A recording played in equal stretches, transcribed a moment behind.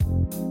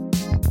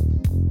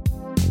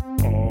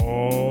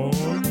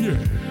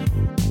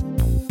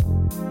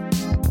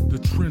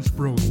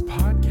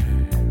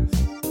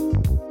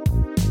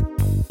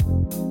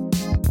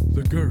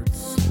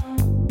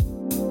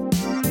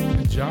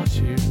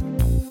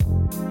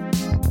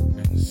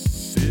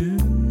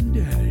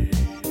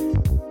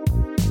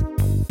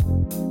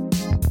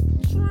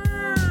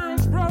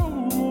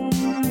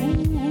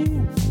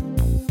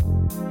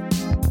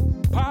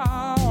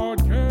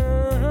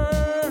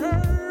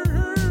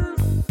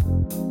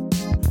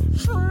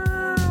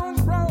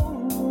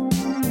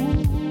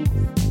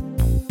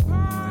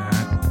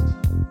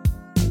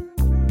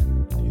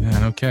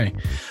Okay.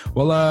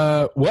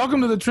 Well,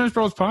 welcome to the Trench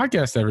Bros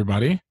podcast,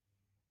 everybody.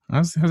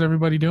 How's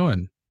everybody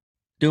doing?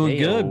 Doing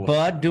good,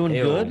 bud. Doing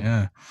good.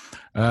 Yeah.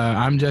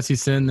 I'm Jesse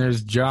Sin.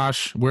 There's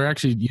Josh. We're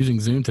actually using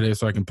Zoom today,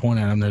 so I can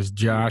point at him. There's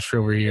Josh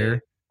over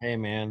here. Hey,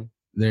 man.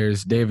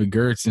 There's David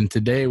Gertz. And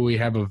today we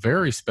have a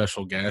very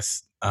special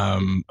guest,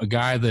 a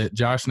guy that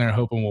Josh and I are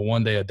hoping will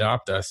one day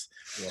adopt us.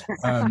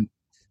 Yeah.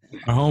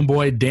 Our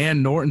homeboy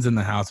Dan Norton's in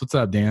the house. What's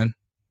up, Dan?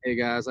 Hey,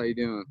 guys. How you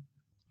doing?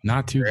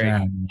 Not too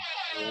bad.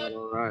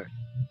 All right.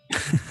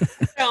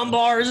 Sound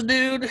bars,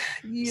 dude.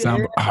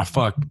 Yeah.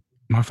 Fuck.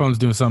 My phone's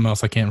doing something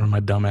else. I can't remember my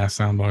dumbass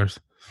sound bars.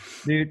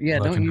 Dude, yeah,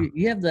 don't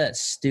you have that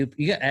stupid –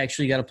 you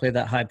got to play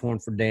that high porn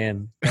for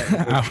Dan.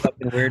 That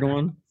fucking weird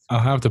one. I'll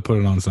have to put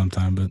it on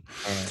sometime. But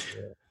all right,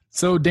 yeah.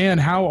 So, Dan,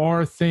 how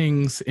are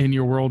things in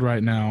your world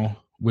right now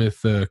with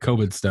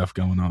COVID stuff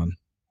going on?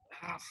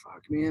 Oh,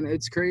 fuck, man.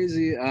 It's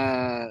crazy.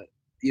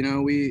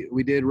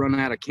 We did run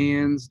out of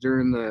cans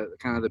during the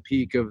kind of the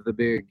peak of the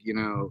big,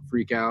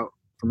 freak out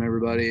from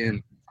everybody.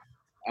 And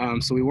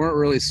so we weren't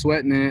really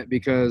sweating it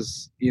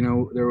because,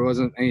 there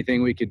wasn't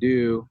anything we could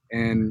do.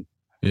 And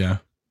yeah,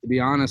 to be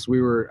honest,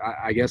 we were,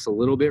 I guess, a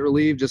little bit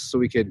relieved just so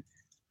we could,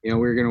 we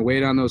were going to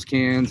wait on those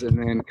cans and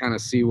then kind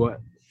of see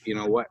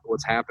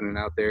what's happening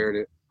out there.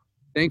 And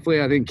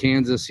thankfully, I think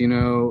Kansas, we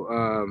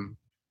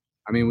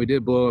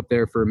did blow up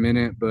there for a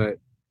minute, but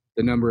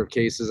the number of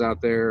cases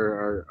out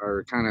there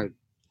are kind of,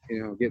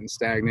 getting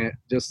stagnant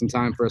just in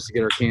time for us to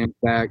get our cans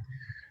back.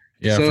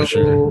 Yeah, for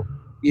sure.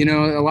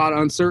 A lot of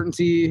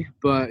uncertainty,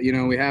 but,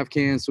 we have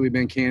cans, so we've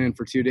been canning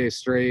for 2 days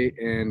straight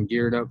and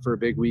geared up for a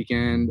big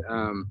weekend.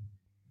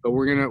 But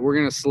we're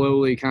gonna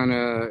slowly kind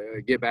of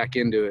get back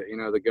into it.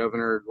 The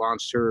governor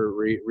launched her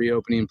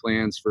reopening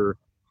plans for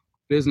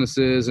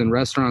businesses, and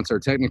restaurants are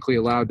technically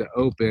allowed to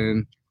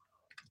open.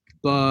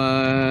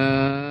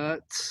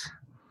 But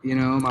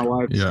my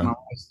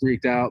wife's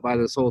freaked out by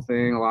this whole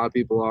thing. A lot of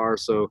people are.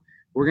 So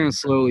we're gonna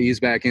slowly ease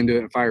back into it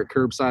and fire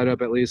curbside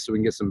up at least, so we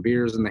can get some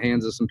beers in the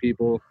hands of some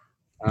people.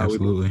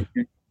 Absolutely.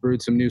 We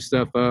brewed some new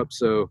stuff up.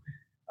 So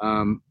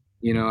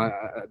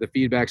the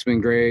feedback's been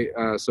great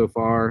so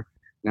far.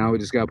 Now we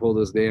just got to pull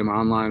this damn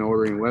online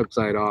ordering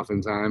website off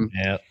in time.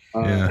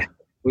 Yeah.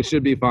 Which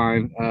should be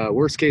fine.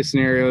 Worst case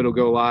scenario, it'll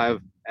go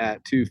live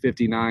at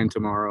 2:59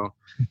 tomorrow.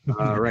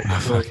 Right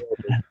before.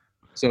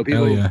 So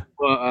people,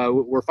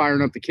 we're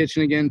firing up the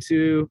kitchen again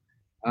too.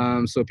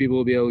 So people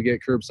will be able to get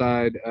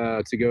curbside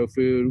to-go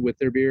food with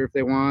their beer if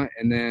they want.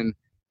 And then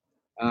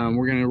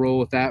we're going to roll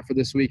with that for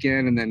this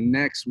weekend. And then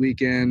next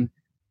weekend,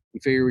 we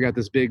figure we got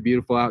this big,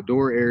 beautiful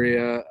outdoor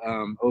area,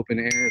 open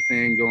air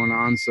thing going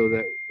on, so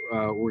that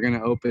we're going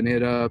to open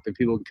it up and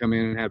people can come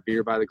in and have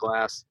beer by the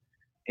glass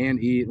and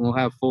eat. And we'll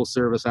have full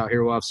service out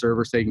here. We'll have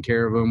servers taking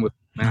care of them with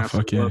masks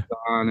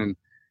on and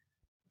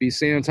be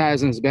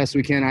sanitizing as best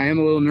we can. I am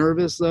a little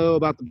nervous, though,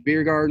 about the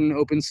beer garden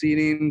open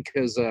seating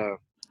because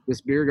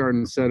this beer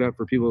garden is set up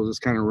for people to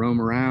just kind of roam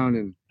around.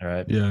 And all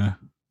right. Yeah.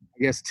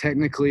 I guess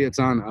technically it's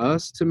on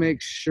us to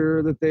make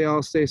sure that they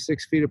all stay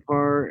 6 feet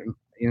apart. And,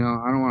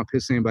 I don't want to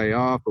piss anybody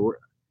off, but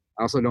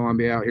I also don't want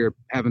to be out here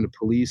having to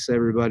police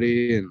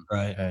everybody. And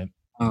right.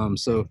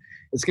 So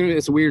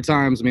it's weird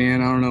times,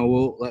 man. I don't know.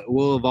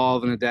 We'll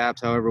evolve and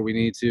adapt however we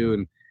need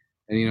to.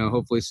 And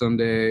hopefully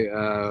someday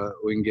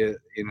we can get,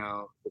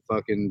 the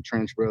fucking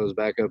Trench Bros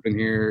back up in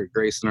here,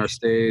 gracing our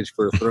stage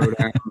for a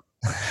throwdown.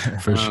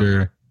 For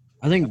sure.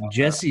 I think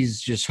Jesse's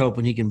just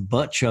hoping he can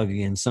butt chug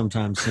again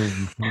sometime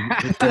soon.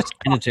 It's just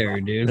sanitary,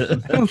 dude. I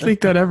don't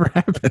think that ever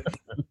happened.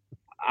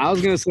 I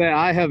was going to say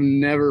I have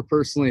never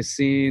personally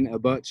seen a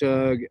butt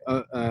chug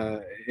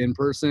in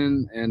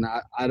person, and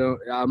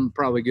I'm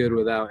probably good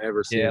without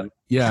ever seeing it.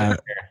 Yeah.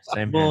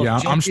 Same here.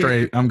 Yeah, I'm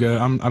straight. I'm good.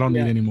 I don't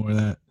need any more of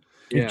that.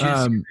 Yeah.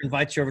 Jesse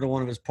invites you over to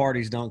one of his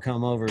parties. Don't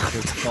come over because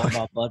it's all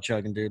about butt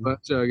chugging, dude.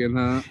 Butt chugging,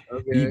 huh?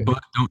 Okay. Eat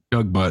butt, don't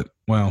chug butt.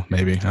 Well,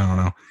 maybe. I don't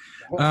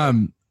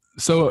know.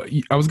 So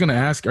I was going to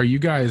ask, are you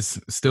guys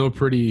still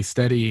pretty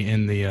steady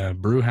in the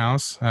brew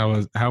house? How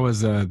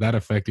has that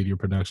affected your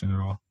production at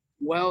all?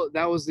 Well,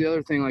 that was the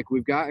other thing. Like,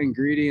 we've got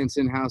ingredients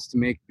in house to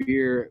make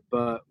beer,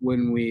 but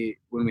when we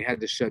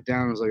had to shut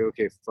down, I was like,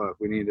 okay, fuck,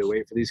 we need to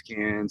wait for these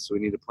cans. So we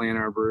need to plan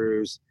our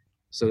brews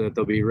so that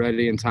they'll be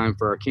ready in time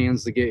for our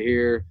cans to get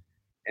here.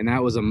 And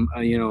that was a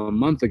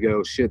month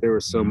ago. Shit, there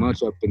was so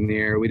much up in the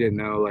air. We didn't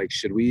know, like,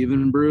 should we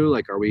even brew?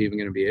 Like, are we even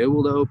going to be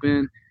able to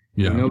open?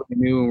 Yeah. Nobody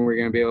knew when we were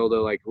going to be able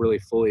to, like, really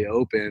fully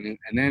open.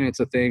 And then it's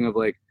a thing of,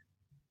 like,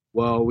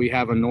 well, we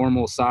have a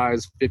normal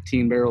size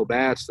 15-barrel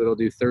batch that'll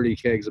do 30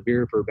 kegs of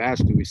beer per batch.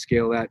 Do we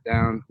scale that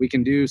down? We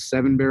can do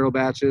 7-barrel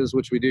batches,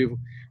 which we do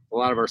a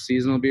lot of our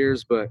seasonal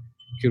beers, but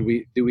do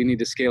we need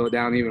to scale it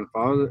down even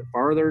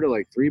farther to,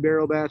 like,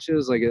 3-barrel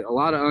batches? Like, a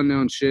lot of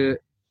unknown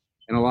shit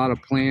and a lot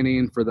of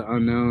planning for the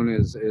unknown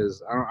is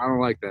I don't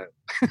like that.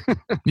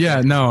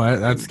 Yeah, no,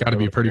 that's got to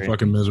be pretty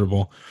fucking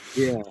miserable.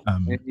 Yeah.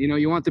 And,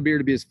 you want the beer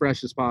to be as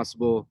fresh as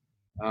possible.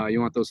 You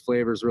want those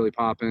flavors really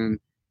popping.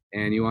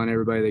 And you want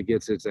everybody that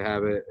gets it to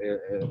have it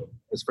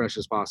as fresh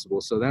as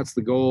possible. So that's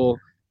the goal.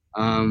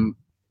 We're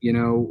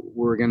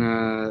going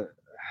to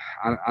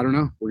I don't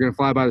know. We're gonna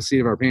fly by the seat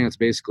of our pants,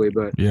 basically.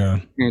 But yeah,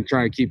 we're gonna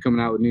try to keep coming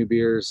out with new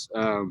beers.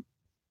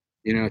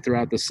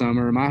 Throughout the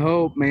summer. My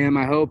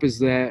hope is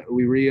that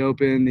we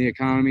reopen the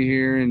economy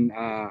here and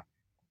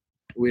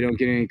we don't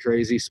get any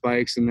crazy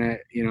spikes, and that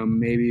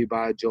maybe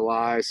by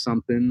July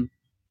something,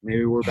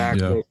 maybe we're back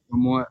to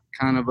somewhat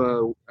kind of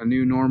a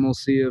new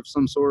normalcy of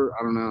some sort.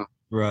 I don't know.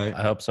 Right.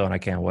 I hope so, and I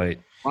can't wait.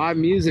 Live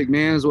music,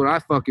 man, is what I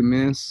fucking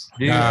miss.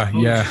 Dude,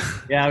 yeah.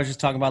 I was just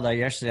talking about that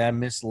yesterday. I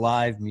miss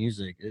live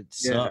music. It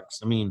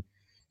sucks. I mean,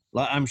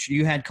 I'm sure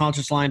you had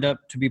concerts lined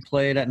up to be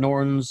played at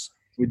Norton's.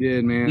 We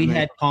did, man. We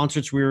had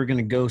concerts we were going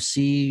to go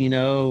see, in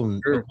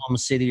Oklahoma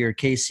City or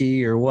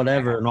KC or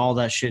whatever, and all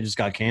that shit just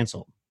got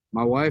canceled.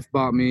 My wife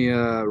bought me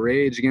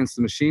Rage Against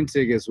the Machine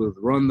tickets with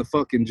Run the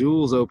Fucking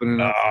Jewels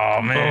opening up.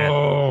 Oh, man.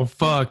 Oh,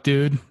 fuck,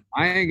 dude.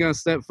 I ain't going to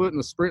step foot in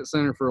the Sprint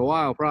Center for a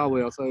while,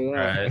 probably. I'll tell you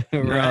that.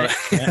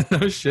 Right.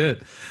 No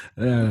shit.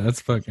 Yeah,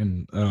 that's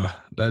fucking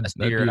that'd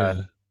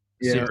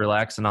be super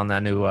relaxing on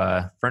that new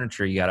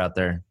furniture you got out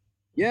there.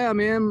 Yeah,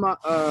 man.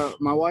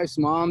 My wife's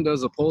mom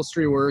does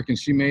upholstery work, and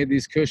she made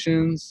these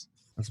cushions.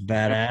 That's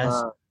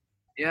badass.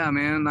 Yeah,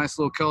 man. Nice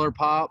little color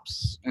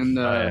pops. And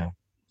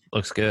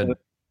looks good.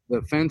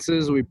 The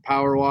fences, we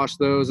power washed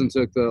those and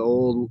took the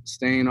old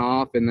stain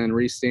off and then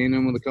re-stained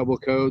them with a couple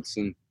of coats.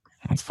 And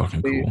that's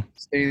fucking cool.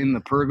 Stained the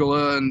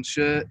pergola and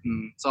shit.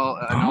 And it's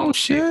all,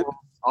 shit.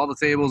 All the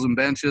tables and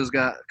benches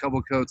got a couple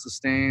of coats of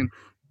stain.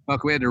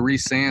 Fuck, we had to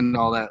re-sand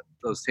all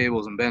those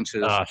tables and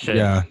benches. Oh, shit.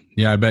 Yeah,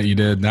 I bet you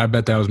did. I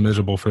bet that was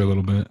miserable for a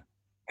little bit.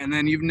 And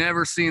then you've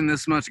never seen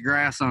this much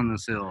grass on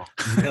this hill.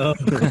 No,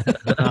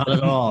 not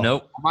at all.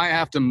 Nope. I might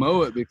have to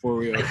mow it before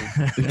we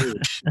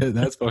open. Shit,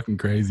 that's fucking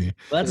crazy.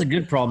 Well, that's a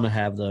good problem to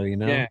have, though,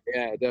 Yeah,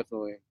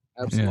 definitely.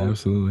 Absolutely. Yeah,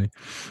 absolutely.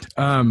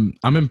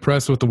 I'm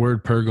impressed with the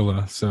word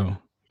pergola, so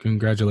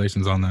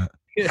congratulations on that.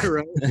 Yeah,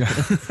 right. Yeah.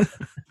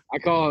 I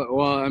call it,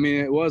 well, I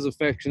mean, it was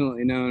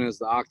affectionately known as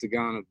the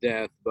Octagon of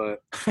Death,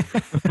 but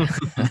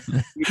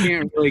you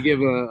can't really give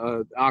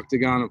a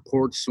Octagon of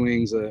porch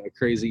swings a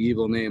crazy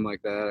evil name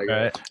like that. I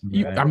guess.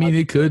 Right. I mean,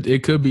 it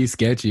could be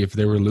sketchy if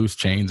there were loose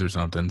chains or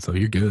something, so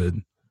you're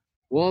good.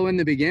 Well, in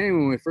the beginning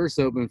when we first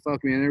opened,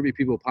 fuck man, there'd be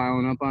people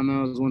piling up on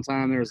those. One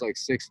time there was like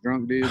 6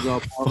 drunk dudes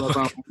all piled up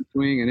on one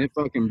swing, and it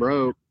fucking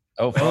broke.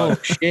 Oh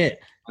shit.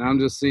 And I'm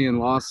just seeing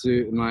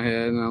lawsuit in my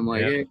head, and I'm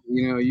like, hey,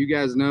 you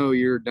guys know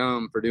you're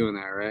dumb for doing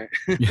that, right?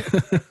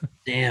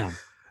 Damn.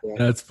 Yeah.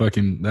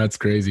 That's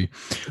crazy.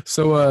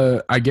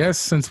 So I guess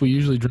since we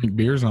usually drink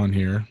beers on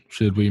here,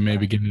 should we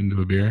maybe get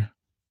into a beer?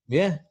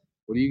 Yeah.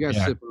 What do you guys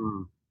sipping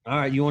on? All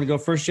right, you want to go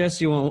first,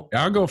 Jesse?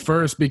 I'll go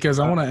first because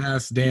I want to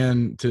ask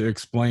Dan to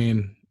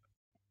explain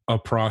a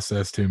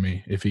process to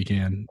me if he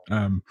can.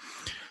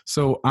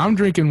 So I'm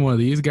drinking one of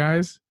these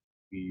guys.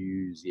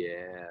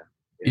 Yeah.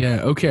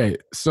 Okay.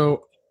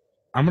 So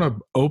I'm going to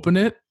open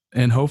it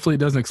and hopefully it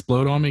doesn't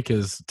explode on me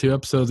because 2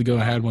 episodes ago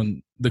I had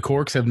one. The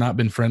corks have not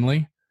been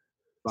friendly.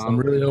 So I'm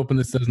really hoping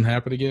this doesn't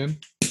happen again.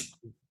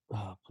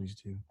 Oh, please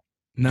do.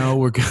 No,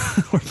 we're good.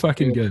 We're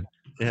fucking good.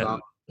 Yeah.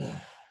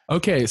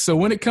 Okay. So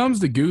when it comes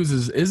to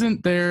goozes,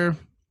 isn't there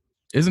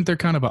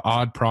kind of an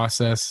odd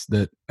process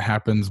that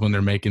happens when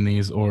they're making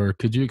these, or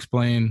could you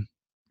explain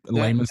the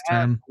layman's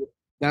term?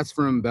 That's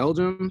from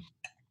Belgium.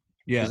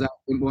 Yeah. Is that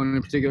one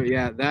in particular?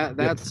 Yeah.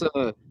 That's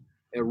a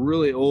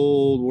really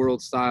old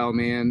world style,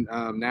 man.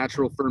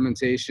 Natural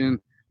fermentation.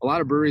 A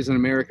lot of breweries in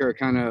America are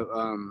kind of.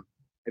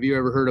 Have you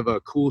ever heard of a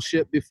cool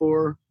ship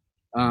before?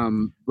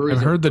 I've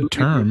heard the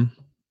term.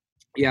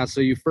 Yeah, so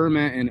you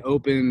ferment in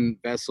open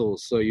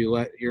vessels. So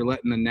you're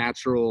letting the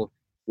natural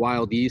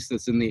wild yeast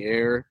that's in the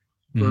air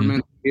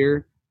ferment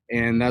here,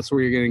 and that's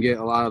where you're going to get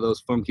a lot of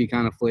those funky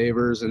kind of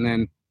flavors. And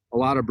then a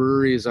lot of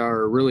breweries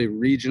are really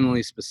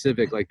regionally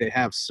specific, like they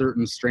have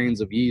certain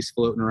strains of yeast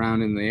floating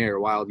around in the air,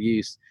 wild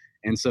yeast.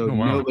 And so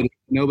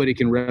nobody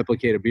can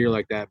replicate a beer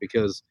like that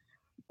because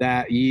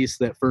that yeast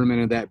that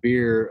fermented that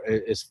beer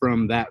is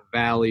from that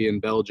valley in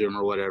Belgium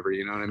or whatever,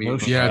 you know what I mean?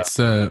 Yeah, it's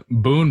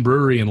Boone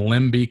Brewery in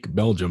Lembeek,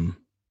 Belgium.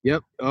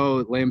 Yep.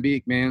 Oh,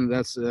 Lambic, man.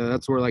 That's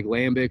where like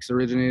Lambics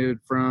originated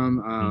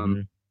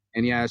from.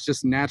 And yeah, it's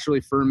just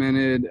naturally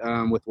fermented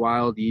with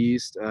wild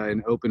yeast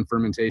in open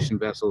fermentation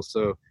vessels.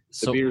 So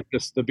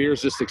the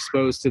beer's just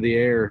exposed to the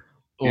air.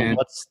 Well,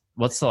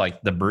 what's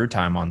the brew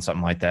time on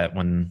something like that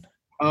when?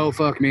 Oh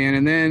fuck, man!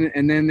 And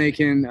then they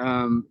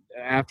can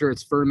after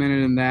it's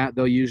fermented in that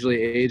they'll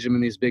usually age them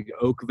in these big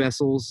oak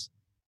vessels.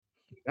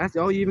 That's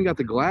you even got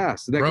the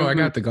glass. Bro, I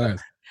got the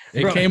glass.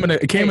 It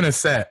came in a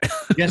set.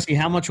 Jesse,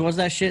 how much was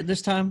that shit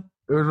this time?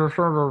 It was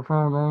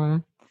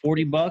 $40,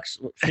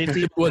 $50,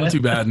 50. It wasn't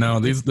too bad. No,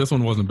 this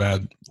one wasn't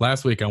bad.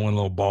 Last week I went a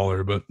little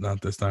baller, but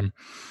not this time.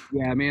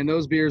 Yeah, man,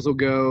 those beers will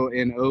go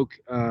in oak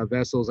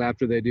vessels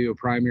after they do a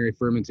primary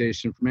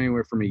fermentation from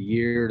anywhere from a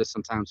year to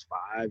sometimes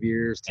 5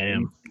 years.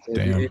 Damn.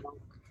 It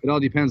all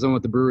depends on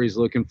what the brewery's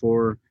looking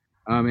for.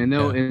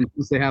 And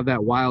since they have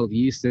that wild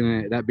yeast in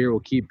it, that beer will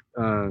keep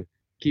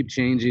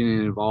changing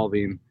and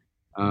evolving.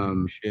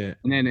 Shit.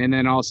 And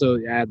then also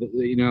add,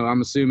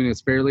 I'm assuming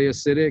it's fairly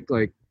acidic,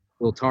 like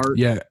a little tart.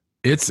 Yeah,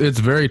 it's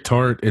very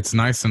tart. It's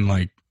nice and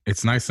like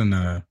it's nice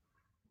and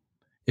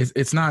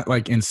it's not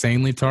like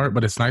insanely tart,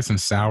 but it's nice and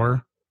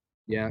sour.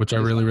 Yeah, which I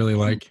really really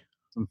like.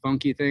 Some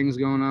funky things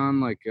going on,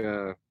 like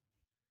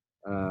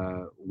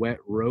wet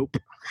rope.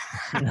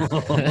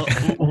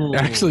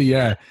 Actually,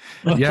 yeah.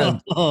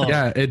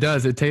 It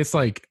does. It tastes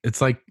like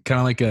it's like kind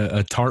of like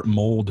a tart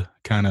mold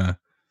kind of.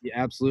 Yeah,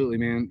 absolutely,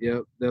 man.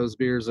 Yep, those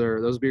beers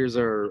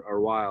are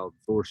wild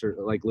for sure.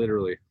 Like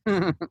literally.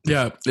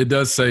 Yeah, it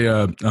does say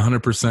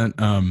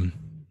 100%.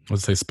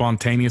 Let's say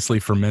spontaneously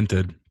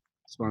fermented.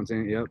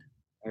 Spontaneous.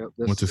 Yep.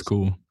 Which is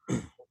cool.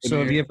 So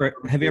have you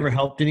ever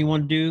helped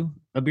anyone do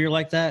a beer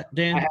like that,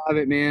 Dan? I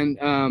haven't, man.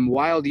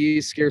 Wild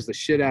yeast scares the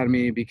shit out of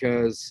me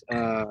because,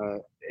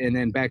 and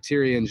then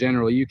bacteria in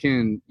general. You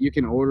can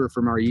order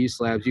from our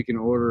yeast labs. You can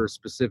order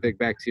specific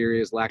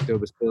bacteria,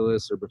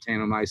 Lactobacillus or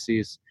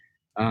Brettanomyces,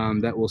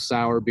 that will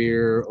sour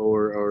beer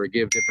or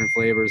give different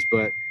flavors.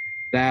 But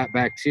that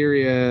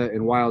bacteria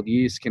and wild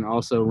yeast can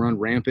also run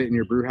rampant in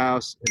your brew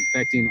house,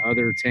 infecting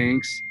other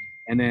tanks,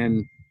 and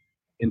then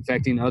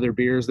infecting other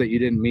beers that you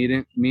didn't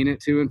mean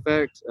it to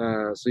infect.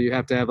 So you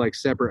have to have like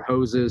separate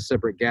hoses,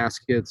 separate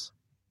gaskets.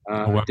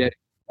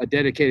 A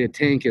dedicated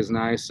tank is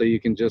nice, so you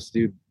can just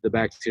do the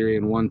bacteria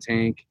in one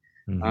tank.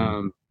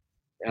 Mm-hmm.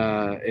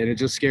 And it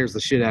just scares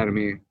the shit out of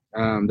me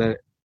that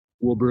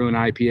we'll brew an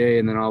IPA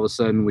and then all of a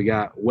sudden we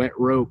got wet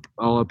rope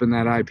all up in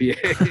that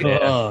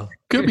IPA.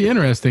 Could be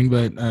interesting,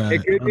 but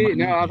it could be.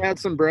 No, I've had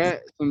some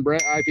Brett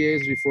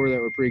IPAs before that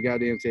were pretty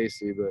goddamn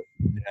tasty, but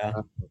yeah,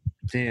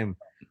 damn.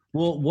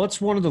 Well, what's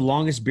one of the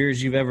longest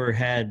beers you've ever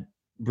had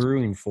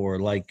brewing for,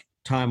 like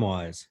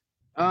time-wise?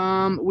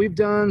 We've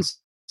done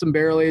some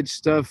barrel-aged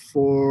stuff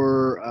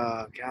for,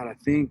 I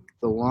think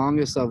the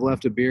longest I've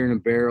left a beer in a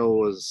barrel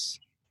was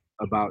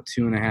about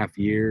 2.5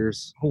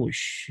 years. Holy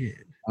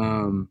shit.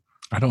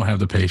 I don't have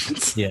the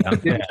patience. Yeah, I'm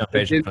no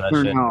patient for that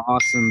shit. Out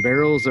awesome.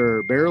 Barrels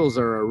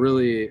are a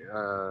really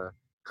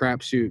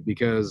crapshoot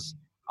because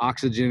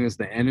oxygen is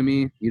the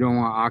enemy. You don't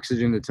want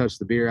oxygen to touch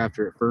the beer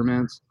after it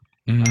ferments.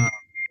 Mm-hmm.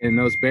 And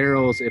those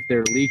barrels, if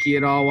they're leaky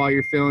at all while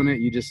you're filling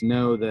it, you just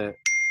know that.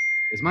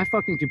 Is my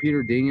fucking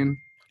computer dinging?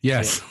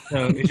 Yes.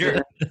 So is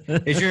your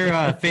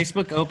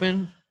Facebook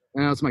open?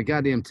 No, it's my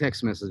goddamn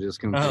text messages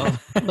coming. Oh.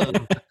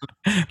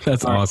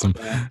 That's awesome.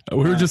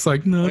 We were just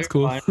like, no, it's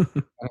cool.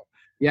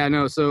 Yeah,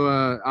 no.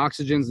 So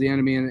oxygen's the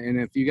enemy,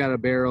 and if you got a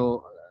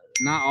barrel,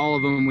 not all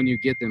of them when you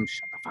get them,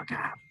 shut the fuck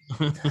up.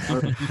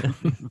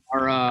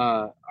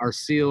 are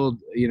sealed,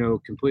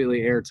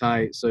 completely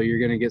airtight. So you're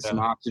gonna get some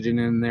oxygen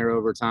in there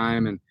over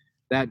time. And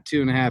that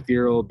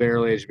 2.5-year-old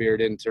barrel aged beer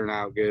didn't turn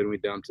out good. We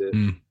dumped it.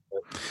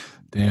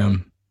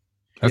 Damn,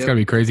 that's gotta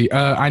be crazy.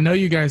 I know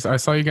you guys. I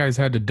saw you guys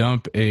had to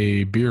dump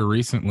a beer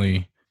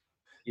recently.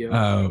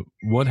 Yep.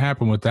 What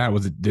happened with that?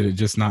 Did it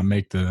just not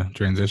make the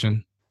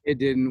transition? It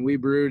didn't. We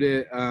brewed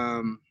it.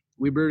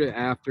 We brewed it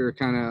after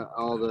kind of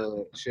all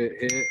the shit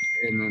hit,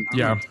 and then I'm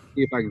gonna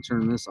see if I can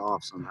turn this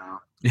off somehow.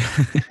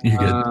 You're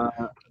good.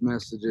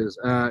 Messages.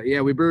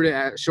 We brewed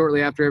it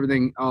shortly after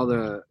all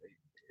the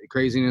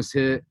craziness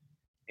hit,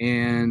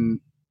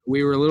 and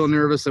we were a little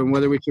nervous on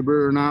whether we could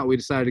brew or not. We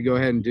decided to go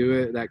ahead and do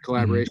it. That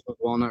collaboration with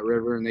Walnut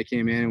River, and they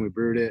came in and we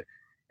brewed it,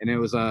 and it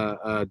was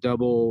a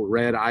double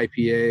red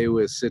IPA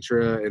with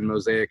Citra and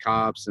Mosaic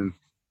hops, and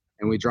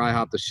we dry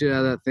hopped the shit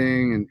out of that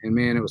thing, and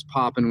man, it was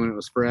popping when it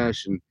was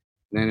fresh, and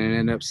then it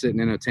ended up sitting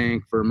in a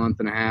tank for 1.5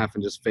 months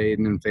and just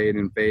fading, and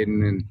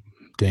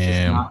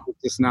damn,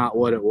 it's just not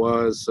what it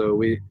was. So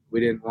we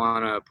didn't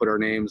want to put our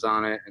names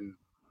on it and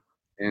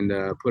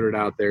put it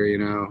out there,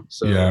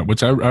 So yeah,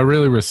 which I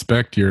really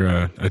respect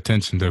your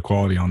attention to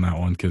quality on that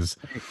one, because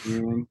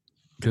you're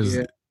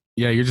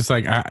just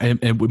like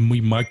and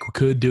we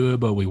could do it,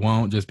 but we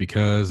won't just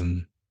because.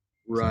 And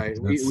right,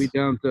 we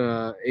dumped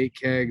 8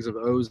 kegs of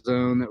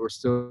Ozone that were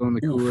still in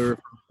the cooler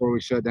before we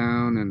shut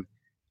down, and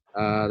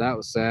that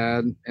was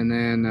sad. And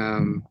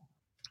then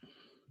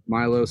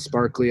Milo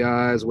Sparkly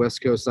Eyes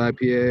West Coast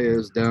IPA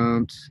is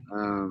dumped.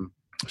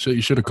 So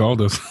you should have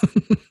called us.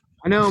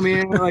 I know,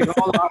 man. Like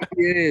all the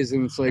IPAs,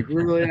 and it's like,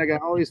 really, I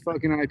got all these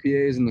fucking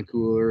IPAs in the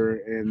cooler,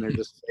 and they're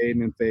just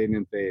fading and fading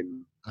and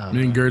fading.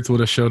 Me and Gertz would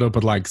have showed up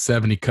with like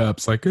 70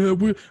 cups. Like,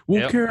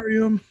 we'll carry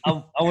them.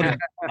 I would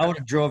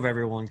have drove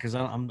everyone, because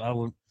I'm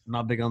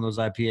not big on those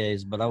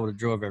IPAs, but I would have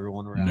drove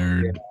everyone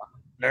around.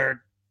 Nerd.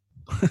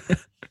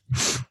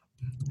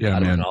 Yeah,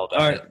 man. All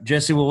right,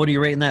 Jesse. Well, what are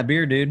you rating that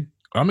beer, dude?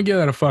 I'm gonna give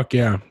that a fuck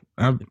yeah.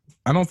 I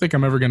don't think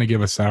I'm ever gonna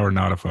give a sour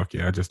not a fuck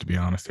yeah. Just to be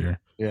honest here.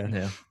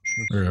 Yeah.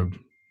 Or a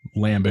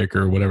lambic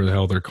or whatever the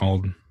hell they're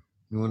called.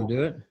 You want to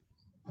do it?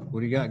 What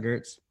do you got,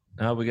 Gertz?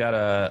 We got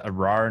a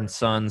Rar and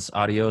Sons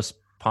Adios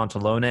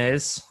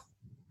Pantalones.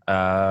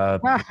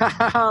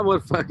 What a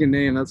fucking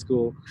name. That's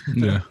cool.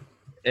 Yeah.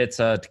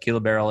 It's a tequila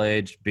barrel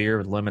aged beer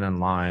with lemon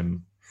and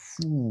lime.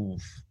 Ooh.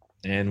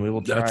 And we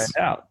will try it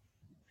out.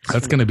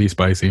 That's gonna be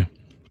spicy.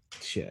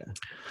 Yeah.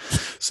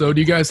 So,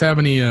 do you guys have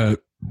any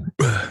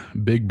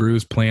big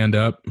brews planned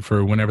up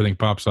for when everything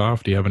pops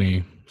off? Do you have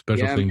any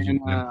special things?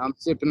 Man, I'm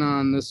sipping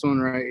on this one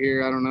right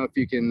here. I don't know if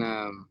you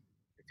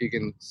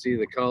can see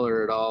the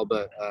color at all,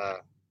 but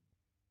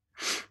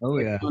Oh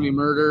yeah. Honey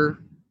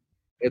Murder.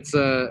 It's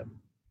a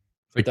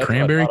Like That's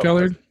cranberry what I thought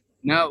it was. colored?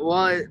 no.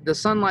 Well, the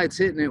sunlight's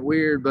hitting it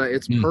weird, but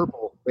it's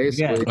purple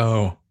basically.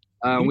 Oh.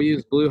 We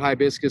use blue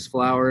hibiscus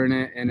flower in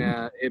it, and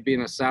it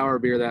being a sour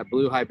beer, that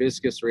blue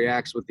hibiscus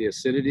reacts with the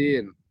acidity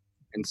and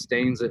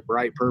stains it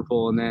bright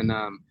purple. And then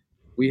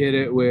we hit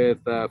it with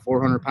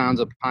 400 pounds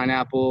of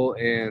pineapple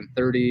and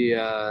 30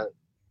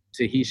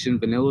 Tahitian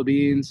vanilla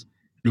beans.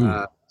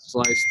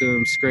 Sliced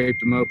them, scraped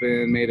them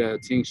open, made a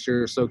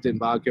tincture, soaked it in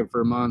vodka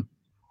for a month,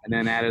 and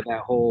then added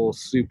that whole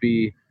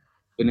soupy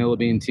vanilla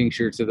bean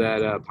tincture to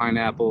that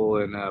pineapple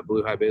and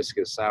blue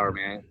hibiscus sour,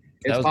 man.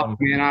 It's popping,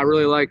 man. I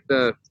really like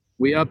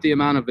we upped the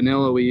amount of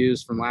vanilla we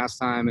used from last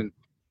time, and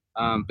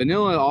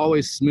vanilla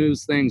always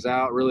smooths things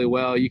out really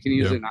well. You can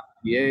use it in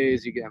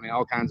IPAs,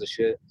 all kinds of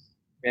shit.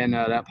 And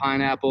that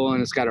pineapple,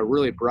 and it's got a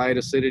really bright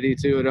acidity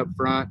to it up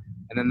front,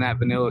 and then that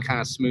vanilla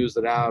kind of smooths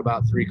it out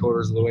about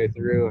 3/4 of the way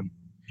through. And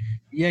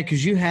yeah,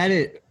 because you had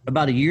it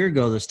about a year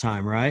ago this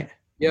time, right?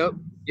 Yep.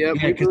 Yeah,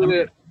 We brewed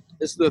it.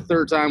 This is the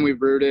third time we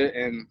brewed it,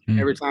 and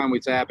every time we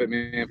tap it,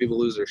 man, people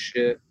lose their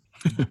shit.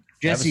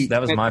 Jesse,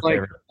 that was my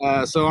favorite.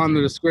 So on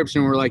the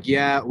description, we're like,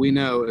 yeah, we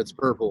know it's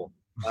purple.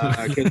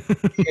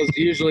 Because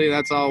usually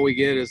that's all we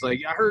get is like,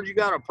 I heard you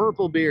got a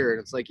purple beer. And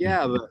it's like,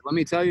 yeah, but let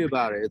me tell you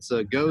about it. It's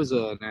a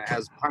Goza, and it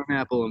has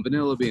pineapple and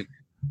vanilla bean.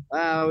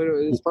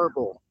 It's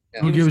purple.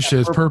 I don't give a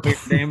shit. It's purple.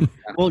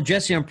 Well,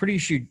 Jesse, I'm pretty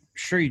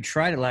sure you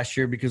tried it last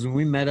year, because when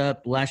we met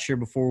up last year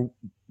before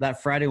that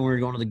Friday when we were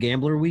going to the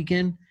Gambler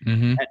weekend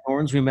at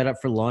Orange, we met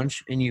up for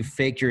lunch, and you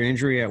faked your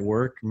injury at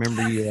work.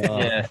 Remember you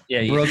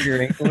broke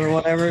your ankle or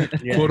whatever?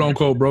 Yeah. Quote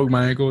unquote broke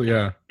my ankle.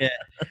 Yeah. Yeah.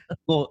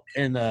 Well,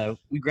 and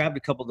we grabbed a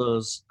couple of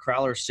those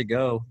crowlers to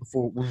go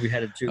before when we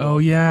headed to. Oh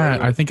yeah,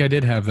 I think I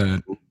did have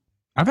that.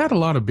 I've had a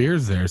lot of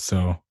beers there,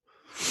 so.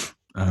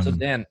 So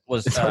Dan,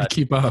 it's hard to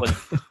keep up.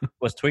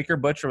 Was Tweaker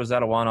Butcher, was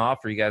that a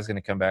one-off, or are you guys going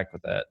to come back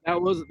with that? That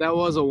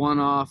was a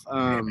one-off.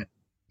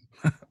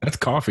 That's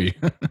coffee.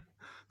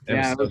 It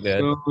was so good.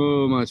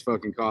 So much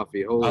fucking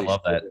coffee. Holy I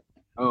love that.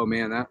 Oh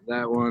man,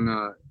 that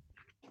one.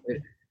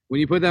 When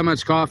you put that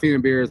much coffee in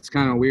a beer, it's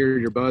kind of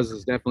weird. Your buzz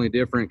is definitely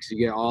different because you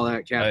get all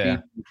that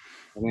caffeine,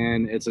 and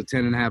then it's a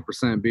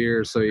 10.5%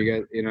 beer, so you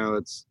get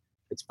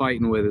it's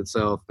fighting with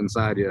itself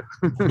inside you.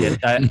 Yeah,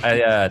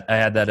 I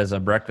had that as a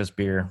breakfast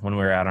beer when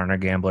we were out on our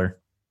Gambler.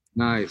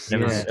 Nice. It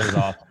was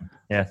awesome.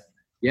 Yeah.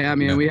 Yeah,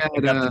 man. We had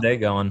we got the day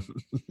going.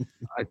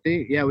 I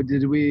think. Yeah. I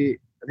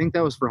think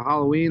that was for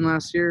Halloween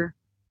last year.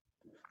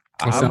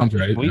 That sounds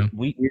right.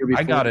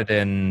 I got it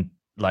in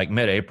like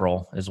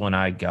mid-April is when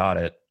I got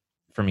it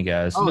from you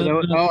guys. Oh,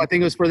 I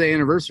think it was for the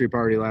anniversary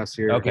party last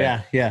year. Okay.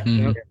 Yeah.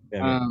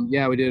 Mm-hmm.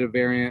 Yeah, we did a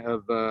variant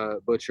of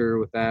Butcher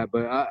with that,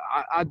 but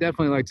I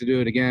definitely like to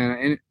do it again.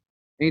 And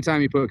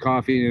anytime you put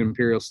coffee in an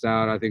Imperial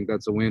Stout, I think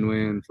that's a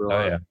win-win for a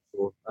lot of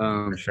people.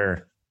 For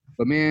sure.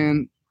 But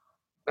man,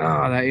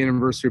 that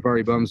anniversary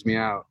party bums me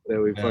out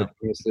that we fucking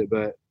missed it.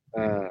 But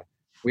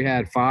we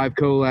had 5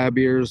 collab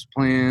beers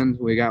planned.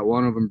 We got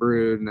one of them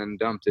brewed and then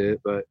dumped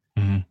it. But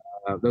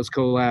those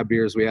collab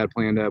beers we had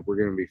planned up were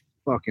going to be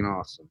fucking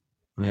awesome.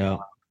 Yeah.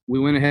 We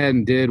went ahead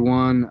and did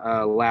one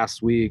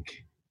last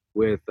week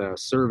with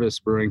Service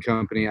Brewing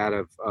Company out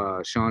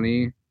of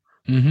Shawnee,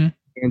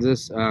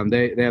 Kansas.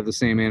 They have the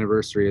same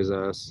anniversary as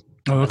us.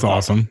 Oh, that's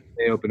awesome.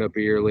 They opened up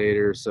a year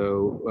later.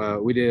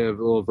 So we did a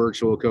little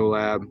virtual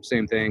collab,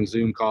 same thing,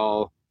 Zoom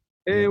call.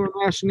 Hey, we're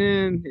mashing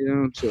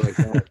in, shit like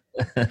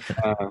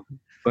that.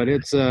 But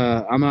it's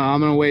I'm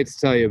gonna wait to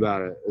tell you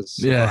about it.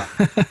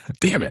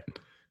 Damn it.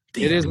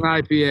 It is an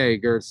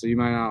IPA, Gert, so you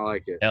might not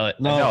like it.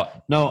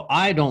 No,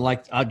 I don't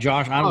like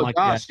Josh. I don't like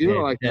Josh, the IPA. you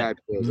don't like the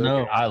IPAs. No,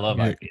 okay. I love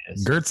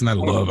IPAs. Gertz and I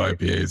love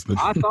IPAs, but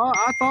I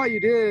thought you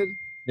did.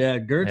 Yeah,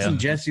 Gertz and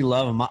Jesse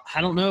love them.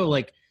 I don't know,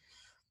 like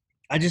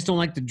I just don't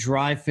like the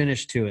dry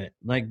finish to it.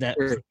 Like that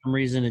for some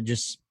reason, it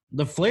just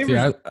the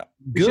flavor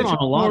good on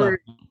a lot of.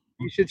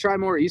 You should try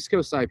more East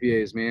Coast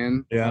IPAs,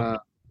 man. Yeah.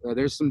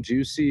 There's some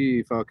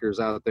juicy fuckers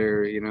out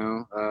there,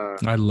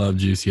 I love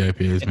juicy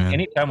IPAs, man.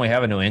 Anytime we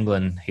have a New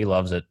England, he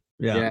loves it.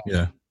 Yeah.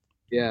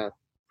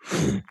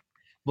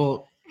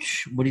 Well,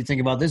 what do you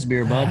think about this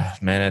beer, bud?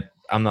 Man,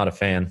 I'm not a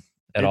fan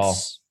at all.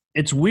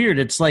 It's weird.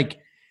 It's like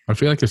I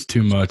feel like there's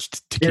too much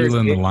tequila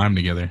and the lime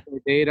together.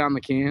 Date on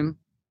the can.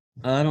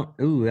 I don't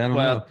know.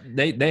 Well,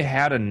 they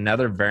had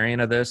another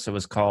variant of this. It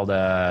was called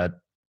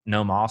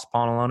No Moss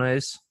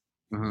Panelones,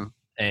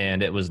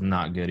 and it was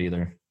not good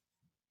either.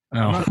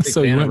 Oh,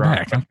 so you went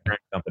back.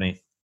 Company.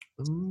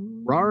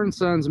 Rahr and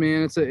Sons,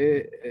 man.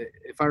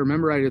 If I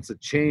remember right, it's a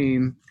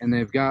chain, and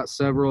they've got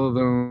several of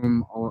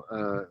them.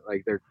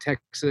 Like they're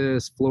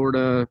Texas,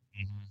 Florida,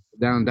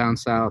 down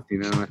south.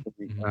 I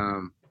think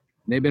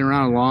they've been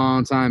around a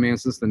long time, man,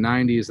 since the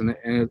 '90s,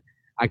 and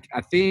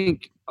I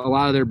think a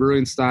lot of their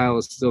brewing style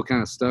is still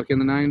kind of stuck in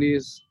the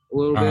 '90s a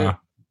little bit.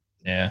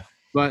 Yeah.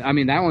 But I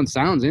mean, that one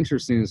sounds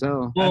interesting as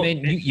hell. Well, I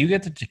mean, you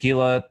get the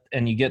tequila,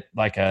 and you get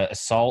like a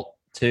salt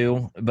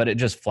too, but it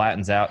just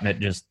flattens out and it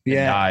just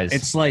dies.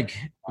 It's like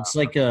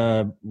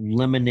a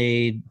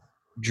lemonade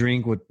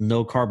drink with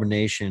no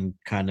carbonation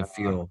kind of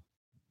feel.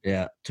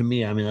 Yeah, to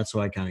me, I mean, that's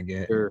what I kind of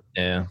get. Sure.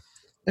 Yeah.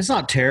 It's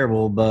not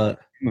terrible, but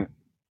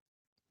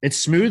it's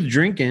smooth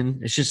drinking.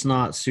 It's just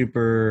not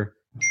super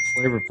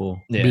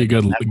flavorful. Yeah. Be a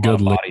good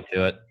body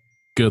to it.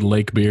 Good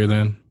lake beer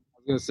then. I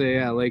was gonna say,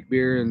 yeah, lake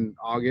beer in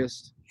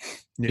August.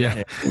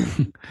 Yeah.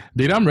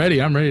 Dude, I'm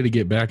ready. I'm ready to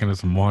get back into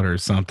some water or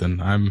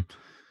something. I'm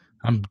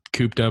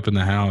cooped up in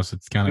the house.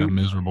 It's kind of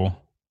miserable.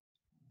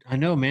 I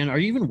know, man. Are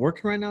you even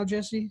working right now,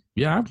 Jesse?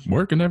 Yeah, I'm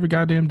working every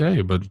goddamn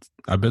day, but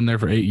I've been there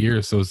for 8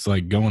 years, so it's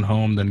like going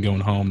home, then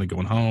going home, then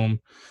going home,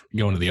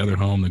 going to the other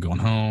home, then going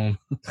home.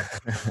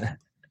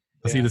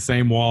 I see the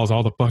same walls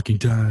all the fucking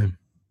time.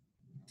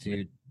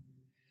 Dude.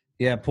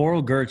 Yeah, poor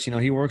old Gertz, you know,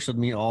 he works with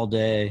me all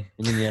day,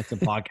 and then you have to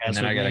podcast and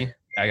then with me.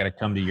 I gotta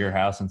come to your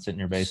house and sit in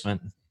your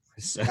basement.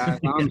 Guys,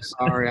 I'm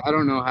sorry. I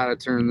don't know how to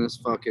turn this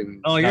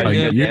fucking. Oh, you're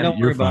good. Don't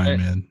worry about fine, it.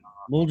 Man.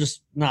 We'll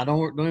just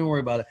don't even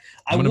worry about it.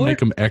 I'm gonna make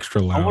them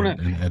extra loud. I want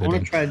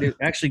to try to do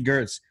actually,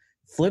 Gertz,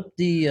 flip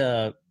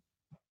the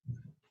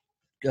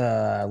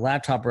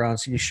laptop around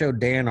so you show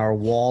Dan our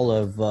wall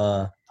of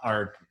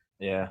our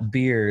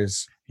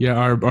beers. Yeah,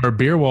 our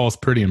beer wall is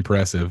pretty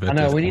impressive. I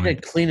know we need to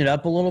clean it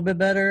up a little bit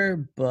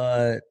better,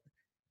 but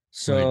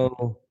damn,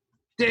 look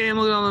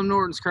at all them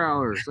Norton's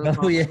Crowlers.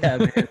 Oh yeah,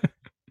 man.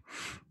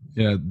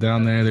 Yeah,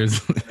 down there.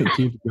 There's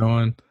keep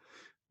going.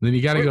 Then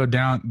you got to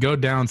go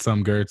down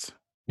some, Gertz.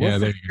 We're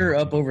for sure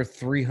up over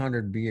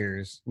 300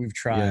 beers we've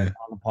tried on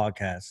the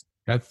podcast.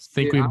 I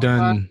think we've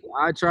done.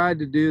 I tried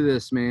to do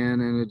this, man,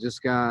 and it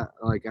just got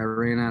like I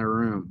ran out of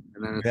room,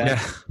 and then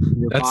it's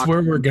that's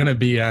where we're gonna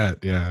be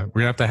at. Yeah,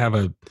 we're gonna have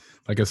a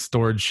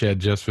storage shed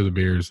just for the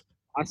beers.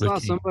 I saw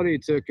somebody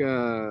took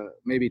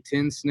maybe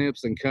 10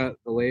 snips and cut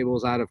the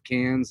labels out of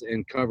cans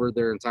and covered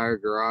their entire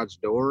garage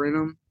door in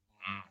them.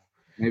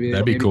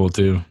 That'd be cool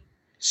too.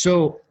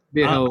 So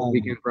be a hell of a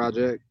weekend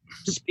project.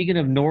 Speaking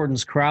of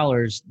Norton's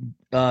Crowlers,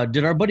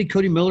 did our buddy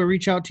Cody Miller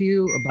reach out to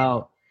you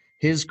about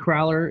his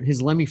crowler,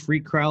 his Lemmy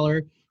Freak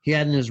crowler he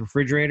had in his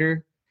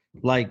refrigerator?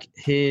 Like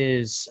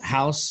his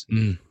house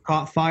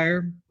caught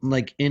fire,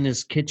 like in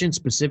his kitchen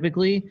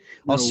specifically.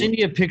 I'll send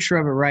you a picture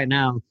of it right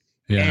now.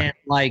 Yeah. And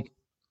like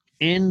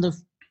in the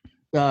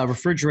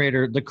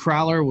refrigerator, the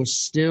crowler was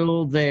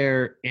still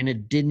there, and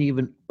it didn't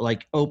even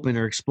like open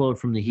or explode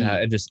from the heat.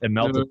 It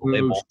melted the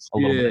label a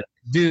little bit.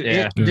 Dude,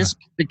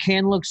 the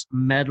can looks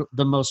metal,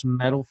 the most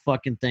metal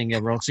fucking thing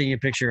ever. I'll send you a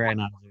picture right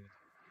now, dude.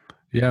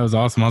 Yeah, it was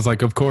awesome. I was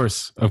like, of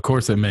course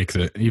it makes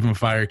it. Even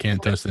fire can't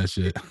touch that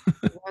shit.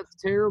 That's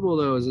terrible,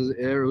 though.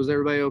 Was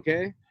everybody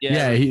okay?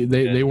 Yeah,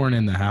 they weren't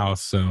in the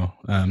house, so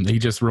he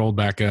just rolled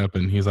back up,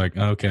 and he's like,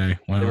 okay,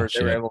 well, they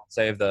were able to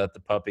save the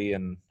puppy,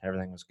 and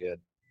everything was good.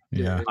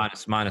 Yeah,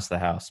 minus the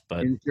house,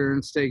 but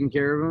insurance taking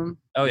care of him.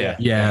 Oh yeah,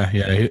 yeah.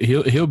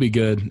 He'll be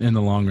good in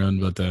the long run,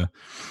 but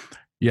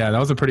yeah, that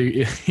was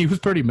he was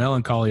pretty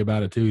melancholy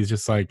about it too. He's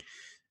just like,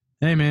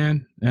 hey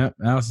man, yeah,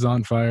 house is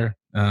on fire.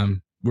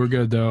 We're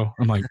good though.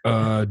 I'm like,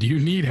 do you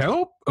need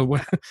help?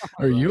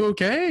 Are you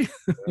okay?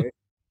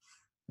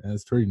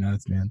 That's pretty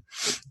nuts, man.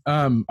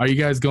 Are you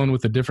guys going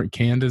with a different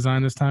can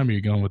design this time, or are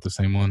you going with the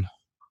same one?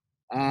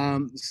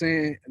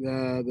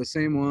 The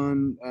same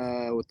one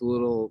with the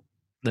little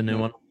new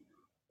one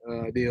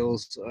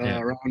deals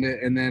around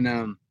it, and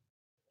then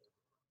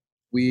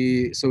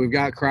we've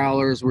got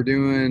crowlers. We're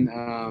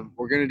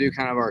gonna do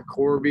kind of our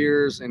core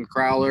beers and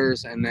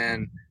crowlers, and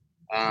then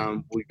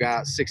we've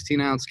got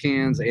 16-ounce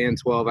cans and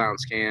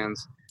 12-ounce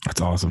cans.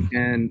 That's awesome.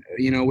 And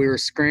we were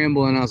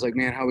scrambling. I was like,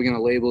 man, how are we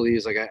gonna label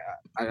these? Like,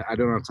 I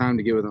don't have time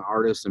to get with an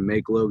artist and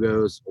make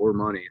logos or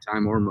money,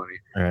 time or money.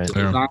 All right.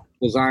 So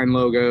design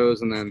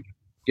logos and then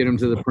get them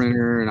to the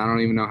printer. And I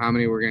don't even know how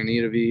many we're gonna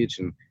need of each.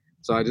 And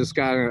so I've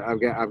got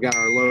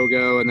our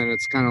logo, and then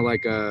it's kind of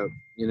like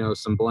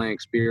some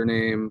blanks: beer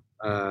name,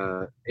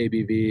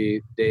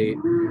 ABV, date.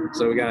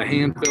 So we got to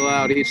hand fill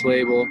out each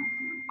label.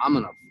 I'm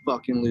gonna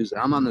fucking lose it.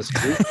 I'm on this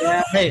group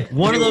chat. Hey,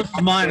 one of those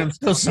is mine. I'm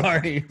so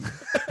sorry.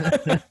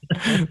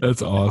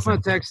 That's awesome. I'm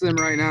gonna text them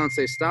right now and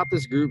say, stop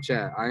this group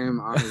chat. I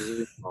am on a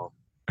Zoom call.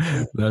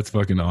 That's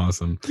fucking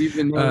awesome.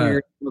 Even though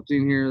you're up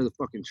in here, the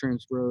fucking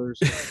Trench Brothers.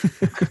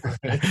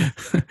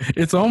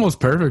 It's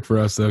almost perfect for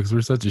us though, because we're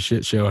such a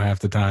shit show half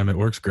the time. It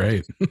works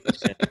great.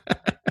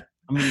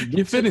 I mean,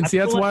 you fit in. See,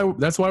 that's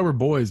why we're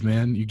boys,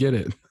 man. You get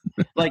it.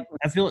 Like,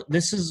 I feel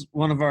this is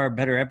one of our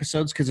better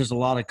episodes because there's a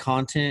lot of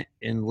content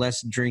and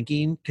less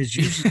drinking. Because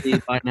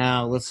usually by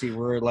now, let's see,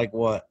 we're like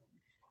what?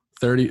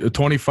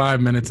 25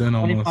 minutes in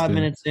almost. 25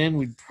 minutes in,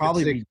 we'd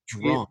probably be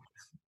drunk.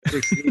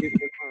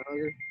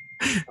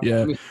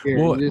 Yeah.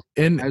 Well,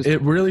 and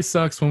it really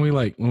sucks when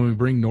we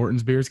bring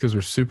Norton's beers because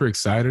we're super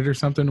excited or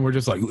something. We're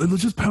just like,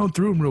 let's just pound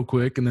through them real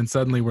quick. And then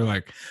suddenly we're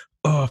like,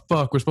 oh,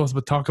 fuck, we're supposed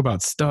to talk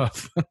about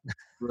stuff.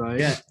 Right.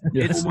 Yeah.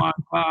 Oh my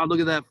God,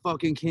 look at that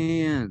fucking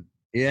can.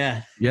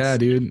 Yeah. Yeah,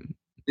 dude.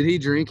 Did he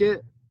drink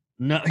it?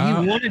 No, he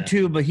wanted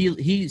to, but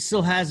he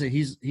still has it.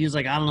 He's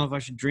like, I don't know if I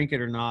should drink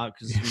it or not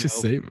because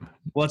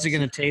what's it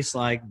gonna taste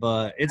like?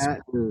 But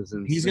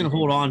he's gonna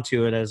hold on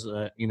to it as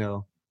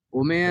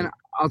Well, man,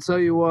 I'll tell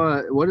you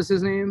what. What is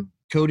his name?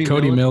 Cody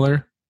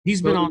Miller.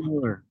 He's been Cody on.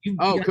 Miller.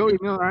 Cody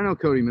Miller. I know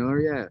Cody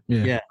Miller.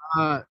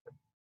 Yeah.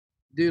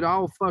 Dude,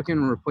 I'll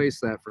fucking replace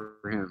that for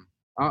him.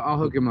 I'll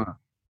hook him up.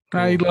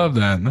 I love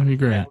that. That'd be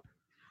great.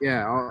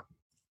 Yeah,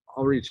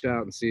 I'll reach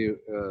out and see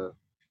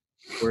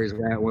where he's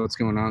at, what's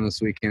going on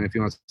this weekend. If he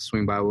wants to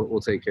swing by,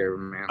 we'll take care of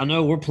him, man. I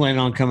know we're planning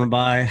on coming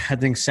by. I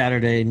think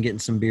Saturday and getting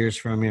some beers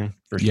from you.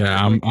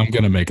 Yeah, I'm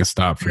gonna make a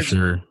stop for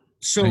sure.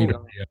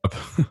 So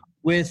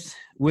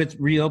with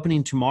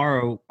reopening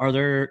tomorrow, are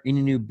there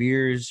any new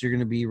beers you're going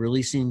to be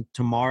releasing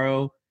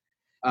tomorrow?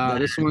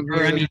 This one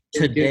here, or I mean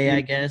today,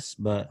 I guess.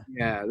 But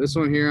yeah, this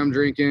one here I'm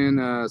drinking.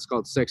 It's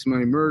called Sex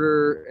Money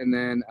Murder, and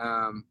then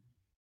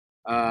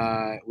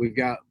we've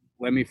got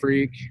Lemmy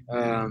Freak,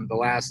 the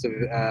last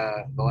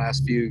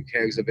few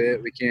kegs of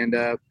it we canned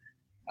up.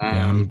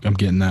 I'm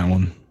getting that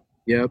one.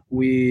 Yep,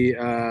 we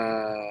let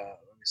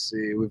me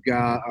see. We've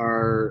got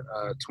our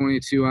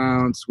 22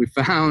 ounce. We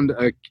found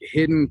a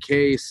hidden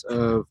case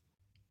of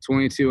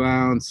 22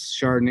 ounce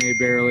Chardonnay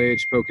barrel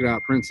aged polka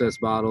dot princess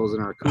bottles in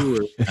our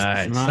cooler.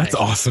 Nice. That's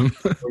awesome.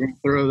 We're gonna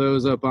throw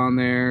those up on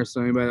there. So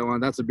anybody that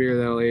wants, that's a beer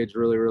that'll age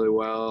really, really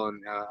well.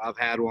 And I've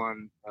had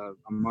one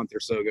a month or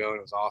so ago, and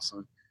it was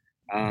awesome.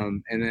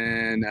 And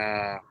then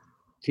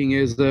King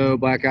Izzo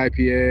Black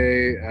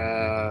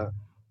IPA.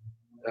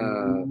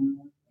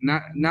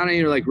 Not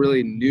any like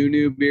really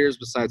new beers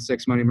besides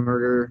Sex Money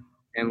Murder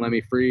and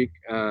Lemmy Freak.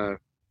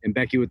 And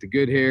Becky with the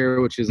Good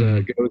Hair, which is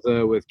a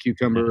goza with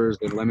cucumbers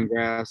and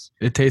lemongrass.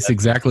 It tastes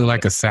exactly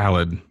like a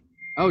salad.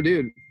 Oh,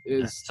 dude,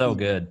 it's so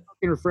good.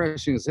 Fucking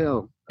refreshing as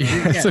hell.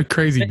 It's a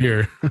crazy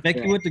beer.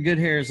 Becky with the Good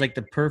Hair is like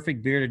the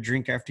perfect beer to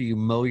drink after you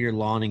mow your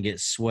lawn and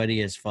get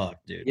sweaty as fuck,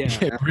 dude. Yeah,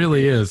 It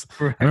really is.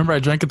 I remember I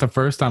drank it the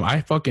first time.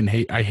 I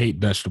hate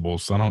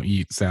vegetables, so I don't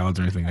eat salads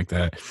or anything like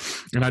that.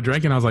 And I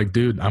drank it and I was like,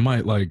 dude, I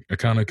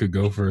kind of could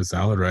go for a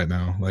salad right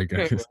now. Like,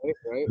 right.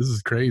 This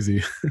is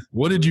crazy.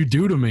 What did you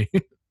do to me?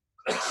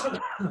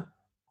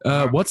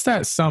 What's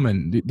that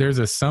Summon? There's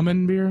a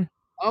Summon beer?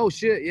 Oh,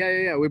 shit.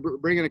 Yeah. We're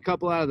bringing a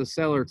couple out of the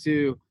cellar,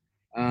 too.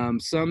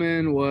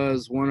 Summon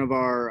was one of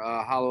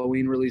our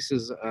Halloween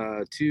releases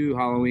 2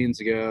 Halloweens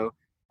ago.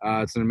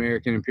 It's an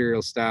American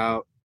Imperial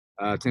Stout,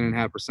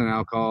 10.5%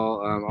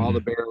 alcohol. All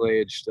the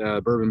barrel-aged,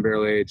 bourbon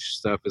barrel-aged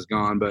stuff is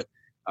gone, but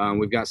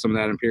we've got some of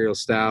that Imperial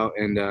Stout,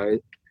 and I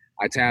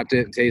tapped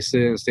it and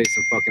tasted it, and it's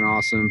tasting fucking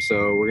awesome.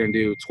 So we're going to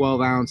do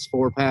 12-ounce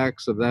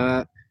 4-packs of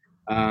that.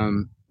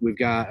 We've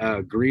got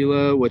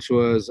Grilla, which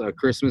was a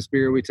Christmas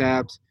beer we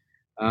tapped.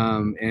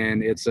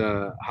 And it's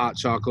a hot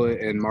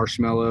chocolate and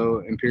marshmallow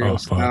Imperial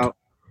Stout.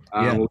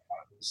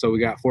 So we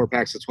got 4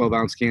 packs of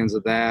 12-ounce cans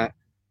of that.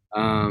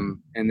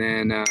 And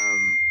then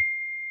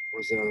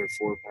what's the other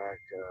 4-pack?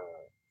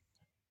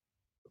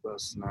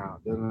 Busting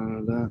out.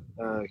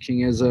 King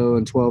Izzo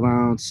and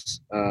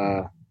 12-ounce.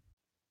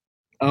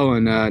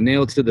 And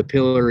Nailed to the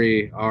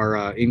Pillory,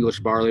 our English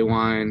barley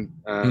wine.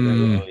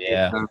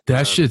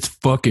 That shit's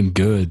fucking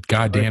good.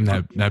 God damn,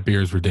 that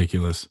beer is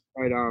ridiculous.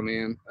 Right on,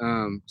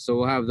 man. So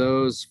we'll have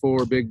those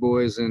 4 big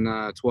boys in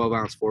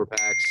 12-ounce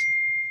 4-packs.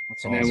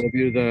 And then we'll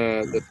do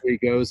the 3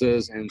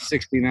 gozas and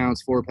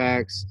 16-ounce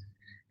 4-packs.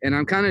 And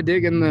I'm kind of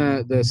digging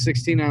the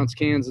 16-ounce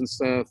cans and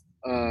stuff.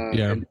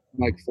 And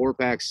like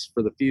 4-packs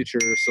for the future.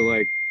 So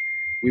like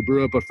we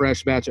brew up a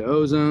fresh batch of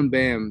Ozone,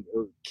 bam,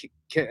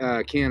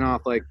 can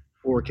off like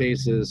 4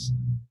 cases.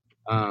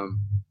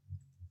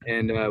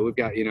 And we've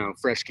got,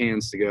 fresh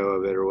cans to go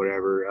of it or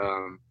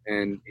whatever.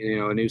 And,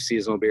 a new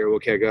seasonal beer, we'll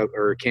keg up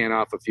or can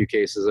off a few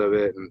cases of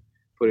it and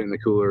put it in the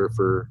cooler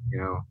for,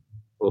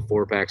 little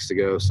 4-packs to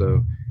go.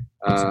 So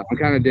I'm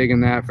kind of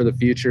digging that for the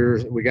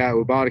future. We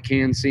bought a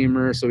can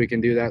seamer so we can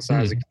do that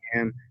size of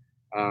can.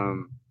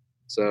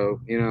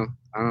 So, I don't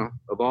know,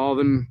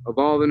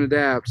 evolve and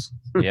adapts.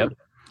 Yep.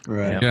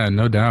 Right. Yeah,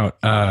 no doubt.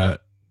 I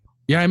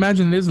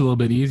imagine it is a little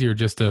bit easier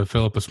just to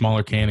fill up a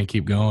smaller can and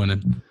keep going.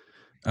 And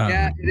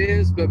yeah, it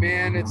is, but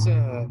man, it's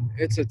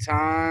a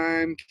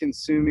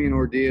time-consuming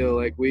ordeal.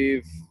 Like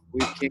we've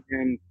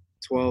canned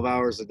 12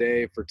 hours a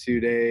day for 2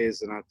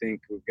 days, and I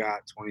think we've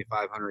got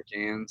 2,500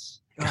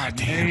 cans. God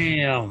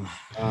damn.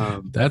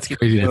 That's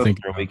crazy to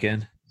think for a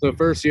weekend. So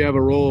first you have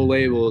a roll of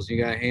labels.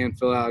 You got to hand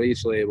fill out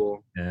each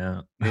label. Yeah.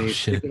 And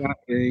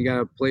you got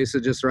to place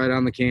it just right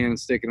on the can and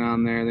stick it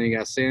on there. Then you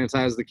got to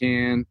sanitize the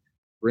can,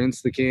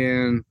 rinse the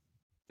can,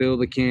 fill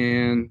the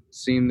can,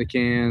 seam the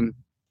can,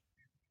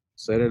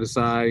 set it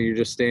aside. You're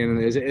just standing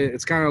there.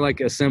 It's kind of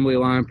like assembly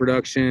line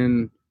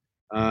production,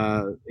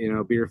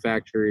 beer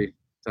factory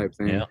type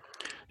thing.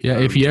 Yeah.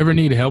 If you ever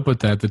need help with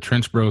that, the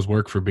Trench Bros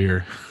work for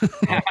beer.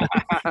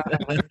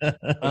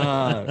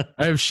 I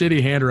have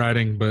shitty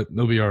handwriting, but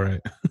they'll be all right.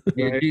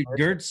 Yeah, dude,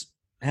 Gertz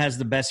has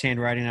the best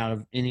handwriting out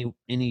of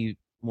anyone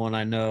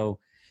I know.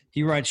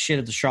 He writes shit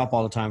at the shop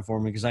all the time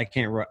for me because I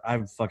can't write. I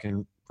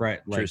fucking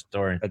write like True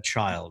story. a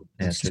child.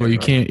 Yeah, Well, you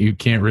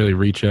can't really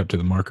reach up to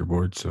the marker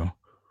board, so.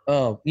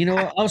 Oh, you know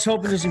what? I was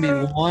hoping this would be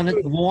one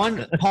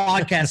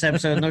podcast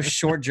episode. No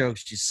short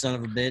jokes, you son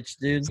of a bitch,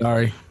 dude.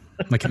 Sorry,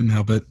 I couldn't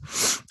help it.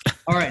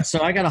 All right,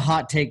 so I got a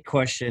hot take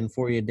question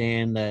for you,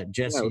 Dan, that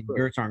Jesse and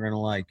Gertz aren't going to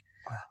like.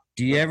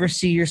 Do you ever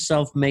see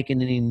yourself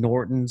making any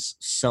Norton's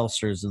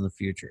seltzers in the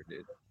future,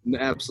 dude?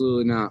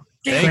 Absolutely not.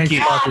 Thank you.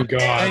 fucking God.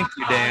 Thank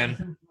you,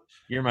 Dan.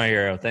 You're my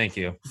hero. Thank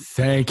you.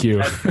 Thank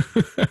you.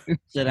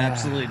 Said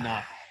absolutely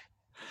not.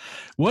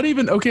 What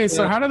even? Okay,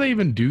 so how do they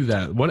even do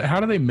that? How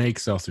do they make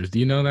seltzers? Do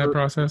you know that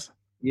process?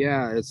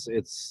 Yeah,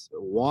 it's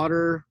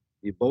water.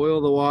 You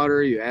boil the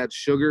water, you add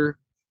sugar,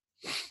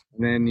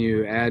 and then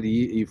you add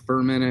you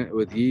ferment it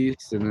with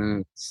yeast, and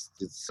then it's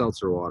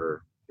seltzer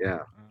water. Yeah.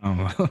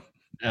 Oh.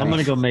 I'm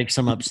gonna go make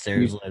some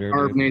upstairs later.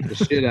 Carbonate the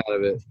shit out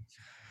of it.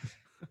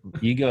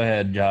 You go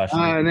ahead, Josh.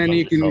 And then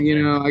you can,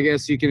 I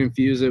guess you can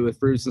infuse it with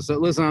fruits and stuff.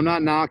 Listen, I'm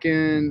not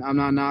knocking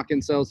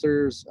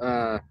seltzers.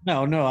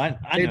 No, I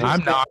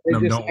I'm knocking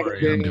them. Don't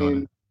worry, I'm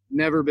doing it.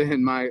 Never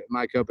been my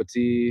cup of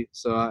tea.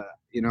 So I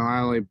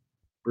only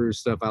brew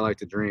stuff I like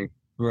to drink.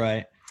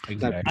 Right.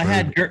 Exactly. I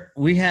had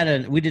we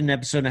did an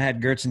episode and I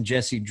had Gertz and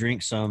Jesse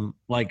drink some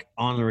like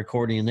on the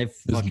recording and they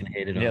fucking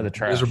hated them. Yeah, the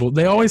trash. Miserable.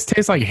 They always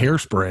taste like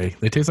hairspray.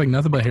 They taste like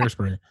nothing but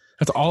hairspray.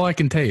 That's all I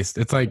can taste.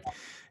 It's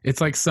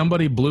like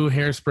somebody blew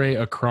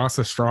hairspray across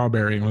a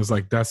strawberry and was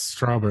like, "That's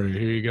strawberry.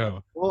 Here you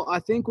go." Well, I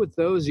think with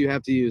those you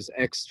have to use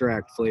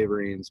extract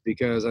flavorings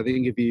because I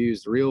think if you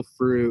used real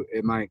fruit,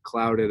 it might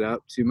cloud it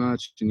up too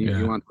much, and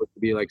you want it to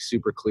be like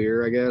super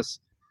clear. I guess.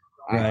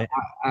 Right.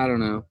 I don't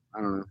know.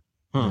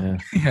 Huh. Yeah.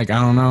 Like, I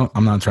don't know.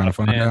 I'm not trying to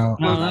find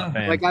out.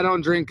 Like I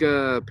don't drink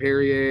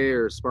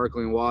Perrier or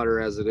sparkling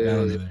water as it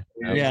is.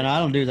 Yeah, and I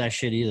don't do that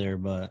shit either.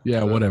 But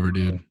Yeah, whatever,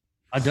 dude.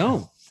 I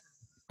don't.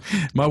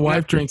 My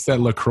wife drinks that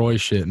LaCroix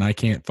shit, and I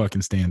can't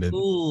fucking stand it.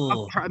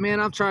 Ooh.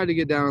 I've tried to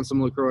get down on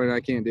some LaCroix, and I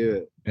can't do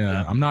it.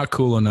 Yeah, I'm not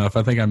cool enough.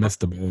 I think I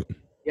missed the boat.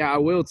 Yeah, I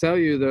will tell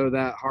you, though,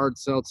 that hard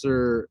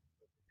seltzer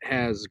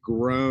has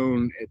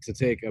grown to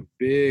take a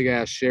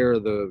big-ass share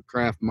of the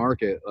craft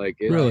market.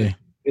 Really?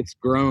 It's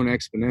grown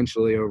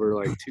exponentially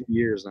over, 2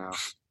 years now.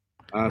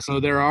 So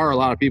there are a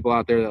lot of people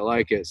out there that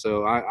like it.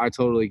 So I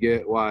totally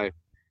get why,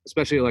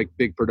 especially,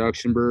 big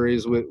production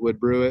breweries would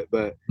brew it.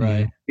 But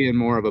being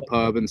more of a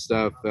pub and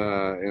stuff,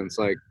 and it's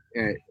like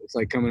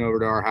coming over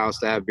to our house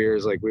to have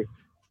beers.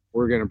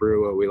 We're going to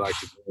brew what we like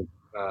to do.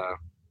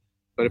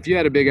 But if you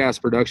had a big ass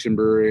production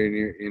brewery and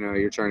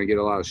you're trying to get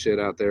a lot of shit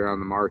out there on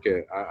the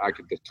market, I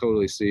could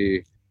totally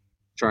see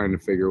trying to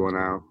figure one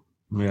out.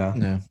 Yeah.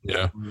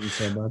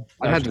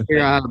 I'd have to figure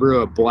out how to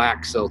brew a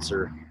black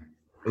seltzer.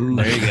 Ooh.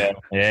 There you go.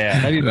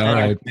 Yeah. All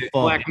right.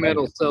 Black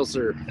metal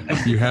seltzer.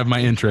 You have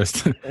my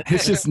interest.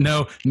 It's just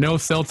no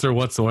seltzer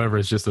whatsoever.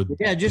 It's just a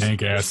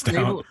dank ass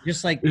stout.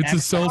 Just like it's a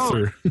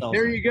seltzer.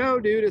 There you go,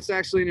 dude. It's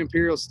actually an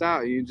imperial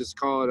stout. You just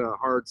call it a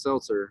hard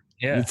seltzer.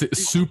 Yeah. It's a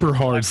super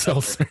hard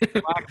seltzer.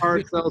 Black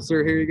hard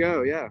seltzer. Here you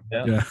go. Yeah.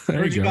 Yeah.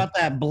 Heard you got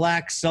that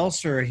black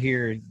seltzer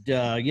here.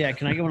 Yeah.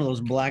 Can I get one of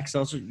those black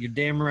seltzers? You're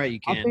damn right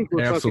you can. I think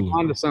we're fucking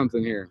onto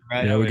something here.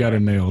 Right? Yeah, we got it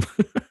nailed.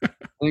 I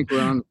think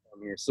we're on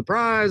here.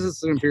 Surprise!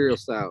 It's an imperial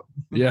stout.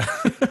 Yeah.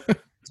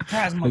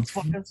 Surprise,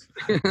 motherfuckers.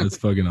 That's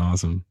fucking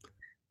awesome.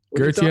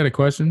 Gertz, you had a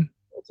question?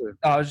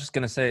 I was just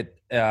gonna say,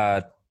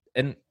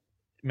 and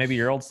maybe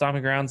your old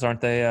stomping grounds,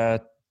 aren't they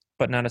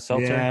putting out a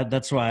seltzer? Yeah,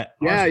 that's why.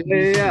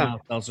 Yeah.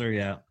 Seltzer,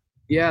 yeah.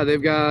 Yeah,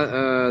 they've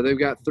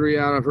got 3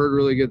 out. I've heard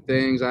really good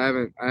things. I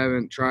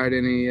haven't tried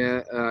any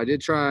yet. I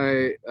did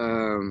try.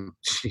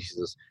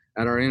 Jesus,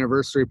 at our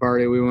anniversary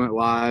party, we went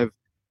live,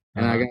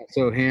 and I got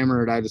so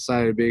hammered, I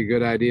decided it'd be a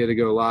good idea to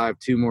go live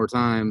 2 more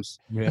times.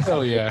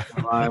 Hell yeah.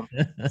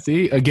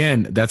 See,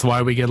 again, that's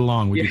why we get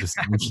along. We get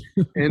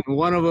to And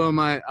one of them,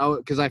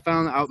 because I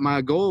found out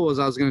my goal was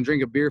I was going to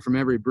drink a beer from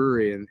every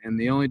brewery, and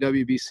the only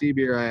WBC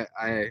beer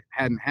I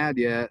hadn't had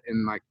yet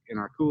in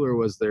our cooler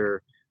was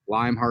their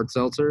lime hard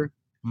seltzer.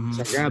 Mm-hmm.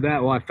 So I grabbed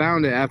that. Well, I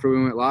found it after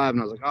we went live,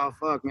 and I was like, "Oh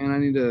fuck, man, I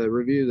need to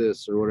review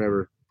this or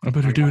whatever." I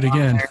better do it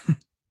again.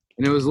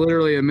 And it was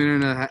literally a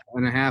minute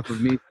and a half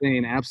of me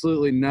saying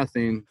absolutely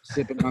nothing,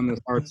 sipping on this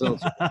hard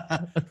seltzer.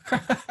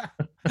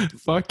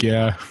 Fuck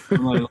yeah.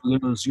 I'm like,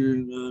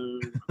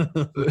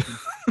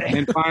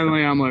 and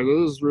finally, I'm like,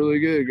 "This is really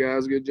good,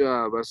 guys. Good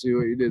job. I see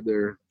what you did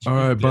there." All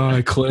right,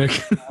 bye. Click.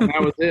 And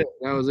that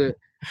was it.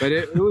 But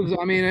it was.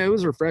 I mean, it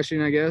was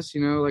refreshing, I guess.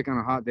 On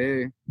a hot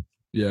day.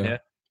 Yeah.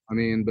 I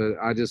mean, but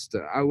I just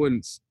I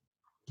wouldn't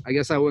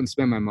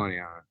spend my money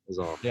on it. Is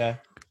all. Yeah.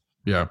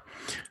 Yeah.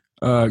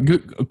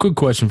 Good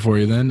question for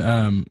you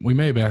then. We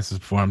may have asked this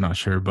before, I'm not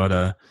sure,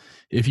 but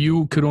if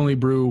you could only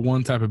brew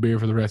one type of beer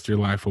for the rest of your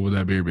life, what would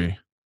that beer be?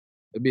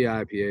 It'd be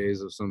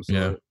IPAs of some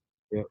sort.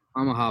 Yeah.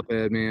 I'm a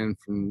hophead, man,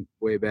 from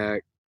way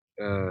back.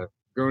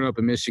 Growing up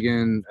in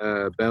Michigan,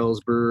 Bell's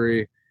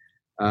Brewery,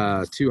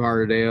 Two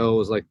Hearted Ale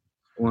was like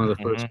one of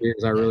the first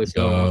beers I really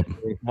felt.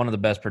 One of the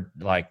best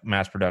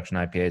mass production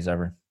IPAs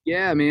ever.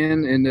 Yeah,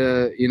 man, and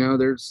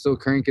they're still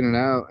cranking it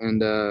out,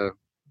 and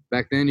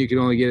back then you could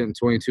only get it in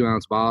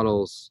 22-ounce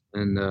bottles,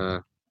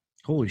 and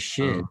holy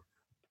shit.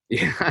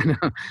 Yeah, I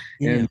know.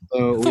 Yeah. And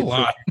so that's a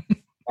lot.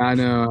 I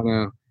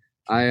know.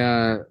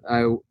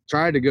 I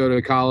tried to go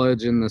to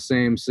college in the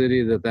same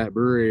city that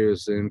brewery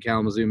is in,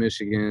 Kalamazoo,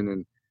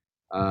 Michigan,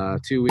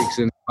 and 2 weeks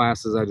in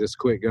classes I just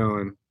quit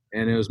going.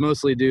 and it was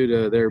mostly due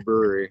to their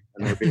brewery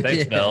and their beer.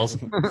 Thanks, Bells.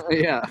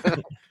 Yeah.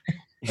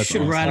 You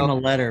should write them a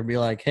letter, be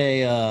like,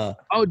 hey.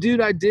 Oh,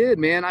 dude, I did,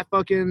 man. I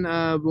fucking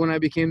when I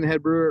became the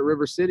head brewer at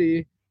River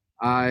City,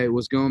 I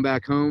was going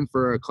back home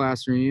for a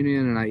class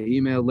reunion, and I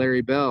emailed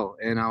Larry Bell,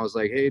 and I was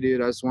like, hey, dude,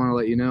 I just want to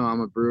let you know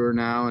I'm a brewer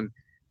now,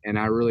 and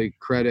I really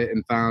credit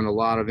and found a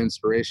lot of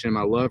inspiration in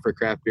my love for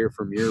craft beer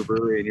from your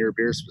brewery and your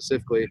beer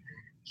specifically.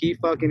 He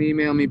fucking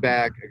emailed me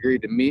back,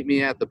 agreed to meet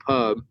me at the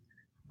pub.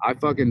 I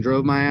fucking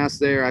drove my ass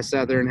there. I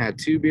sat there and had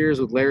 2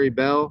 beers with Larry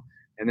Bell,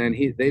 and then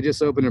they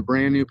just opened a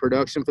brand new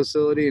production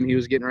facility, and he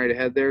was getting ready to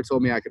head there,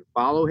 told me I could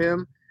follow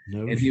him.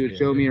 And he would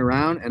show me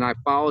around, and I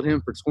followed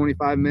him for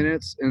 25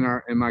 minutes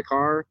in my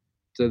car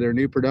to their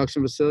new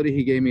production facility.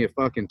 He gave me a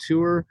fucking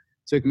tour,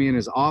 took me in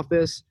his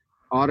office,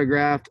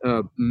 autographed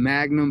a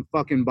magnum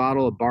fucking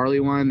bottle of barley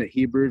wine that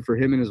he brewed for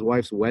him and his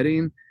wife's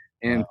wedding,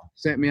 and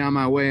sent me on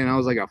my way. And I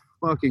was like a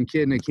fucking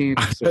kid in a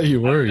candy store. I bet you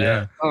were,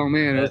 yeah. Oh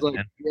man, it was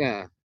like,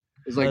 yeah,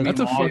 it's like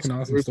that's a fucking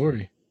awesome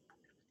story.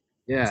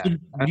 Yeah. So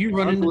do you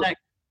run into that?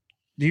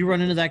 Do you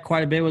run into that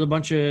quite a bit with a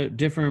bunch of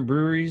different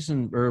breweries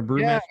or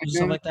brewmasters and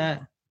stuff like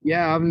that?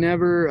 Yeah, I've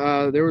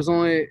never. There was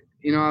only,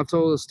 I've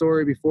told a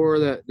story before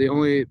that the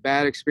only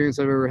bad experience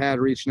I've ever had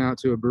reaching out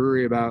to a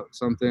brewery about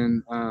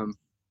something.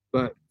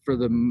 But for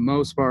the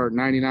most part,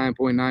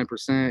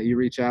 99.9%, you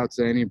reach out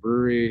to any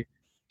brewery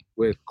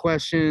with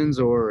questions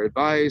or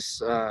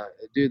advice.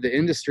 Dude, the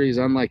industry is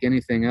unlike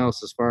anything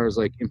else as far as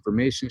like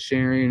information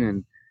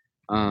sharing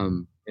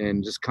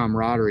and just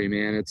camaraderie,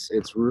 man.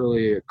 It's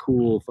really a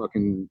cool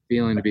fucking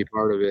feeling to be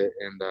part of it.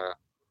 And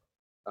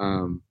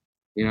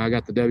I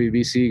got the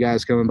WBC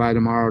guys coming by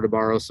tomorrow to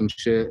borrow some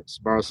shit,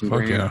 borrow some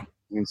grain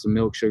and some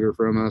milk sugar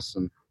from us.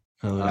 And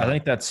I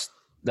think that's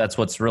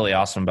what's really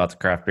awesome about the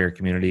craft beer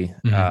community.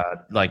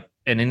 Mm-hmm. Like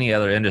in any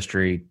other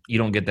industry, you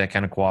don't get that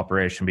kind of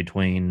cooperation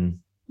between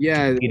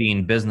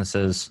competing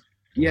businesses.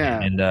 Yeah.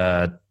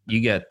 And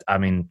you get, I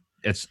mean,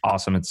 it's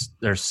awesome. I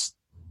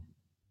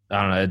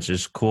don't know, it's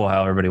just cool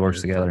how everybody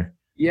works together.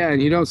 Yeah, and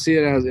you don't see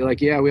it as like,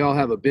 we all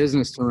have a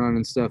business to run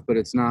and stuff, but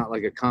it's not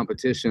like a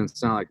competition.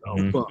 It's not like,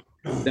 fuck,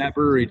 that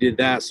brewery did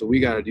that, so we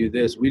got to do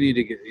this. We need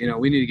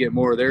to get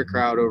more of their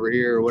crowd over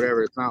here or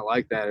whatever. It's not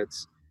like that.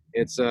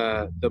 It's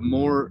the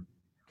more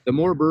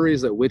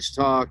breweries that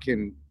Wichita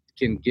can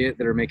get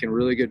that are making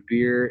really good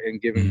beer and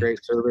giving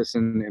great service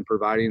and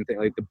providing things,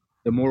 like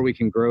the more we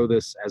can grow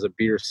this as a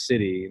beer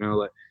city,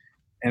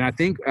 And I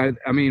think,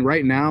 I mean,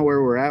 right now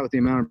where we're at with the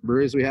amount of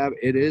breweries we have,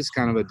 it is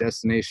kind of a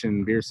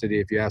destination beer city,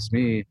 if you ask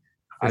me.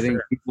 I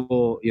think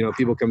people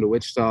come to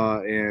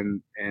Wichita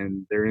and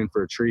they're in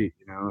for a treat,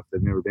 if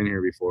they've never been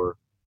here before.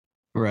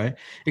 Right.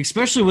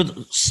 Especially with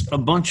a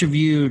bunch of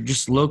you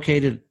just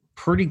located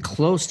pretty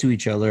close to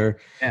each other.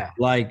 Yeah.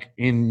 Like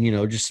in,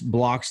 just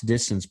blocks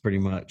distance pretty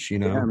much,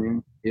 Yeah, I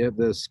mean, you have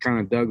this kind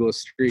of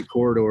Douglas Street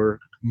corridor.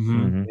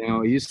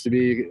 Mm-hmm. It used to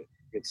be,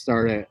 it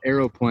started at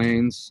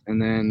Aeroplanes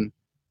and then,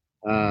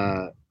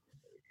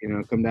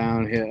 come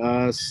down, hit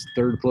us,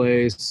 third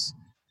place,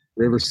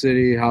 River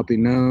City, Hoppy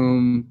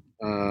Gnome,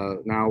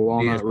 now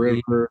Walnut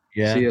CSP. River,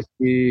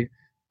 CSP,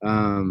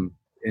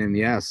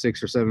 and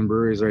 6 or 7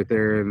 breweries right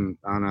there and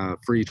on a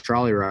free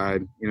trolley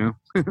ride, Yeah.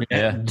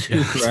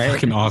 Right?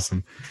 Fucking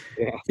awesome.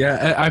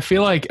 Yeah. I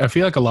feel like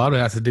a lot of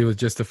it has to do with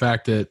just the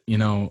fact that,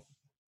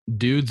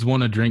 dudes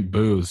want to drink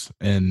booze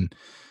and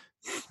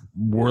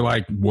we're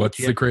like, what's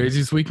the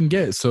craziest we can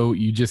get? So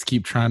you just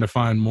keep trying to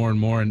find more and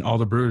more, and all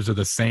the brewers are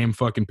the same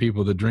fucking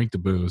people that drink the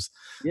booze.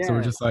 Yeah. So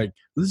we're just like,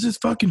 let's just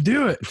fucking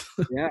do it.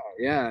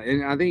 Yeah.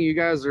 And I think you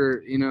guys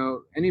are,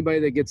 anybody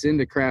that gets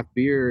into craft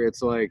beer,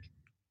 it's like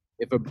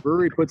if a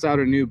brewery puts out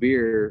a new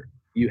beer,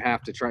 you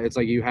have to try. It's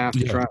like you have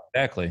to try.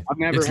 Exactly.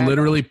 It's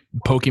literally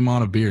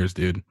Pokemon of beers,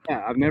 dude.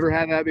 Yeah, I've never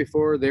had that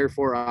before,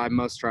 therefore I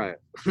must try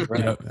it.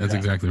 Right? Yeah, that's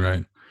exactly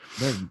right.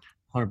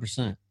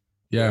 100%.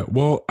 Yeah,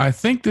 well, I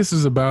think this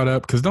is about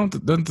up because don't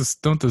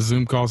the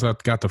Zoom calls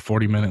got the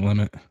 40-minute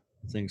limit?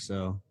 I think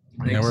so.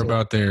 We're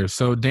about there.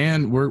 So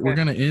Dan, we're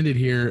gonna end it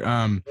here.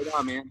 Hold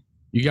on, man.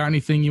 You got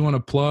anything you want to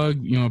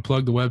plug? You want to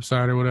plug the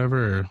website or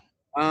whatever?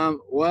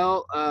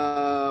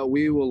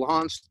 We will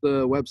launch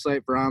the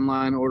website for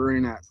online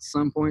ordering at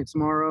some point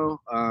tomorrow.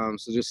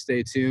 So just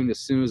stay tuned.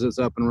 As soon as it's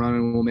up and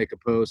running, we'll make a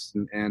post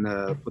and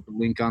put the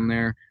link on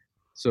there.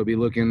 So be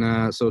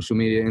looking social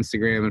media,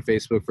 Instagram and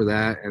Facebook for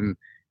that. And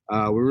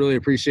we really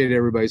appreciate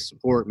everybody's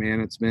support, man.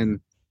 It's been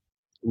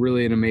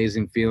really an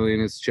amazing feeling.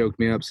 It's choked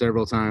me up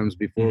several times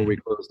before we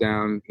closed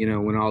down,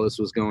 when all this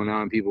was going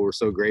on. People were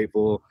so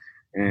grateful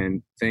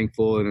and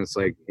thankful. And it's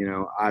like,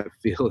 I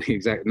feel the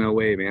exact no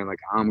way, man. Like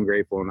I'm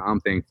grateful and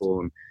I'm thankful.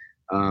 And,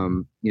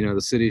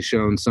 the city's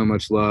shown so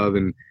much love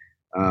and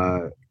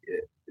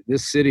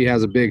this city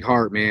has a big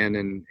heart, man.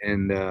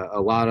 And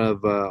a lot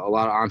of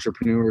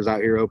entrepreneurs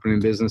out here opening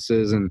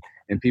businesses and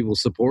people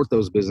support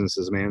those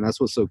businesses, man.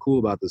 That's what's so cool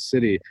about the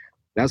city.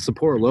 That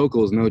support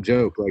local is no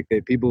joke. Like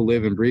people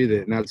live and breathe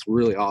it, and that's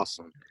really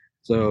awesome.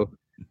 So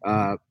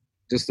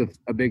just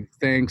a big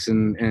thanks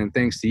and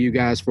thanks to you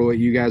guys for what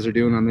you guys are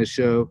doing on this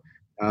show,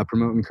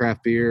 promoting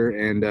craft beer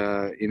and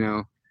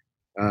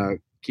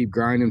keep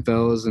grinding,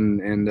 fellas,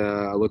 and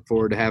I look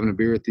forward to having a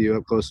beer with you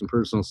up close and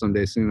personal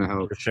someday soon. I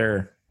hope. For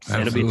sure.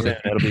 Absolutely.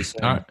 It'll be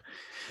soon. All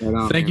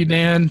right. Thank you,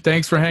 Dan.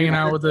 Thanks for hanging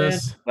out with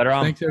us. Later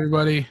on. Thanks,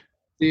 everybody.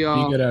 See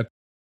y'all. Be good out.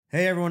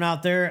 Hey, everyone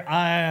out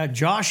there.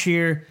 Josh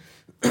here.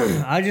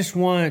 I just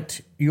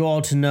want you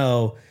all to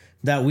know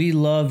that we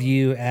love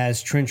you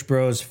as Trench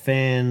Bros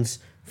fans,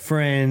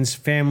 friends,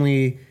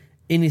 family,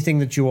 anything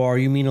that you are.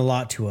 You mean a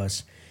lot to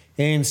us.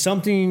 And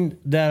something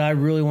that I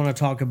really want to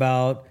talk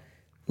about,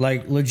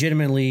 like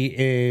legitimately,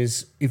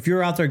 is if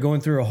you're out there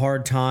going through a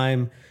hard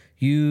time,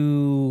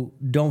 you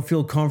don't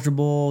feel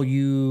comfortable,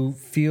 you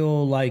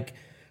feel like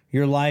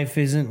your life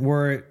isn't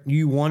where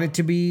you want it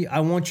to be,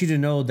 I want you to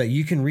know that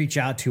you can reach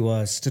out to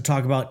us to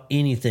talk about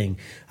anything.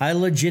 I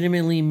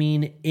legitimately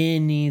mean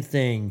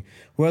anything,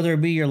 whether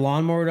it be your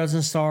lawnmower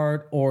doesn't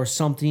start or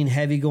something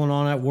heavy going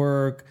on at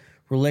work,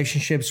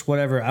 relationships,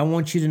 whatever. I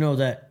want you to know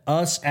that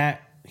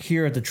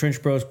here at the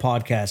Trench Bros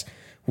podcast,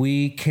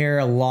 we care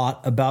a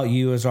lot about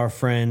you as our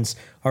friends,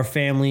 our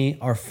family,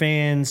 our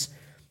fans.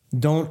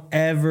 Don't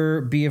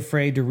ever be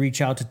afraid to reach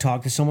out to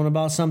talk to someone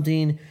about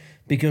something,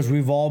 because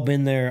we've all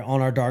been there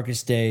on our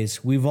darkest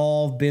days. We've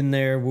all been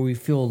there where we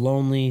feel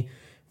lonely,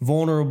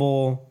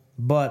 vulnerable,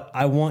 but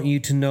I want you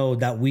to know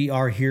that we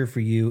are here for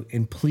you.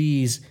 And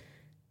please,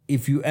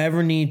 if you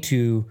ever need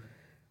to,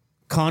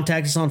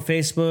 contact us on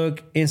Facebook,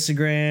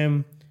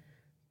 Instagram,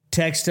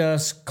 text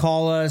us,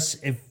 call us.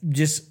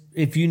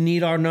 If you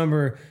need our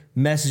number,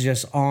 message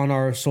us on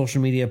our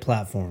social media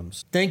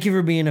platforms. Thank you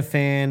for being a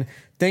fan.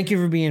 Thank you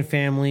for being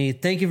family.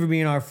 Thank you for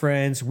being our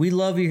friends. We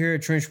love you here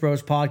at Trench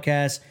Bros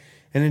Podcast.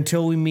 And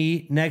until we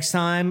meet next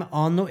time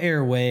on the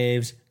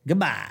airwaves,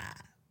 goodbye.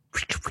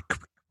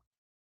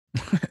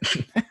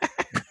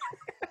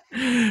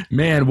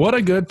 Man, what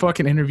a good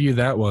fucking interview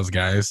that was,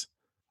 guys.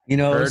 You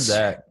know, Heard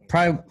that.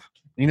 Probably,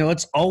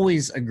 it's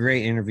always a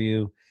great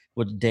interview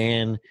with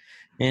Dan,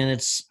 and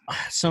it's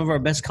some of our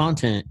best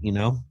content,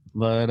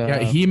 But yeah,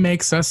 he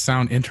makes us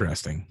sound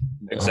interesting.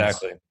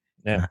 Exactly.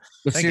 Yeah.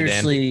 But Thank you,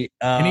 Dan. seriously,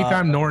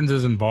 Anytime Norton's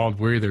is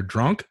involved, we're either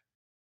drunk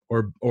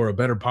or a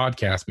better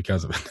podcast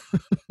because of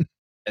it.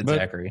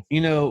 Exactly.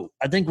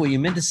 I think what you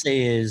meant to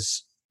say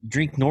is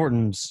drink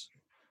Norton's,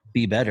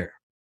 be better.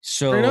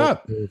 So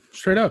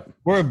Straight up.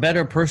 We're a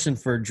better person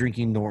for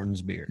drinking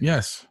Norton's beer.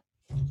 Yes,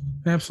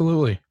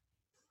 absolutely.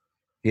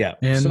 Yeah.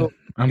 And so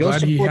I'm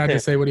glad he had that. to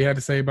say what he had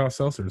to say about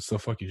seltzers. So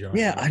fuck you, Josh.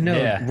 Yeah, I know.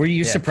 Yeah. Were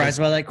you surprised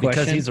by that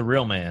question? Because he's a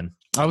real man.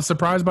 I was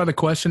surprised by the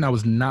question. I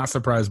was not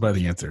surprised by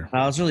the answer.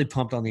 I was really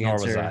pumped on the Nor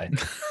answer. was I.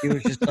 He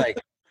was just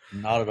like,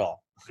 not at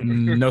all.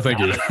 No, thank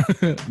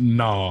you.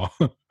 No.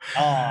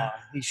 Oh,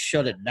 he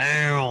shut it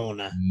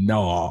down.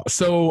 No.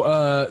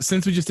 So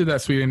since we just did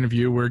that sweet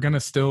interview, we're going to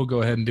still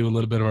go ahead and do a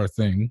little bit of our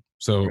thing.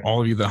 So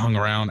all of you that hung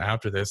around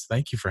after this,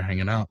 thank you for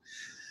hanging out.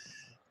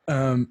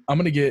 I'm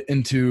going to get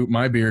into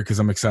my beer because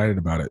I'm excited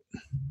about it.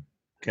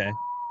 Okay.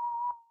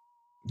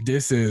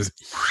 This is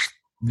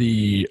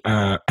the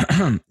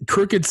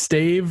Crooked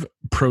Stave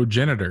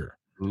Progenitor.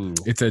 Ooh.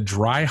 It's a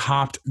dry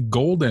hopped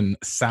golden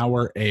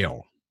sour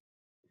ale.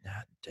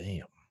 God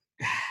damn.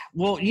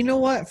 Well, you know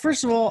what?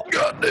 First of all,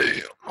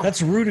 Goddamn.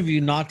 that's rude of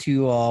you not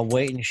to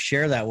wait and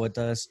share that with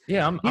us.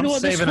 Yeah, You know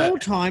what? This whole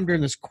time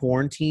during this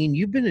quarantine,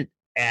 you've been an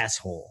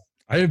asshole.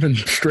 I have been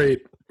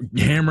straight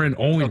hammering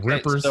only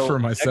rippers so for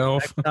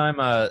myself. Next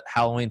time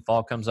Halloween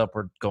fall comes up,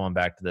 we're going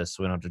back to this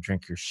so we don't have to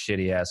drink your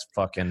shitty ass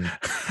fucking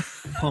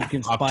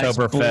Pumpkin spice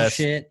Oktoberfest.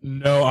 bullshit.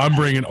 No, I'm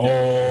bringing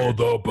all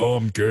the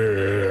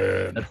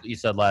pumpkin. That's what you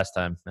said last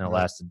time, and it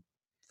lasted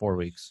 4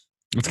 weeks.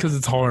 It's because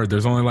it's hard.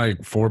 There's only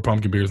like 4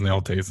 pumpkin beers and they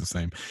all taste the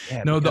same.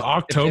 Yeah, No, the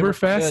because if they were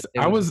Oktoberfest,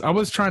 good, I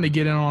was trying to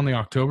get in on the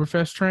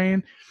Oktoberfest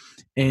train,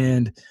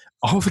 and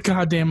all the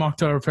goddamn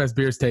Oktoberfest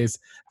beers taste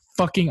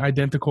fucking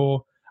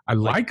identical. I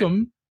like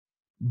them,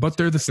 but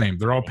they're the same.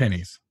 They're all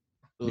pennies.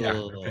 Yeah,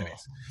 they're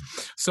pennies.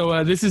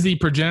 So this is the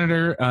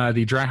Progenitor,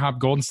 the dry hop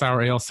golden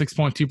sour ale,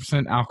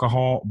 6.2%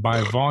 alcohol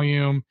by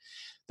volume.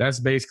 That's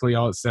basically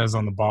all it says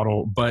on the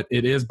bottle, but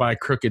it is by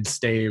Crooked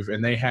Stave,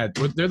 and they're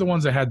the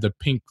ones that had the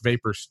pink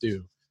vapor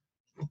stew.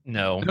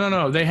 No,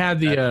 They had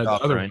the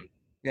other one.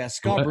 Yeah,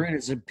 Scott What? Brand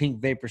is a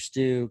pink vapor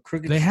stew.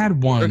 They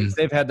had one.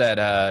 They've had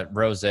that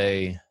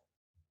rosé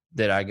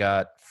that I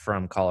got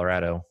from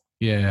Colorado.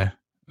 Yeah.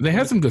 They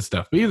had some good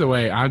stuff. But either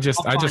way, I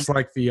just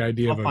like the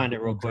idea I'll of find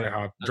it real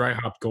dry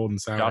hop golden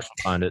sour. Josh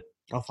will find it.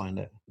 I'll find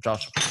it.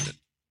 Josh will find it.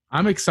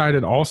 I'm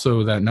excited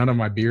also that none of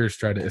my beers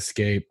try to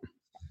escape.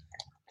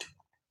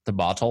 The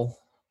bottle.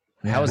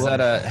 Yeah. How is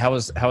that? How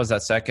is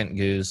that second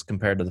goose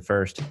compared to the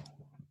first?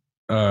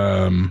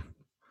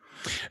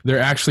 They're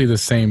actually the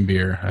same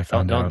beer. I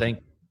found out.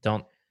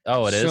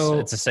 Oh, it is. So,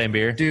 It's the same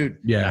beer, Dude,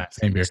 Yeah,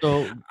 same beer.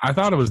 so I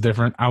thought it was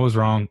different. I was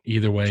wrong.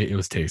 Either way, it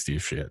was tasty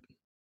as shit.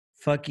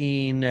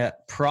 fucking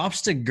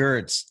props to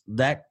Gertz.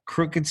 That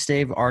Crooked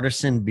Stave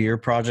Artisan Beer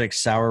Project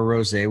Sour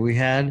Rosé we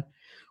had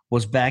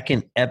was back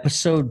in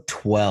episode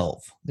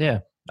 12. Yeah,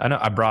 I know.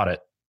 I brought it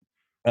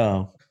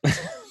Oh.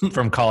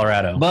 from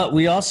Colorado. But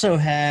we also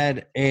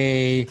had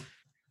a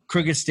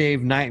Crooked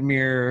Stave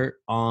Nightmare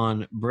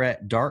on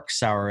Brett Dark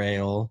Sour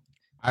Ale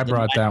I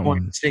brought that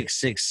one.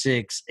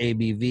 666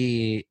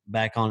 ABV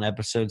back on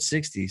episode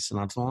 60, so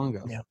not too long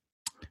ago.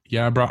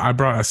 Yeah, I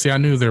brought. See, I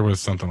knew there was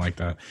something like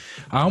that.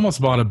 I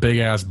almost bought a big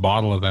ass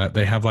bottle of that.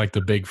 They have like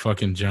the big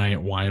fucking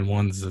giant wine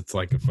ones. That's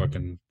like a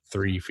fucking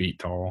 3 feet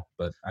tall.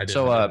 But I didn't.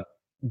 So,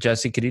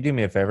 Jesse, could you do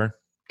me a favor?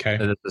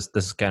 Okay. This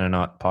is kind of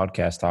not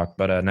podcast talk,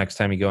 but next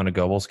time you go into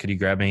Goebbels, could you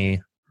grab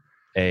me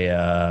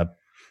a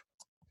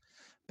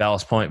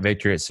Ballast Point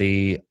Victory at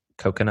Sea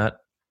coconut?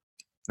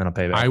 And I'll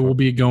pay back. I will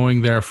be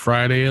going there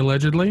Friday,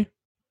 allegedly.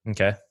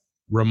 Okay.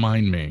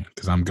 Remind me,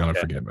 because I'm gonna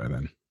forget by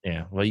then.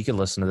 Yeah. Well, you can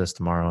listen to this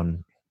tomorrow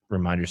and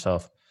remind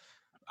yourself.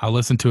 I'll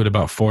listen to it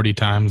about 40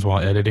 times while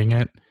editing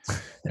it,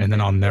 and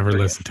then I'll never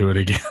listen to it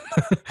again.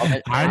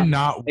 I'm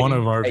not one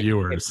of our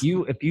viewers.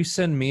 If you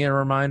send me a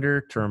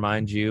reminder to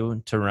remind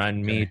you, to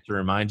remind me to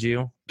remind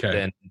you,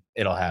 then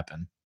it'll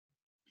happen.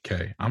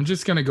 Okay. I'm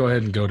just gonna go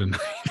ahead and go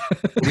tonight.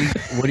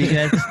 What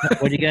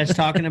are you guys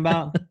talking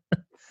about?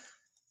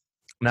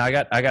 No, I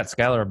got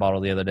Skylar a bottle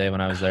the other day when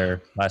I was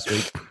there last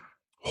week.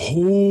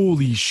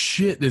 Holy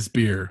shit, this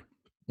beer.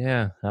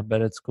 Yeah, I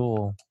bet it's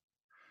cool.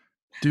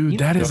 Dude,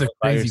 that is a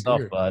crazy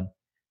beer. Bud.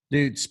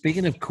 Dude,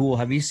 speaking of cool,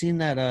 have you seen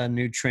that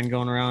new trend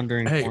going around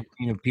during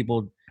quarantine of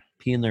people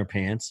peeing their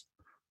pants?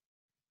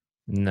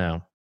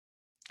 No.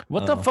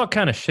 What the fuck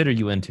kind of shit are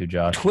you into,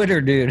 Josh?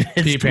 Twitter, dude.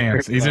 Pee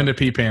pants. He's into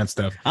pee pants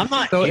stuff. I'm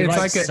not. So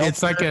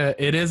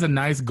it is a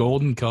nice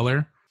golden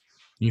color.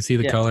 You can see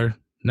the color.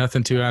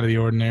 Nothing too out of the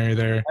ordinary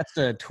there. That's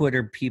the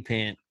Twitter pee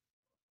pant.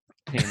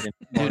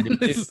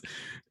 This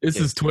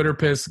is Twitter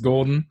piss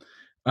golden.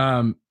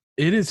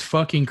 It is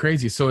fucking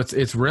crazy. So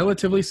it's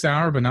relatively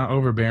sour, but not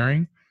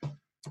overbearing.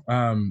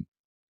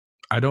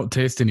 I don't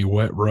taste any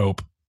wet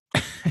rope.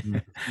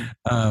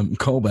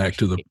 Call back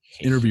to the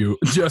interview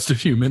just a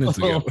few minutes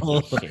ago.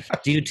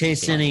 Do you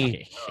taste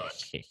any?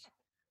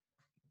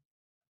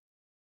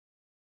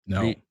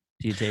 No. Do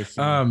you taste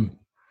any?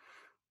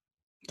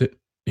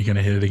 You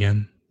gonna hit it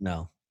again?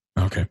 No.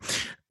 Okay.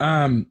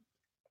 But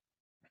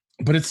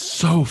it's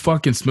so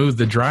fucking smooth.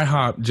 The dry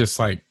hop just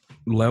like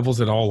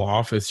levels it all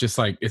off. It's just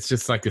like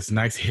this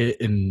nice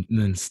hit and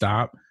then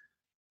stop.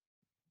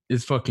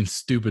 It's fucking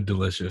stupid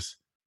delicious.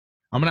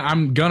 I'm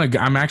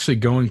actually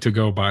going to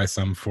go buy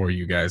some for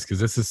you guys because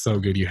this is so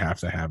good. You have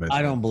to have it.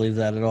 I don't believe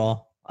that at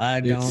all.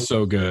 It's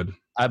so good.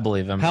 I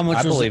believe him. How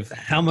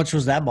much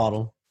was that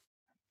bottle?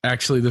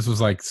 Actually, this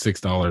was like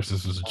 $6.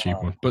 This was a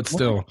cheap one, but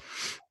still.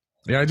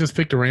 Yeah, I just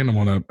picked a random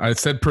one up. I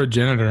said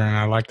progenitor, and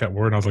I like that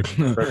word. I was like,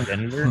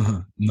 progenitor?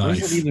 Nice. What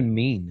does it even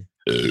mean?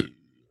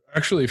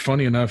 Actually,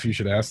 funny enough, you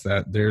should ask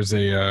that. There's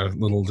a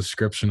little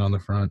description on the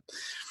front.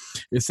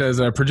 It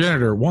says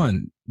progenitor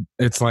 1.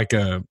 It's like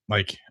I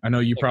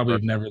know you probably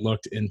have never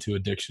looked into a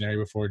dictionary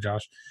before,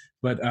 Josh,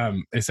 but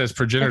it says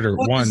progenitor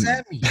 1. What does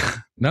that mean?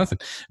 Nothing.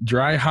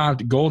 Dry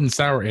hopped golden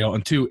sour ale,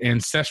 and 2,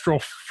 ancestral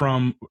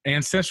form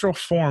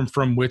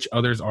from which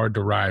others are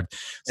derived.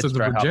 So it's the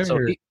progenitor. So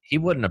he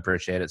wouldn't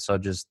appreciate it. So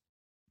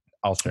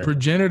I'll share.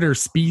 Progenitor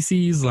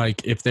species,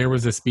 like if there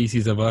was a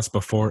species of us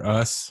before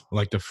us,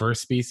 like the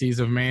first species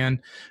of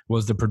man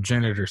was the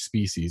progenitor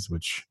species,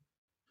 which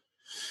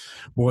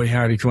boy,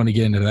 howdy, if you want to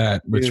get into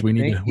that, which Dude, we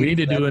need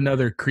to do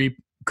another Creep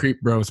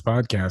Bros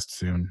podcast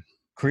soon.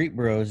 Creep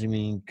Bros, you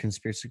mean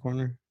Conspiracy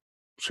Corner?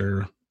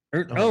 Sure.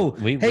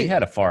 We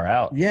had a far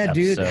out. Yeah,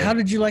 episode. dude. How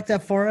did you like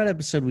that far out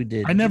episode we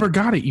did? I never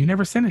got it. You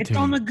never sent it to me.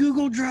 It's on the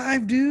Google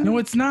Drive, dude. No,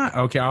 it's not.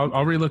 Okay, I'll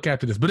relook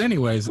after this. But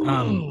anyways,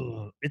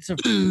 it's a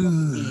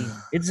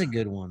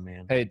good one,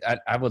 man. Hey,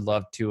 I would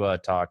love to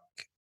talk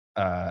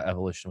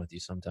evolution with you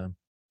sometime.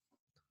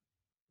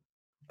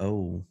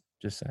 Oh,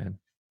 just saying.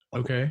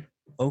 Okay.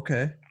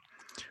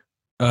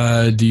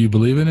 Do you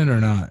believe in it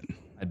or not?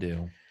 I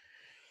do.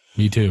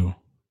 Me too.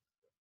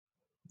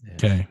 Yeah.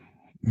 Okay.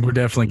 We're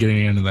definitely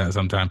getting into that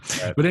sometime.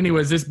 Right. But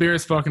anyways, this beer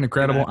is fucking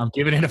incredible. I'm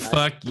giving it a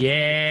fuck.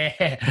 Yeah.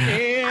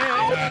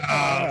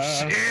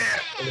 Oh,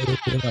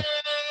 shit.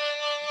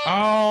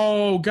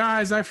 Oh,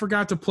 guys, I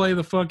forgot to play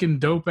the fucking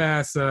dope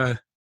ass.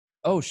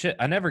 Oh, shit.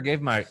 I never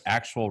gave my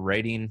actual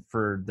rating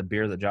for the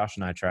beer that Josh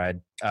and I tried.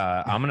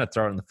 I'm going to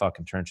throw it in the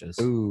fucking trenches.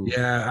 Ooh.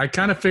 Yeah, I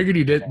kind of figured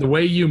you did. The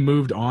way you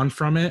moved on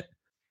from it,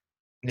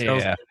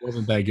 it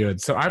wasn't that good.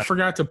 So I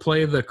forgot to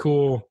play the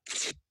cool.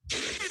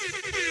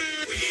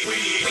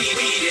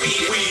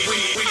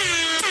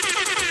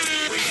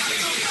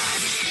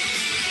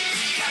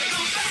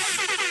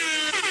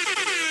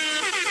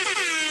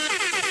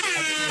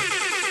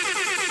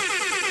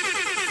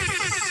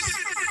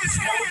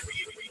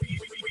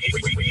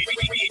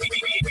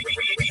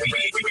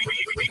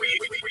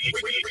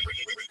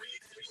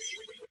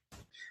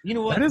 You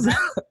know what?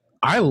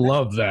 I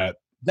love that.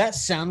 That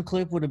sound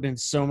clip would have been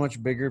so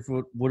much bigger if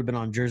it would have been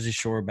on Jersey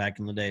Shore back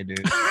in the day,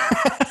 dude.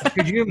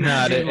 Could you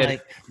imagine,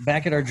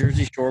 back at our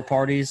Jersey Shore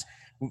parties,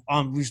 we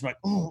just like,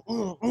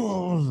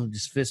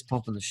 just fist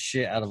pumping the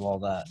shit out of all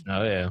that.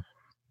 Oh, yeah.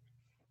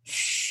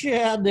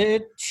 Shout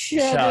it.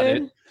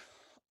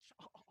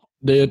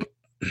 Dude.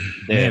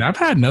 Man, I've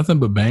had nothing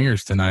but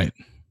bangers tonight.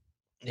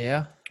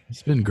 Yeah.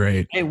 It's been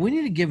great. Hey, we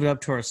need to give it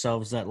up to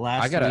ourselves that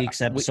last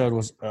week's episode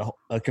was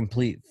a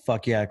complete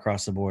fuck yeah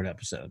across the board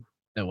episode.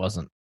 It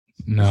wasn't.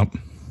 Nope.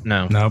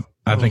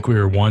 I think we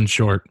were one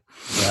short.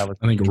 I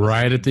think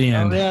right at the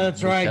end. Oh, yeah,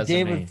 that's right.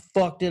 David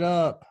fucked it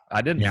up.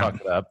 I didn't fuck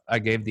it up. I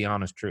gave the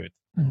honest truth.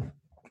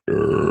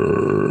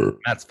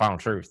 That's final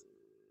truth.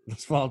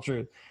 That's final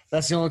truth.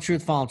 That's the only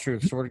truth, final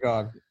truth. Swear to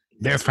God.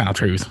 There's final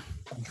truth.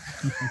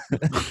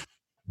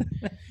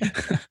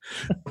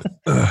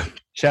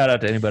 Shout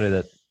out to anybody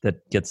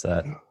that gets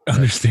that.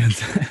 Understands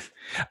that.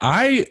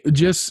 I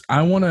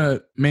want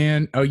to,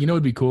 man. Oh, you know,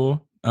 it'd be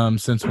cool.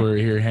 Since we're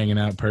here hanging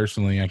out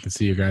personally, I can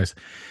see you guys.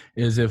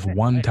 Is if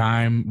one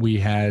time we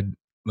had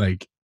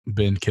like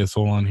Ben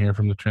Kissel on here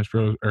from the Trench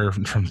Bros, or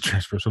from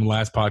the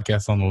last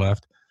podcast on the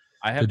left.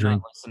 I have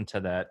not listened to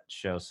that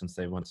show since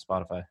they went to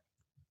Spotify.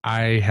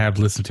 I have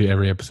listened to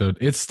every episode.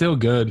 It's still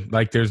good.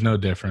 Like, there's no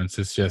difference.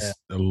 It's just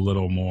a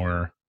little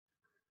more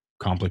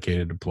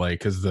complicated to play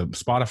because the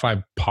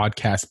Spotify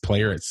podcast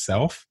player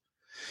itself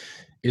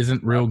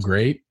isn't real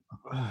great.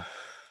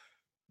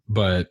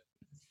 But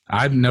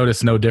I've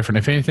noticed no different.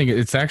 If anything,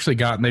 it's actually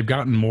they've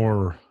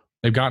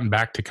gotten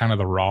back to kind of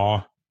the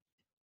raw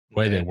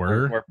way they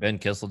were. Where Ben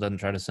Kissel doesn't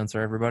try to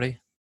censor everybody.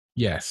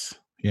 Yes.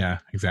 Yeah,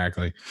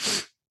 exactly.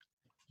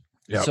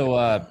 Yep. So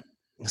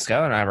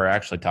Skylar and I were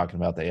actually talking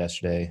about that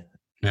yesterday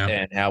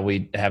and how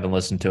we haven't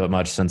listened to it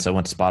much since it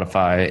went to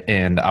Spotify.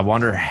 And I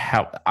wonder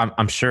how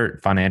I'm sure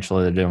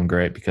financially they're doing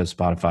great because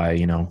Spotify,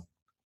 you know,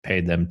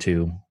 paid them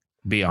to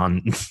be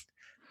on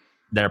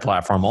their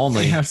platform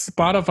only. Yeah,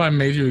 Spotify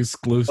made you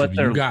exclusive.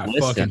 You got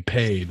fucking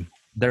paid.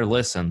 Their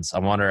listens. I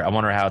wonder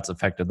how it's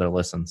affected their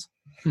listens.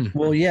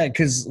 Well, yeah,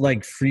 because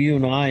like for you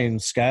and I and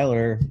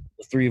Skylar,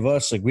 the three of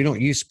us, like we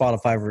don't use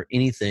Spotify for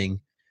anything.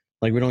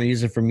 Like we don't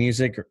use it for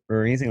music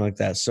or anything like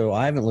that. So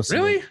I haven't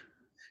listened. Really?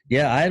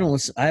 Yeah, I haven't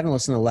listened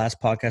to the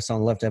last podcast on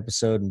the left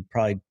episode in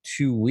probably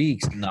 2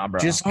 weeks. Nah, bro.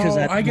 Just because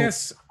I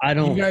guess I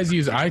don't. You guys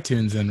use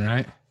iTunes, then,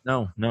 right?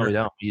 No, we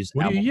don't. We use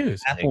what do you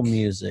use? Apple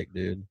Music,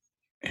 dude.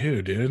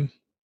 Ew, dude.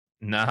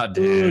 Nah,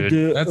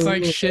 dude. That's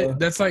like shit.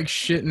 That's like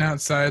shitting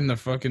outside in the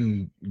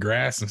fucking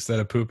grass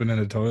instead of pooping in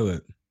a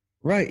toilet.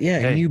 Right? Yeah,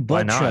 and you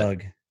butt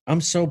chug. I'm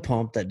so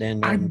pumped that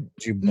Dan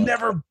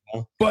never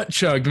butt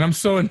chugged, and I'm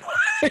so annoyed.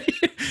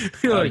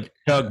 You're like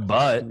chug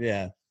butt.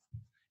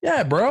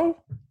 Yeah, bro.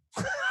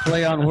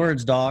 Play on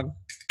words, dog.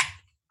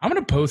 I'm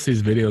gonna post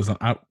these videos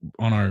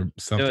on our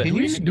something.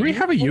 Do we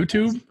have a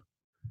YouTube?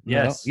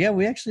 Yes. Yeah,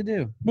 we actually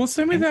do. Well,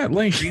 send me that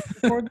link.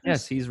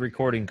 Yes, he's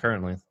recording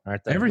currently.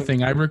 Right there.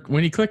 Everything.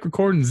 When you click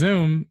record in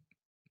Zoom,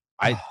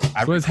 I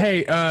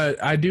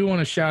do want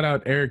to shout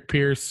out Eric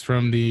Pierce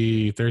from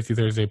the Thirsty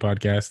Thursday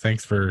podcast.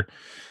 Thanks for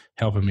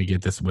helping me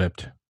get this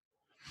whipped.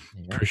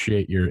 Yeah.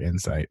 Appreciate your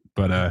insight.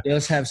 But he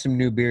does have some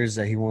new beers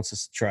that he wants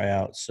us to try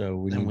out, so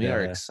we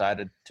are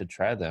excited to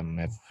try them.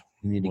 If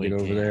we need to get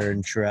over there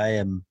and try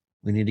them.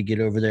 We need to get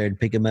over there and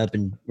pick them up,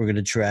 and we're going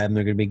to try them.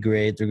 They're going to be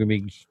great. They're going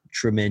to be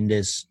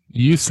tremendous.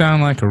 You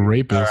sound like a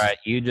rapist. All right,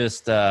 you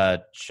just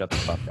shut the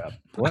fuck up.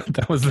 What?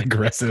 That was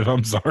aggressive.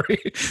 I'm sorry.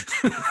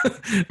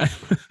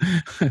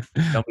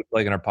 Don't be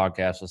plaguing our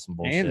podcast with some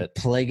bullshit. And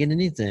plaguing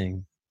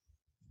anything.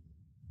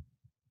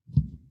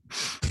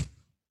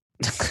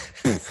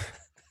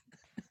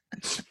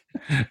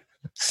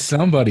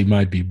 Somebody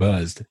might be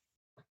buzzed.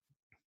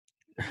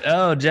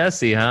 Oh,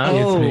 Jesse, huh?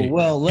 Oh,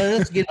 well,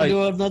 let's get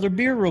into another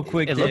beer real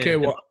quick. Okay,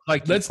 well,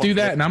 let's do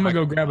that, and I'm going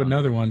to go grab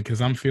another one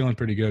because I'm feeling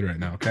pretty good right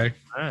now, okay?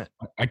 All right.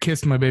 I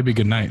kissed my baby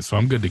goodnight, so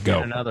I'm good to go.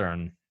 Get another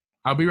one.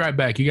 I'll be right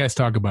back. You guys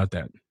talk about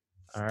that.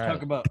 All right.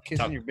 Talk about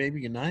kissing your baby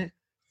goodnight?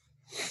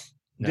 Nice.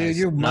 Dude,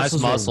 your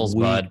muscles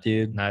weak, bud.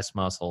 Dude. Nice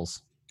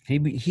muscles. He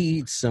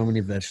eats so many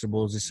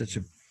vegetables. He's such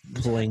a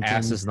plankton.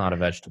 Ass is not a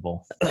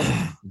vegetable.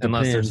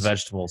 Unless there's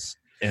vegetables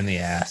in the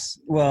ass.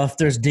 Well, if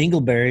there's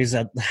dingleberries,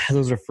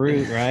 those are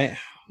fruit, right?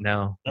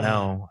 No,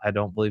 I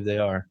don't believe they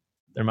are.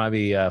 There might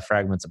be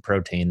fragments of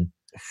protein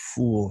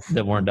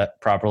that weren't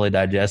properly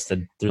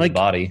digested through the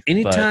body.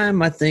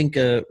 Anytime I think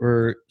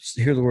or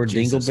hear the word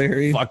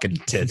dingleberry, fucking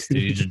tits,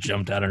 dude, you just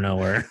jumped out of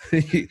nowhere.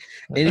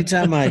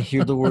 Anytime I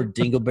hear the word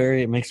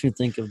dingleberry, it makes me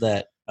think of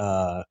that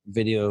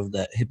video of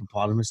that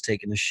hippopotamus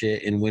taking a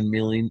shit and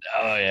windmilling.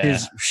 Oh yeah,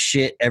 his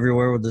shit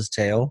everywhere with his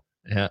tail.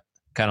 Yeah.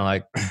 Kind of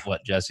like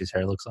what Jesse's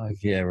hair looks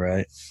like. Yeah,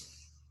 right.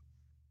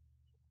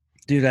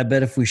 Dude, I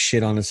bet if we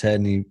shit on his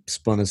head and he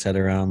spun his head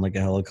around like a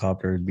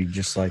helicopter, it'd be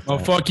just like that. Oh,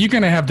 fuck. You're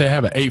going to have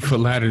an 8-foot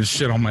ladder to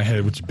shit on my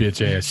head with your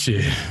bitch ass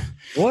shit.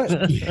 What?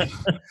 Yeah.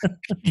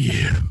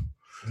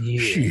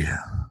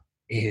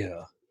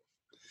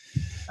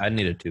 I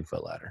need a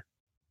 2-foot ladder.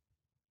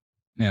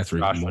 Yeah, that's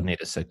reasonable. Josh would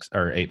need a 6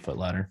 or 8-foot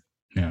ladder.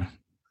 Yeah.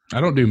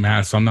 I don't do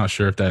math, so I'm not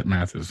sure if that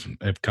math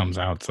comes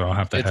out, so I'll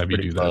have to have you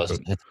do close. that.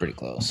 It's pretty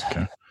close.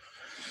 Okay.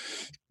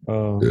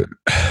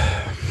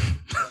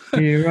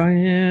 Here I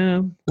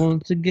am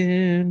once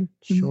again,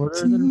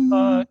 shorter than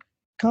fuck,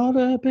 caught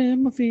up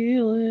in my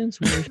feelings.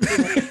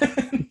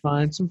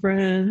 Find some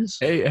friends.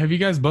 Hey, have you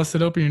guys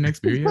busted open your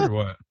next beer yet, or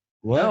what?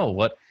 No,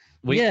 what?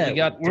 We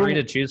got 3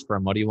 to choose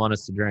from. What do you want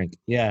us to drink?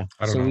 Yeah,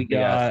 I don't know. We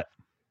got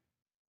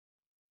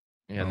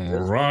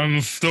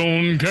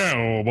Rhinestone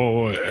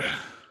Cowboy.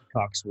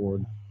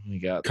 Coxsword. We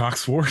got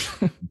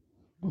Coxsword.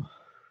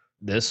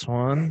 this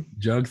one.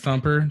 Jug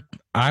Thumper.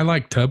 I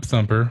like Tub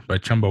Thumper by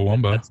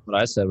Chumbawamba. That's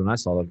what I said when I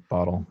saw the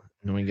bottle.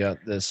 And we got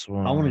this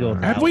one. I want to go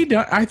with that. Have we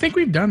done? I think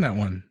we've done that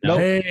one. Nope.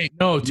 Hey,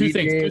 no, two We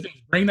things. did.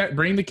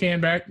 Bring the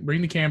can back.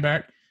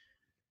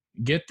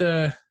 Get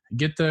the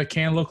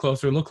can a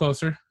little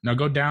closer. Now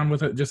go down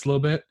with it just a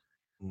little bit.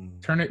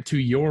 Turn it to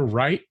your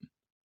right.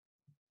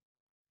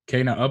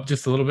 Okay, now up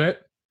just a little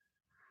bit.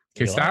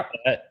 Okay, stop.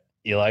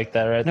 You like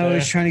that right No, there?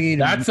 he's trying to get.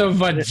 That's a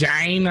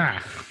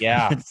vagina.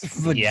 Yeah.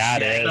 Yeah,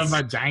 it It's a is.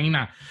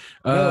 vagina.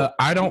 No,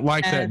 I don't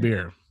like had- that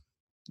beer.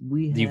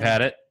 You've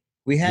had it?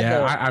 We had. Yeah,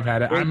 the, I've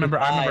had it. I remember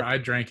I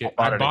drank it.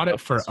 I bought it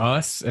for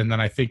us, and then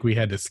I think we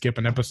had to skip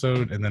an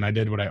episode, and then I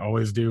did what I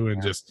always do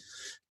and just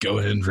go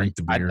ahead and drink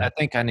the beer. I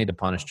think I need to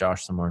punish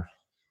Josh some more.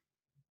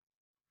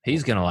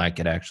 He's going to like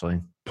it, actually.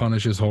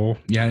 Punish his hole.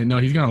 Yeah, no,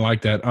 he's gonna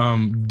like that.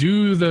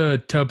 Do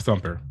the Tub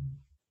Thumper.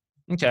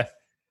 Okay.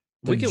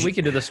 We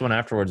could do this one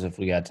afterwards if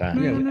we got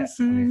time. Yeah,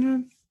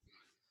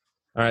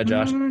 All right,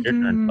 Josh, your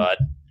turn, bud.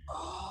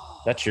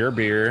 That's your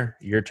beer.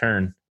 Your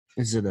turn.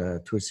 Is it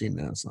a twisty?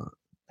 No, it's not.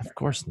 Of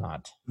course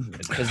not.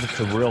 It's because it's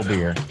a real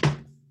beer.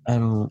 I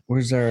don't.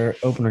 Where's our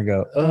opener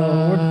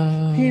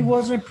go? He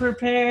wasn't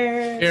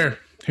prepared.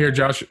 Here,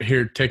 Josh.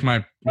 Here, here's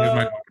my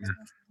opener.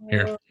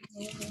 Here,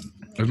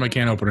 there's my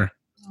can opener.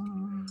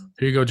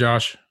 Here you go,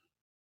 Josh.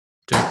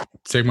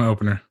 Take my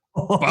opener.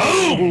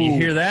 Boom! You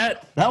hear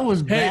that? That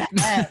was Hey.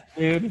 bad,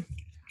 dude.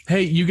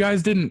 Hey, you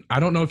guys didn't. I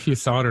don't know if you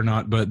saw it or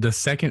not, but the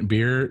second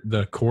beer,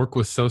 the cork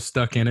was so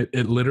stuck in it,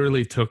 it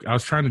literally took. I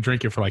was trying to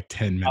drink it for like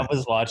 10 minutes. I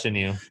was watching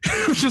you.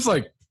 It was just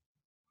like,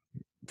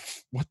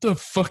 what the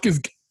fuck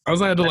is? I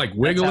had to like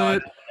wiggle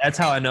it. That's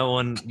how I know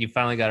when you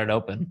finally got it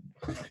open.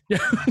 Yeah,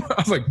 I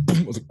was like, boom.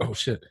 I was like, oh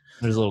shit.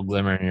 There's a little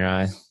glimmer in your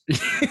eye.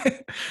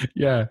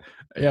 Yeah.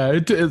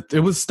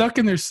 It was stuck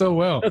in there so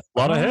well. That's a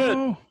lot of head.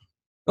 Oh,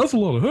 that's a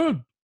lot of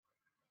head.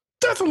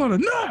 That's a lot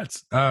of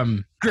nuts.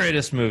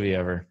 Greatest movie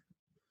ever.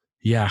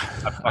 Yeah,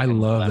 I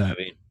love that.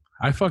 movie.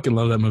 I fucking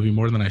love that movie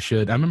more than I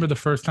should. I remember the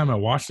first time I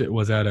watched it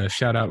was at a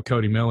shout out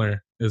Cody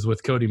Miller. Is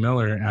with Cody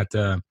Miller at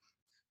the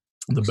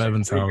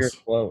Bevins house.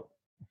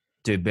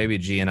 Dude, Baby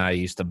G and I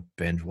used to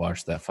binge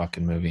watch that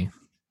fucking movie.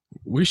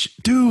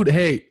 Dude,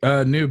 hey,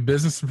 new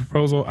business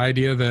proposal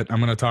idea that I'm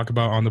going to talk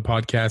about on the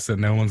podcast that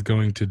no one's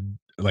going to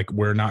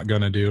we're not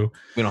going to do.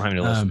 We don't have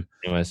any listen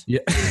anyways. Yeah.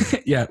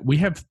 Yeah. We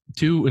have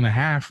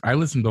 2.5. I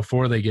listen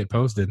before they get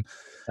posted.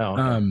 Oh,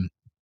 okay.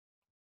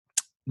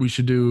 We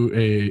should do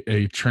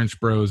a Trench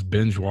Bros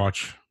binge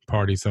watch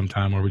party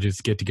sometime where we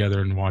just get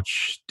together and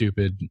watch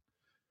stupid,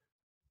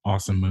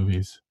 awesome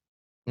movies.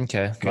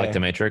 Okay. Like The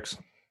Matrix.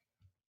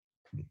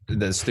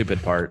 The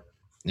stupid part.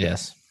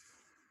 Yes.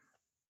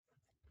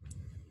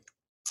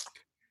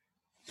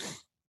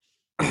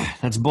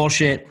 That's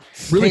bullshit.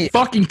 Really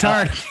fucking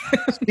tired.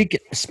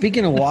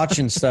 Speaking of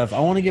watching stuff, I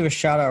want to give a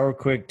shout out real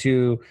quick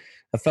to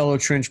a fellow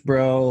Trench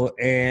Bro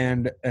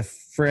and a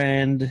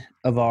friend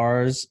of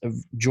ours, of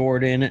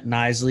Jordan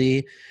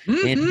Nisley,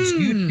 and his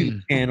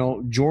YouTube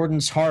channel,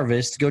 Jordan's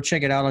Harvest. Go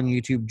check it out on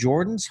YouTube.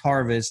 Jordan's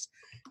Harvest.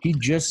 He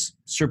just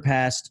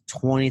surpassed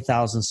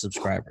 20,000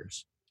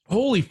 subscribers.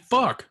 Holy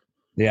fuck.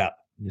 Yeah.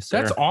 Yes,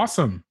 sir. That's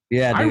awesome.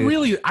 Yeah,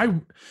 dude.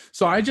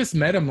 So I just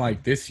met him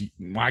like this,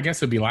 I guess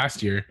it'd be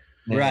last year.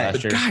 Right.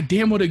 But God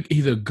damn,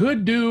 he's a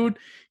good dude.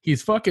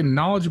 He's fucking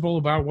knowledgeable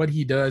about what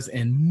he does.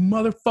 And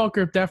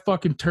motherfucker, if that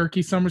fucking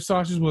turkey summer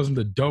sausage wasn't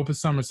the dopest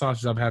summer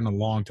sausage I've had in a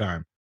long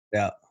time.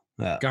 Yeah.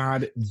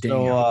 God damn.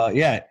 So,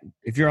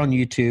 if you're on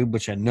YouTube,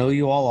 which I know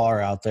you all are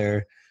out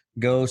there,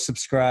 go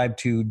subscribe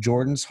to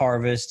Jordan's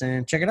Harvest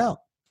and check it out.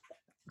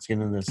 Let's get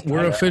into this.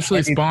 We're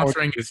officially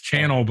sponsoring his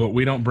channel, but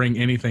we don't bring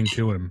anything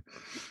to him.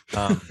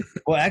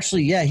 Well,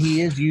 actually, yeah,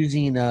 he is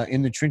using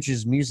In the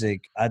Trenches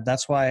music.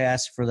 That's why I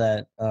asked for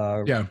that.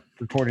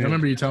 Recording. I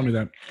remember you telling me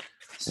that.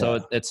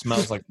 So it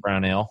smells like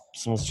brown ale.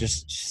 Smells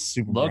just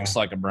super. Looks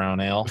like a brown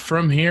ale.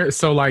 From here,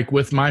 so like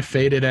with my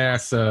faded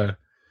ass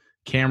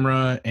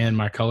camera and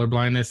my color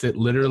blindness, it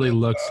literally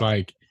looks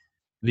like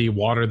the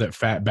water that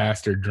Fat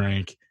Bastard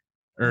drank.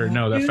 Or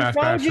no, that Fat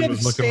Bastard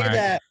was looking like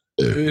that?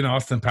 in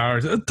Austin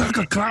Powers. You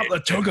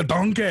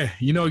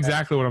know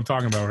exactly what I'm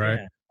talking about, right?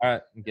 Yeah. All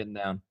right, I'm getting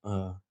down.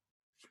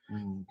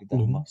 Get that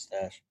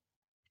mustache.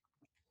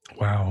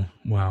 Wow.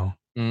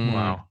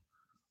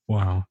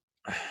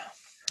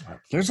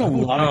 There's a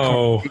lot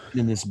of carbonation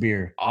in this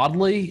beer.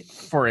 Oddly,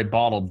 for a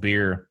bottled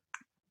beer,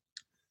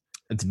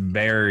 it's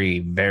very,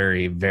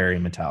 very, very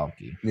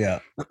metallic-y. Yeah.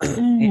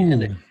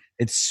 And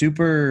it's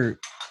super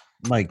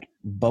like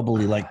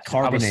bubbly, like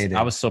carbonated.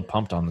 I was so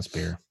pumped on this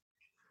beer.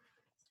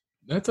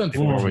 That's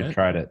Before unfortunate. we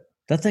tried it.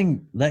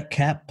 That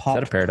cap Is popped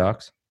that a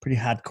paradox? pretty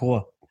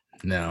hardcore.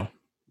 No.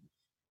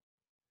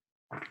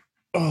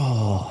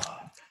 Oh.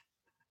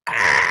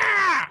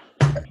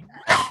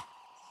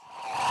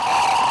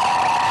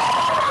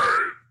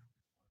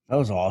 That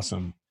was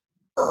awesome.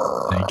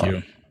 Thank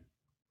you.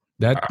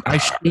 That I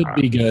should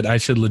be good. I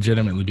should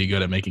legitimately be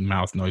good at making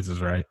mouth noises,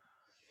 right?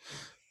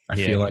 I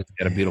feel like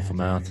got a beautiful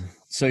mouth.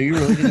 So you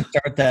really gonna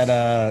start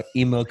that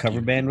emo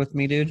cover band with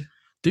me, dude?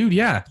 Dude,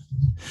 yeah.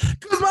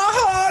 'Cause my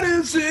heart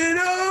is in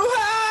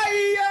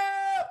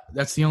Ohio.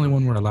 That's the only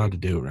one we're allowed to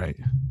do, right?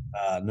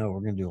 No, we're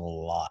gonna do a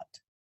lot.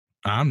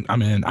 I'm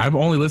in. I've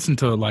only listened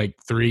to like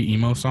 3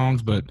 emo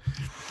songs, but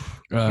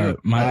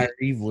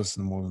you've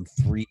listened to more than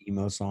 3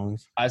 emo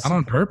songs. Not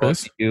on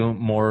purpose. You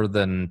more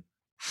than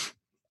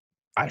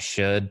I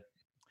should.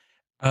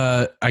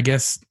 I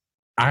guess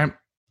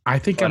I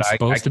think I'm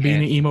supposed to be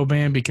in an emo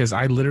band because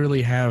I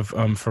literally have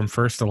From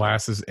First to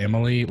Last is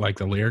Emily, like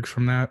the lyrics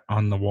from that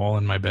on the wall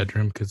in my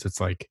bedroom because it's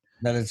like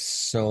that is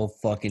so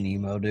fucking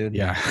emo, dude.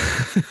 Yeah.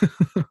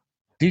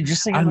 Dude,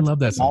 just think I love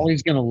that song.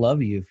 Molly's gonna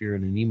love you if you're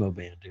in an emo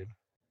band, dude.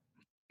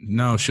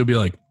 No, she'll be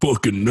like,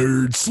 fucking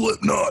nerd,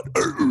 Slipknot.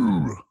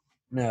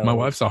 No. My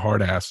wife's a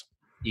hard ass.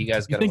 You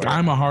guys You think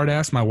I'm a hard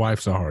ass? My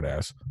wife's a hard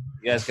ass.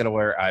 You guys gotta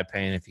wear eye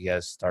paint if you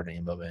guys start an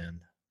emo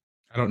band.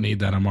 I don't need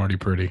that. I'm already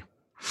pretty.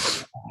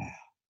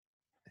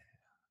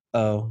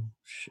 Oh.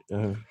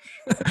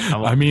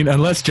 I mean,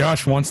 unless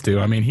Josh wants to.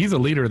 I mean, he's a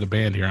leader of the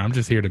band here. I'm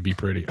just here to be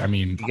pretty. I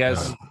mean, you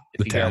guys,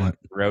 the talent.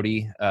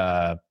 Roadie,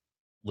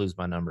 lose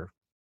my number.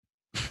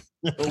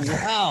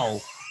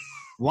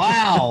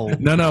 Wow.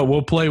 No,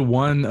 we'll play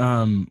one.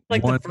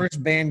 The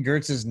first band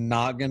Gertz is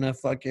not gonna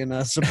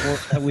fucking support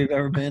that we've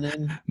ever been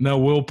in. No,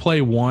 we'll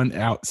play one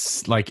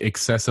like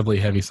excessively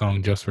heavy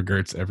song just for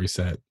Gertz every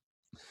set.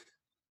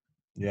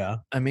 Yeah.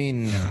 I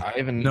mean, I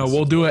even no.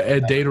 We'll do a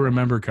Day to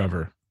Remember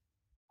cover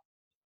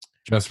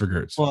just for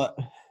Gertz. Well,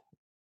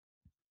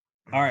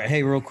 all right.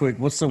 Hey, real quick,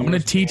 I'm going to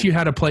teach you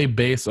how to play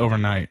bass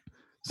overnight.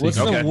 So what's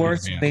the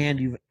worst band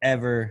you've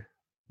ever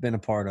been a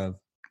part of?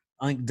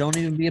 Don't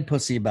even be a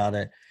pussy about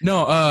it.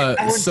 No,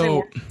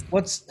 so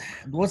what's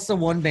the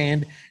one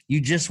band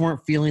you just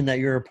weren't feeling that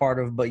you're a part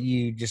of, but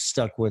you just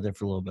stuck with it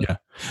for a little bit?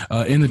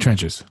 Yeah, In the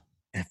Trenches.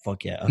 Yeah,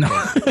 fuck yeah.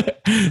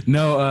 Okay.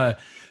 No,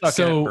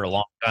 so for a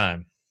long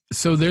time.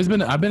 So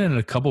I've been in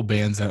a couple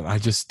bands that I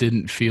just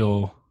didn't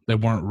feel that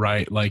weren't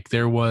right. Like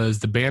there was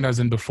the band I was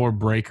in before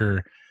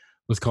Breaker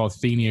was called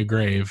Thenia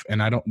Grave,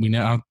 and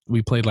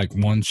we played like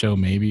one show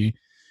maybe,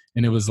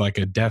 and it was like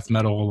a death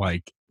metal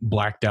like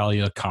Black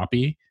Dahlia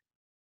copy.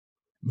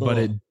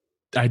 But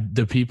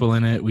the people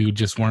in it, we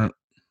just weren't.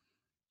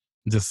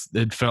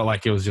 It felt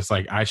like it was just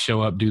like I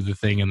show up, do the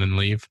thing, and then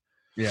leave.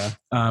 Yeah.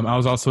 I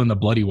was also in the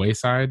Bloody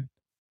Wayside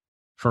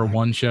for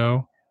one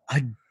show.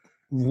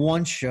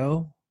 One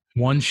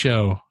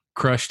show,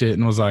 crushed it,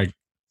 and was like,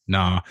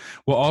 nah.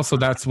 Well, also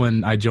that's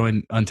when I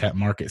joined Untapped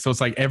Market. So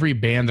it's like every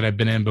band that I've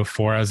been in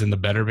before I was in the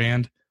better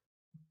band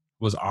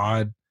was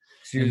odd.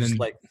 So you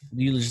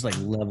just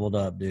leveled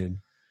up, dude.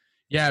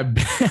 Yeah.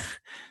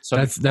 So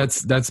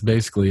that's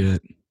basically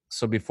it.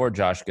 So before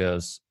Josh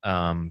goes,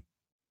 I've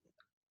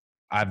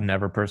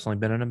never personally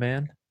been in a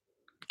band.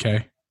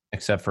 Okay.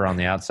 Except for on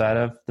the outside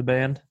of the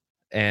band.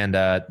 And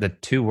the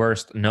 2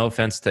 worst, no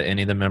offense to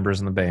any of the members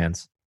in the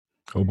bands.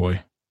 Oh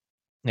boy.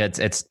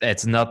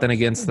 It's nothing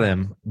against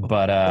them,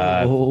 but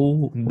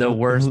the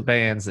worst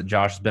bands that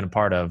Josh has been a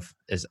part of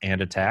is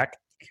And Attack.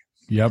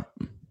 Yep.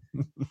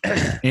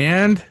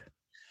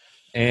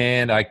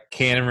 And I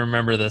can't even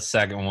remember the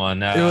second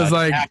one. It was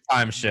like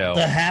halftime show.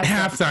 The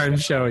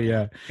halftime show,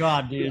 yeah.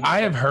 God, dude.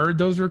 I have heard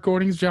those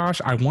recordings,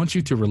 Josh. I want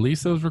you to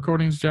release those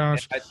recordings,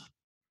 Josh.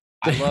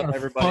 I love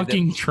everybody.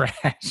 Fucking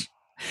trash.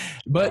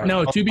 But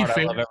no, to be fair,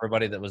 I love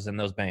everybody that was in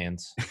those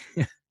bands.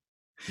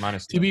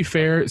 Minus to be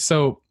fair,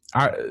 so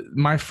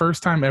my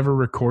first time ever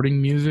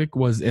recording music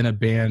was in a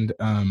band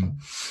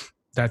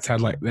that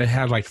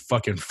had like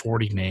fucking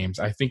 40 names.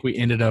 I think we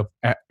ended up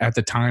at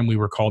the time we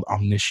were called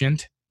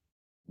Omniscient.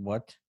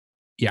 What?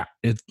 Yeah,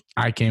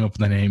 I came up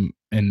with the name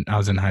and I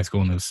was in high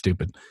school and it was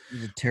stupid.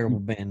 It's a terrible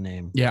band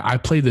name. Yeah, I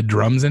played the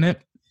drums in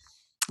it.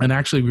 And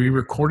actually we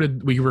recorded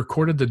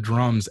the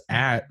drums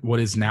at what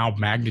is now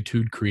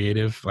Magnitude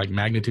Creative, like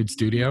Magnitude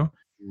Studio.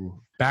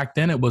 Ooh. Back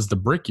then it was the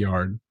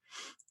Brickyard.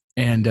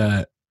 And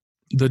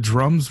the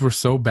drums were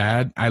so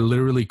bad, I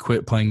literally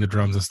quit playing the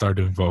drums and started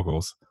doing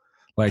vocals.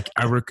 Like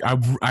I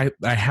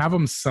have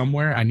them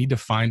somewhere. I need to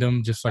find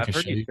them just so I can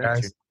show you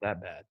guys.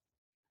 That bad?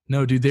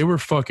 No, dude, they were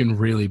fucking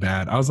really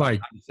bad. I was like,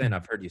 I'm saying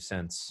I've heard you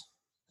since.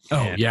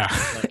 Oh yeah,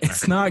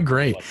 it's not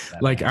great.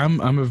 Like I'm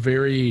a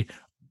very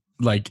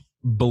like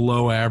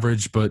below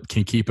average, but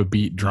can keep a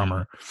beat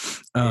drummer.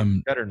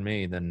 Better than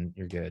me, then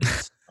you're good.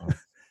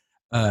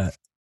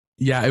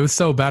 Yeah, it was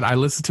so bad. I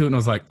listened to it and I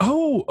was like,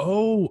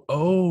 oh,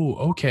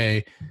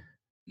 okay.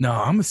 No,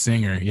 I'm a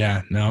singer.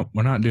 Yeah, no,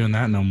 we're not doing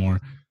that no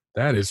more.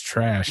 That is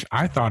trash.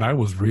 I thought I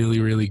was really,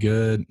 really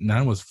good, and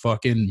I was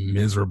fucking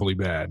miserably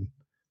bad.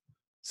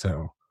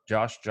 So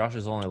Josh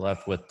is only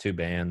left with 2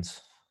 bands,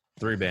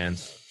 3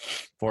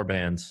 bands, 4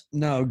 bands.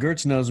 No,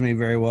 Gertz knows me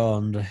very well,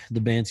 and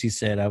the bands he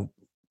said I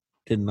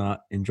did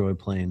not enjoy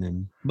playing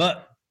in.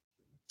 But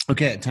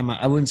okay, time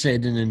out. I wouldn't say I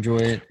didn't enjoy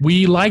it.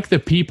 We like the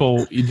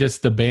people,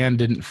 just the band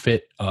didn't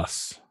fit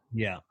us.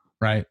 Yeah.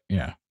 Right?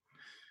 Yeah.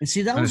 And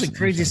see, that was the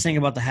craziest thing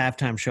about the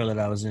halftime show that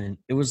I was in.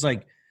 It was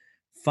like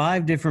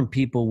 5 different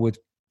people with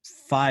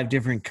 5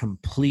 different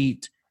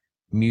complete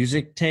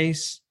music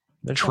tastes.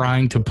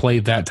 Trying to play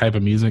that type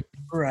of music.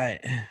 Right.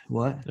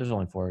 What? There's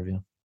only 4 of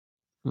you.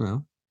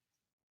 Well,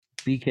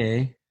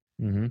 BK,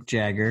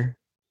 Jagger.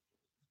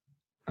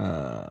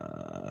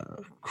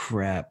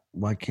 Crap.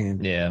 Why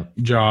can't? Yeah.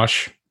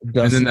 Josh.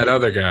 Dustin, and then that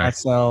other guy.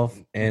 Myself.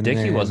 And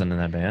Dickie wasn't in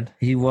that band.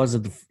 He was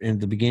in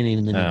the beginning,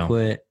 and then he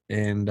quit.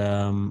 And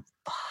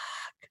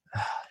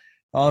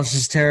oh, this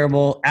is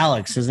terrible.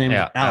 Alex. His name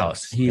is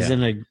Alex. He's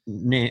in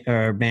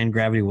a band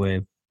Gravity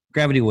Waves.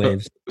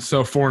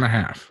 So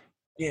 4.5.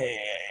 Yeah.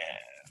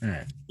 All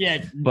right.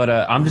 Yeah. But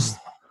I'm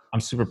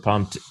super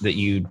pumped that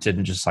you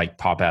didn't just like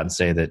pop out and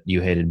say that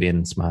you hated being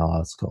in Smile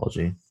Out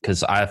Psychology,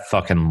 because I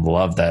fucking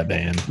love that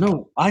band.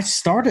 No, I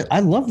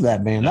love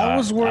that band. That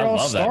was where I all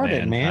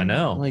started, man. I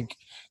know. Like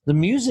the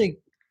music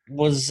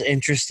was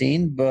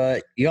interesting,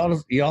 but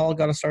y'all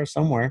got to start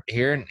somewhere.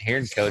 Hearing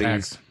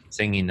Cody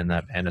singing in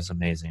that band is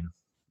amazing.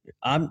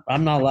 I'm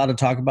not allowed to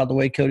talk about the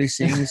way Cody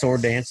sings or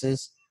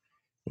dances.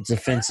 It's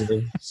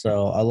offensive.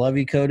 So I love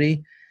you,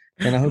 Cody,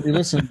 and I hope you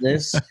listen to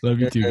this. I love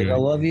you too. I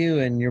love you,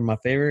 and you're my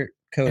favorite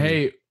Cody.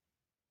 Hey.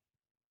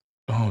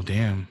 Oh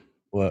damn.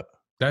 What?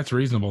 That's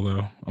reasonable though.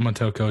 I'm gonna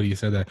tell Cody you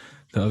said that.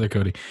 The other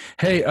Cody.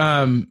 Hey,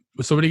 so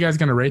what are you guys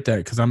gonna rate that?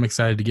 Because I'm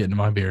excited to get into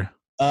my beer.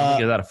 I'm gonna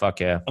give that a fuck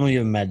yeah. I'm gonna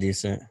give him mad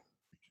decent.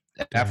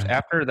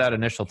 After that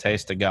initial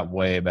taste, it got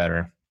way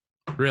better.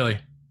 Really?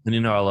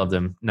 And I love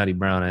them nutty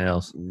brown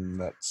ales.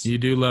 Nuts. You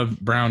do love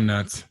brown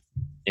nuts.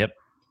 Yep.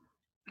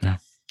 Yeah.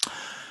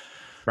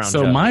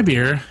 So my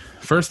beer,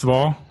 first of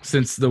all,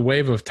 since the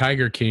wave of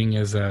Tiger King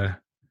is got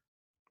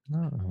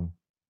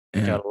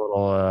a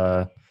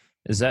little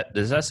does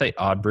that say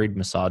odd breed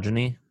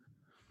misogyny?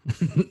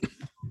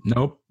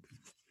 Nope,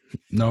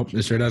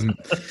 it sure doesn't.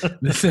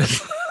 This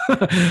is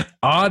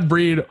odd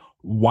breed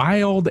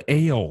wild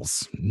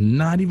ales.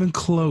 Not even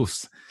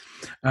close.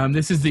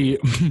 This is the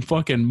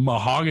fucking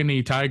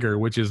Mahogany Tiger,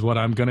 which is what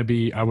I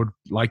would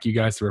like you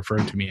guys to refer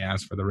to me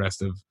as for the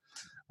rest of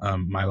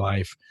my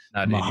life.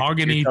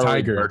 Mahogany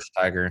Tiger.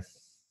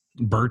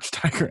 Birch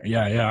Tiger.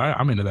 Yeah,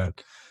 I'm into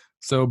that.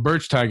 So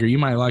Birch Tiger, you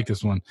might like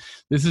this one.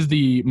 This is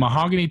the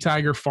Mahogany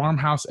Tiger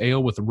Farmhouse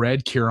Ale with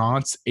red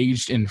Curants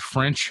aged in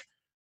French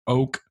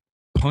oak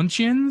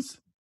puncheons.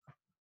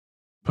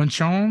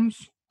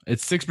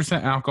 It's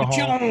 6% alcohol.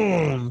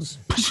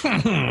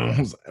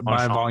 Puncheons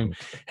by volume.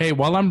 Hey,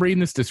 while I'm reading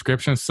this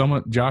description,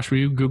 Josh, will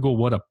you Google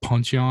what a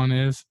puncheon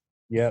is?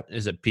 Yep.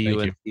 Is it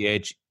PUNCHEON?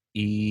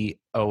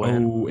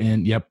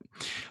 Yep.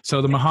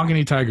 So the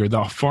Mahogany Tiger,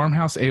 the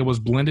farmhouse ale was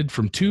blended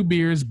from 2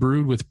 beers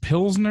brewed with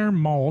Pilsner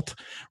malt,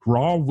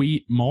 raw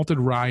wheat, malted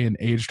rye, and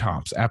aged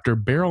hops. After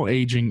barrel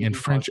aging in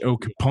French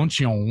oak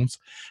puncheons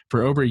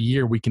for over a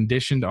year, we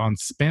conditioned on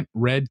spent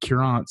red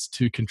Curants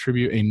to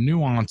contribute a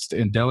nuanced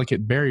and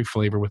delicate berry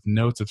flavor with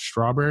notes of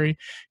strawberry,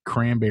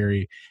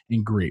 cranberry,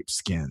 and grape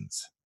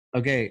skins.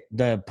 Okay,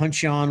 the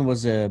puncheon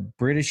was a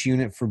British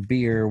unit for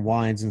beer,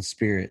 wines, and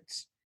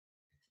spirits.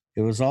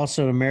 It was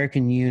also an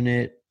American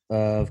unit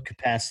of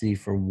capacity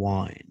for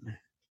wine.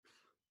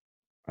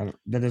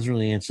 That doesn't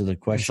really answer the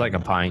question. It's like a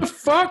pint.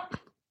 Fuck.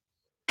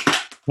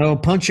 No,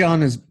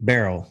 puncheon is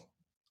barrel.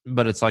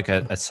 But it's like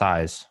a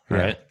size,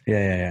 right?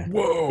 Yeah.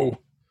 Whoa.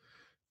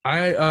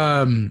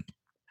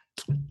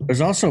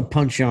 There's also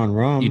puncheon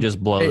rum. You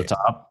just blow the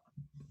top.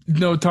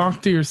 No,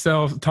 talk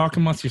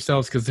amongst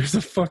yourselves, because there's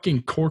a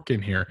fucking cork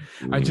in here.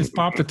 I just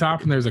popped the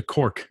top and there's a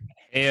cork.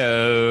 Ew.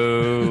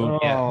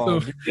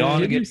 Oh, so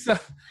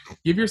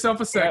give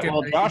yourself a second. Yeah,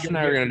 well, Josh and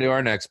I are going to do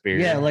our next beer.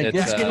 Yeah, let's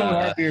get into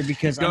our beer,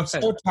 because I'm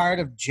so tired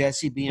of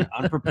Jesse being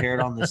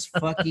unprepared on this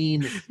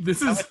fucking.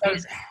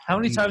 How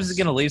many times is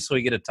he going to leave so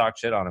we get to talk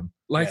shit on him?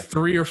 Like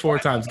 3 or 4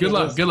 times. Good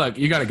luck.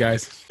 You got it,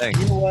 guys. Thanks.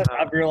 You know what?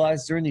 I've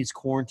realized during these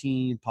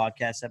quarantine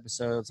podcast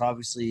episodes,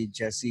 obviously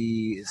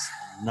Jesse is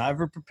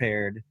never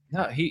prepared.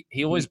 No, he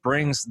always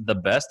brings the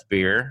best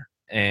beer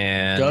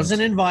and doesn't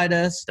invite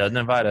us,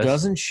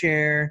 doesn't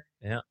share.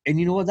 Yeah. And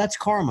you know what? That's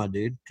karma,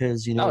 dude.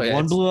 Because,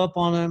 one blew up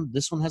on him.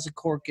 This one has a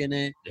cork in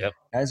it. Yep.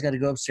 Guys got to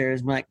go upstairs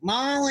and be like,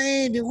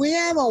 Molly, do we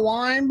have a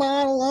wine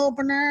bottle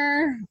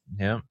opener?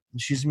 Yeah.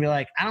 And she's going to be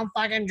like, I don't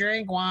fucking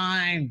drink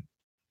wine.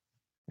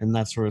 And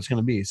that's where it's going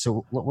to be.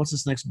 So what's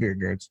this next beer,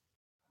 Gertz?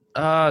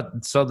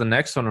 So the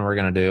next one we're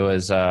going to do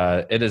is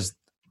it is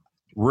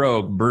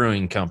Rogue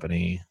Brewing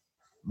Company.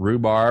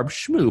 Rhubarb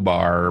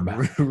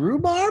Schmoobarb.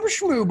 Rhubarb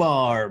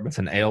Schmoobarb. It's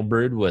an ale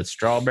brewed with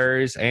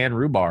strawberries and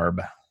rhubarb.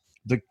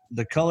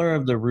 The color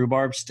of the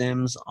rhubarb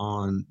stems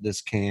on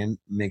this can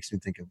makes me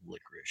think of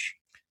licorice.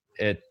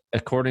 It,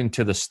 according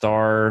to the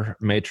Star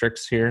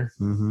Matrix here,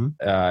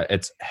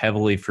 it's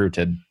heavily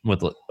fruited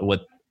with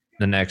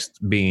the next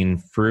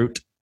being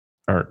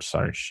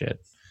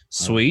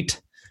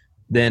sweet.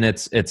 Then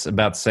it's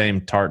about the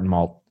same tart and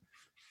malt.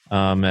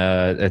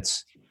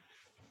 It's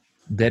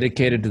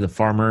dedicated to the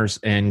farmers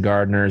and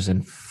gardeners,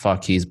 and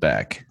fuck, he's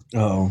back.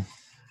 Oh,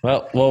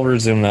 well, we'll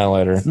resume that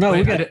later. No,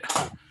 we got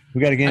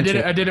to get into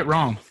it. I did it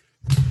wrong.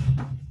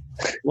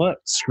 What?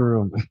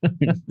 Screw him.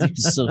 You're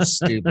so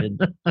stupid.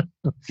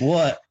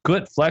 What?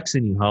 Quit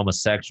flexing, you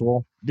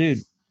homosexual. Dude.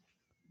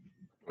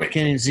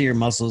 Can't even see your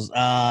muscles.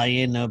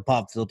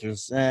 Pop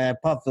filters.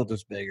 Pop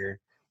filter's bigger.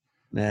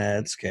 Nah,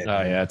 it's okay.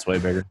 Oh yeah, it's way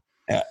bigger.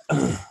 Yeah.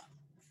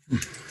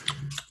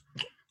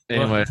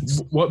 Anyway,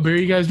 what beer are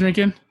you guys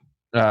drinking?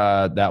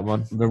 That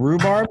one. The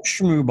rhubarb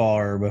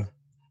schmoobarb.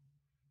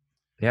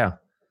 Yeah.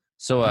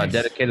 So Nice.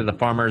 dedicated to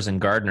farmers and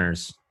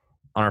gardeners.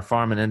 On our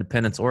farm in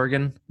Independence,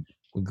 Oregon,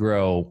 we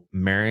grow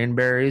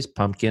Marionberries,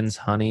 pumpkins,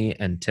 honey,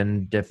 and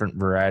 10 different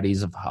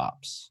varieties of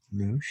hops.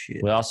 No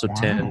shit. We also Wow.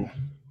 tend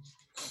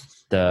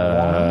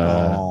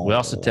Wow.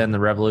 the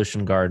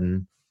Revolution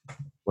Garden,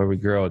 where we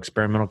grow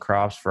experimental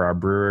crops for our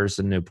brewers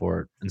in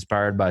Newport.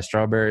 Inspired by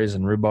strawberries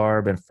and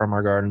rhubarb and from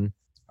our garden,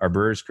 our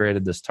brewers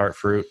created this tart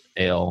fruit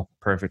ale,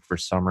 perfect for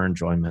summer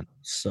enjoyment.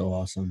 So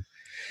awesome.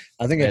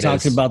 I think I It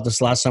talked is. about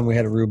this last time we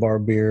had a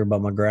rheubarb beer, but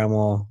my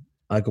grandma,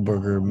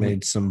 Eichelberger,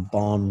 made some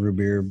bomb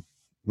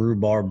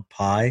rhubarb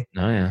pie.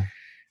 Oh, yeah.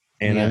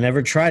 And I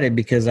never tried it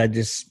because I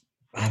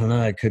don't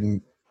know.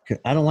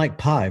 I don't like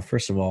pie,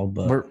 first of all,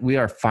 but We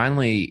are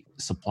finally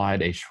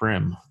supplied a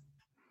shrimp.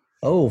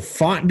 oh,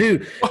 fine,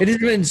 dude! It has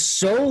been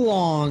so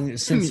long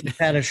since we've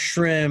had a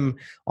shrimp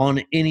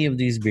on any of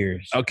these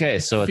beers. Okay,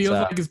 so it's Feels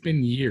like it's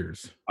been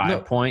years.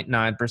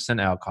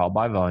 5.9% alcohol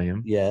by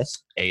volume,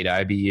 Yes, 8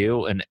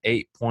 IBU, and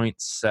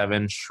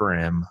 8.7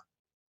 shrimp.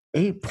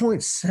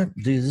 8.7.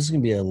 Dude, this is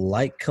gonna be a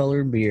light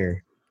colored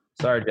beer.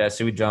 Sorry,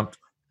 Jesse, we jumped.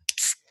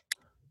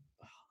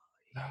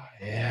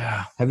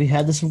 Yeah, Have you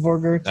had this before,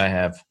 Gertz? I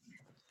have.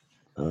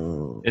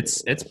 Oh,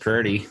 It's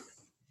pretty.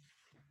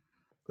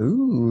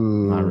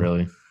 ooh, Not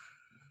really.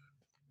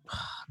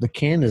 The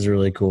can is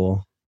really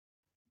cool.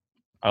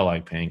 I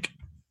like pink.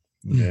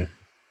 Yeah.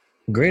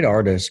 Great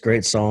artist,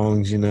 great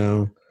songs,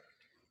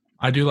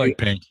 I do like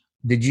pink.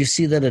 Did you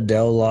see that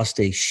Adele lost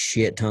a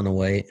shit ton of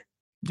weight?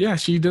 Yeah,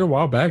 she did a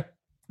while back.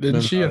 Didn't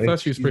No, she? I no,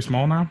 thought she was pretty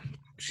small now.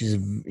 She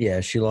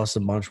lost a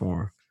bunch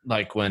more.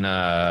 Like when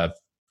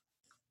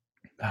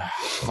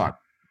fuck,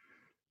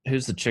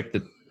 who's the chick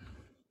that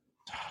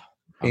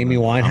Amy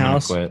I'm gonna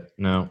Winehouse? quit.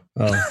 No,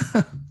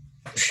 Oh,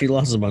 she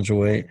lost a bunch of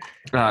weight.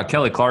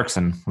 Kelly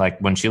Clarkson. Like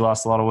when she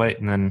lost a lot of weight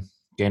and then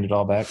gained it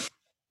all back,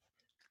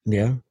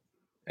 Yeah.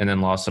 and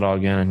then lost it all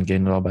again and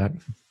gained it all back.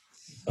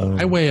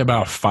 I weigh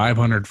about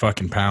 500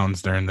 fucking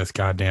pounds during this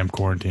goddamn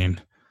quarantine.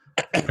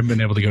 I've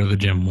been able to go to the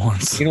gym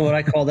once. You know what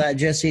I call that,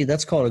 Jesse?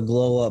 That's called a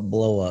glow up,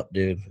 blow up,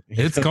 dude.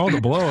 It's called a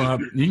blow up.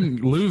 You can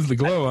lose the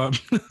glow up.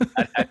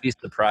 I'd be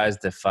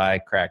surprised if I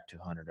cracked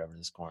 200 over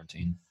this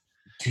quarantine.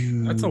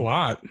 Dude, That's a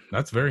lot.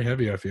 That's very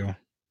heavy, I feel.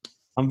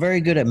 I'm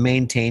very good at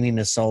maintaining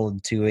a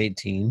solid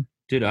 218.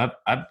 Dude,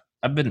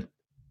 I've been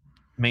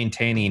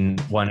maintaining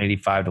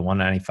 185 to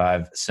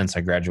 195 since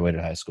I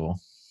graduated high school.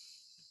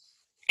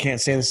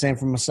 Can't say the same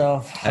for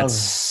myself.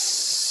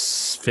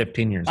 That's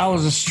 15 years. I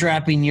was a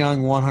strapping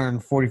young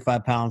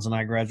 145 pounds when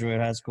I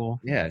graduated high school.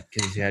 Yeah,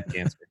 because you had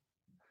cancer.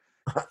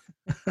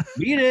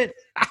 Beat it.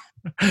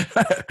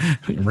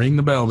 Ring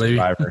the bell, baby.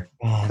 Survivor.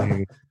 Oh,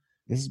 dude.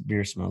 This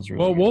beer smells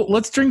really good. Well,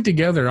 let's drink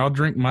together. I'll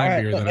drink my All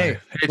right, beer. hey,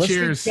 let's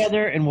Cheers. drink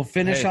together and we'll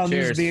finish Hey, on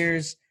cheers. these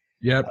beers.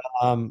 Yep.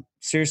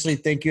 Seriously,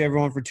 thank you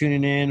everyone for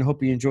tuning in.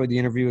 Hope you enjoyed the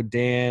interview with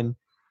Dan.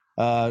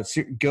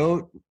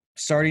 Go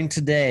starting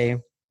today,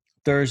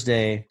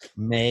 Thursday,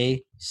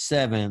 May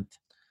 7th.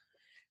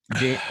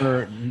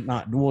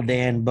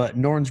 Dan, but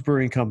Norton's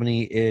Brewing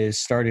Company is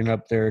starting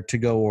up their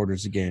to-go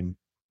orders again.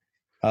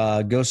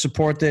 Go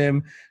support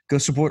them. Go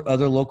support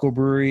other local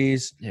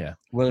breweries, Yeah.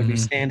 whether it be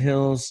Mhm.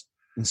 Sandhills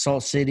in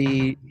Salt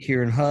City,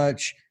 here in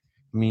Hutch.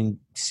 I mean,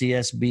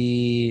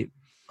 CSB,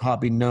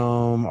 Hoppy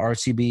Gnome,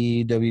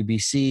 RCB,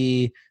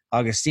 WBC,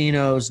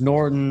 Augustino's,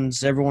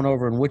 Norton's, everyone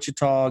over in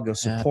Wichita. Go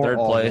support Third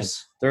all of them.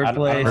 place. Third I don't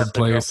know place. if Third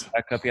they're place.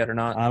 back up yet or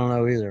not. I don't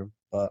know either,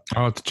 but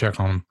I'll have to check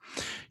on them.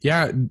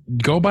 Yeah,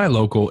 go buy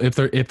local. If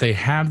they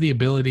have the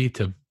ability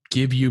to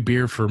give you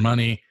beer for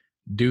money,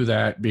 do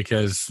that,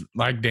 because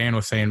like Dan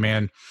was saying,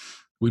 man,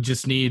 we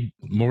just need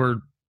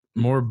more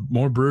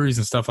breweries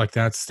and stuff like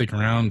that to stick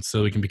around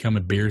so we can become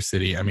a beer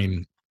city. I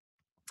mean,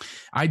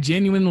 I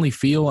genuinely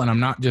feel, and I'm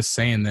not just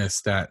saying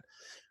this, that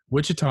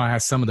Wichita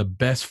has some of the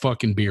best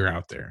fucking beer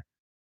out there.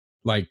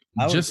 Like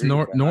I would just agree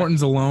with that.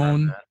 Norton's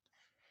alone.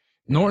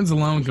 Norton's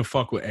alone can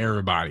fuck with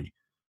everybody.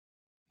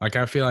 Like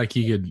I feel like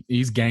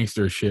he's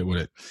gangster as shit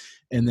with it.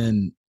 And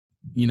then,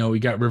 we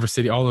got River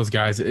City, all those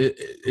guys.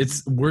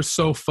 We're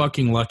so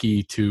fucking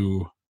lucky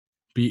to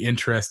be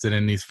interested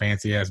in these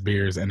fancy ass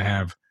beers and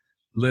have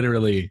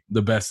literally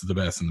the best of the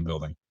best in the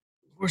building.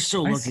 we're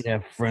so Nice. lucky to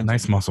have friends.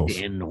 Nice muscles.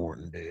 Dan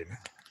Norton, dude.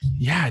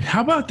 Yeah.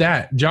 How about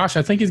that? Josh,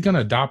 I think he's going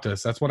to adopt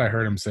us. That's what I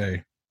heard him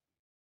say.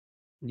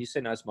 You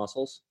say nice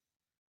muscles?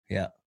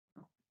 Yeah.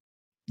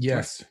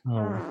 Yes.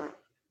 Oh.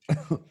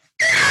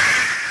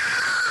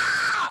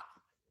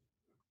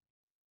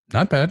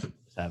 Not bad.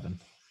 7.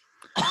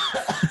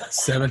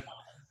 7.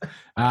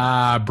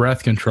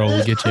 Breath control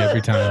will get you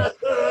every time.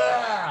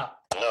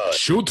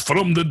 Shoot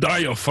from the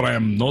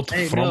diaphragm, not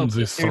from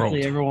the seriously, throat.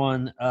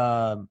 everyone.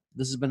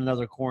 This has been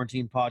another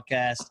quarantine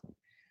podcast.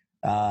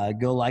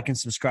 Go like and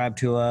subscribe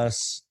to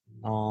us.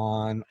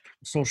 on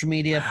social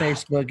media,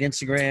 Facebook,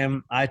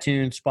 Instagram,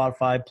 iTunes,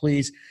 Spotify.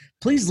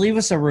 Please leave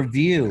us a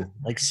review.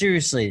 Like,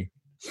 seriously.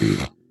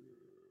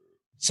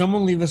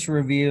 Someone leave us a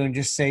review and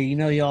just say,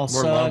 y'all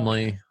suck. We're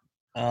lonely.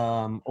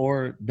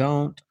 Or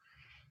don't.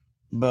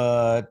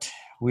 But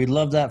we'd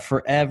love that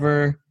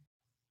forever.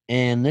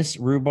 And this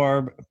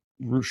rhubarb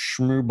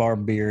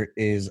beer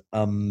is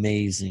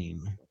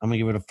amazing. I'm going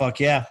to give it a fuck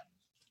yeah.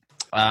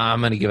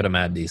 I'm going to give it a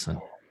mad decent.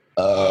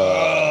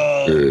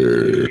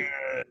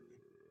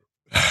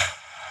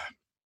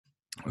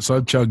 So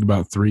I've chugged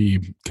about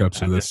 3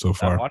 cups of this so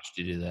far. I watched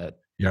you do that.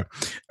 Yeah.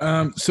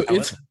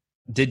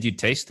 Did you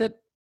taste it?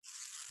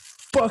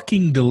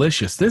 Fucking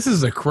delicious. This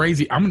is a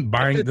crazy. I'm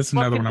buying. This is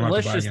another one I'm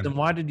about to buy again. Then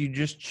why did you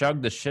just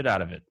chug the shit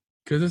out of it?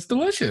 Because it's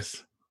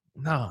delicious.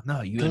 No,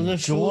 you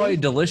enjoy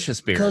delicious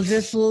beers. Because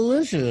it's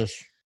delicious.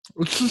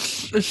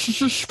 It's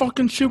just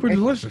fucking super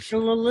delicious.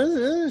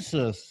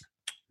 Delicious.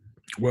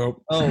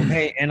 Well,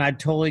 hey, and I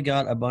totally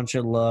got a bunch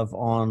of love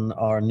on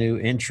our new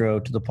intro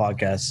to the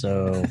podcast.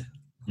 So,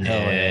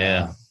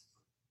 yeah.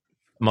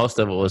 Most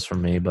of it was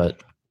from me, but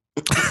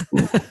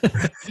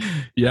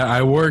yeah,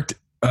 I worked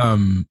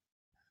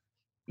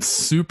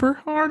super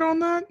hard on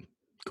that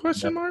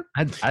question mark.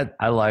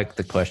 I like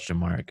the question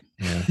mark.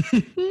 Yeah.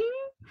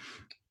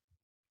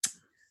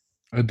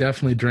 I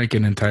definitely drank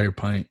an entire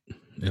pint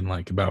in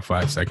like about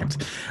 5 seconds.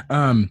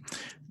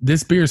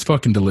 This beer is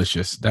fucking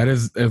delicious. That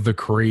is the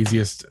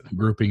craziest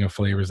grouping of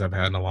flavors I've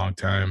had in a long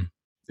time.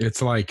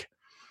 It's like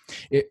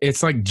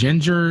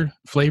ginger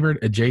flavored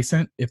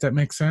adjacent, if that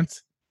makes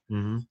sense.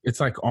 Mm-hmm. It's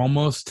like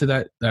almost to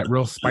that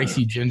real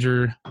spicy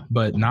ginger,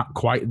 but not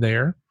quite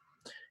there.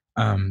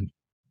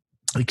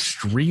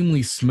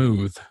 Extremely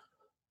smooth.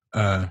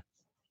 God,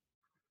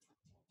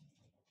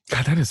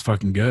 that is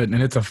fucking good.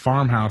 And it's a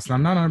farmhouse. And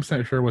I'm not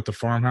 100% sure what the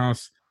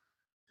farmhouse.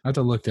 I have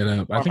to look that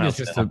up. I think it's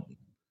just a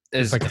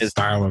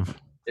style of.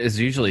 It's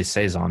usually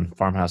Saison.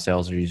 Farmhouse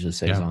ales are usually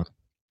Saison. Yeah.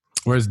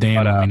 Where's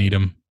Dan when we need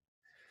him?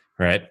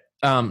 Right.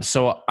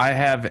 So I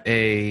have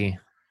a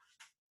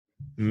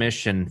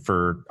mission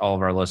for all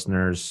of our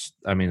listeners.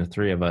 I mean, the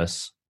 3 of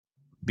us,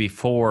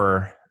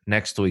 before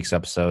next week's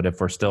episode,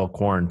 if we're still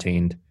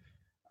quarantined,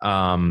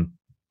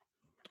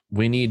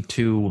 we need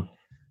to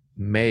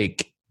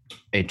make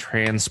a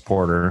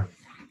transporter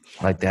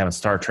like they have in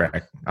Star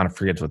Trek. I don't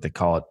forget what they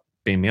call it.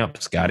 Beam me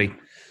up, Scotty.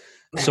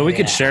 So we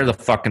could share the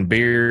fucking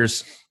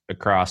beers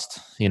across,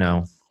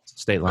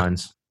 state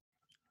lines.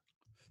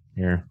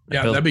 Here.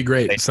 Yeah, that'd be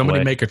great.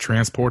 Somebody make a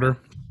transporter.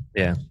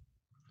 Yeah.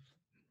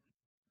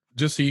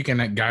 Just so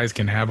guys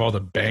can have all the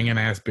banging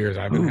ass beers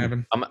I've been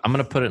having. I'm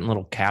gonna put it in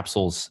little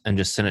capsules and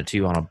just send it to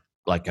you on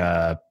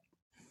a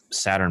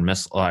Saturn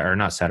missile, or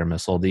not Saturn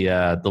missile,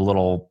 the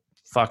little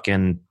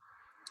fucking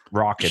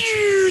rockets.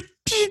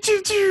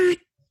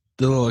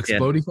 The little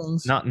explodey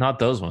things? Not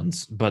those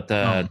ones, but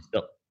the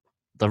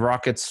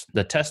rockets,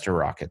 the tester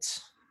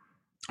rockets.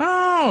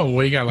 Oh,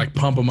 well, you got to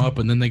pump them up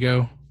and then they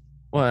go?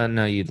 Well,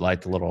 no, you'd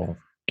light the little,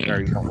 or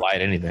you don't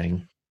light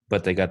anything,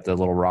 but they got the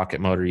little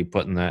rocket motor you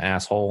put in the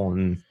asshole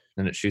and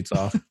then it shoots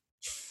off.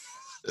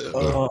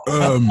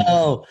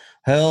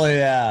 Hell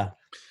yeah.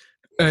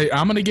 Hey,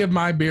 I'm going to give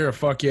my beer a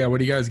fuck yeah.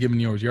 What are you guys giving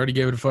yours? You already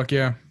gave it a fuck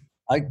yeah?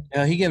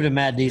 He gave it a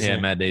mad decent. Yeah,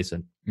 mad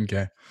decent.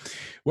 Okay.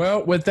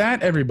 Well, with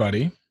that,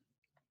 everybody,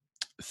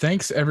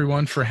 thanks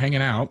everyone for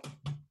hanging out.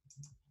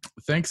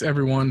 Thanks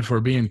everyone for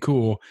being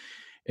cool.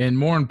 And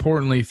more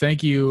importantly,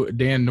 thank you,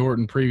 Dan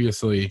Norton,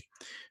 previously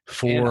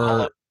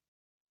for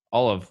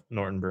all of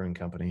Norton Brewing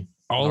Company.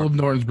 All of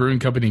Norton's Brewing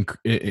Company,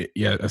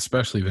 yeah,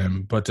 especially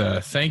them. But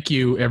thank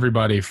you,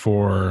 everybody,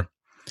 for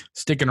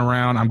sticking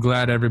around. I'm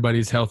glad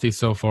everybody's healthy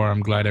so far.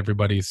 I'm glad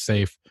everybody's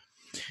safe.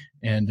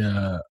 And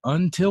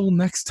until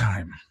next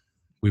time,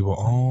 we will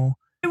all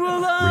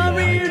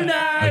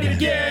reunite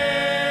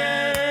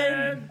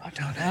again.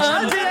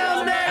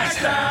 Until next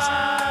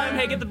time.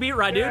 Hey, get the beat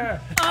right, dude. Yeah.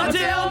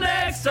 Until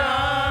next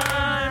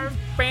time.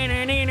 We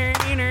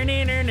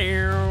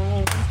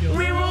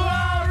will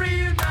all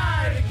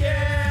reunite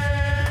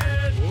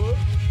again.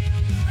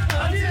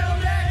 Until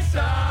next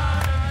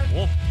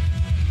time.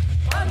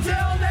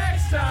 Until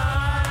next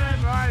time.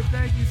 All right,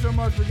 thank you so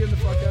much for getting the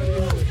fuck out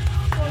of here.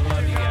 I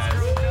love you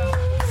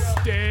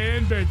guys.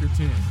 Stan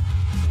Bakerton.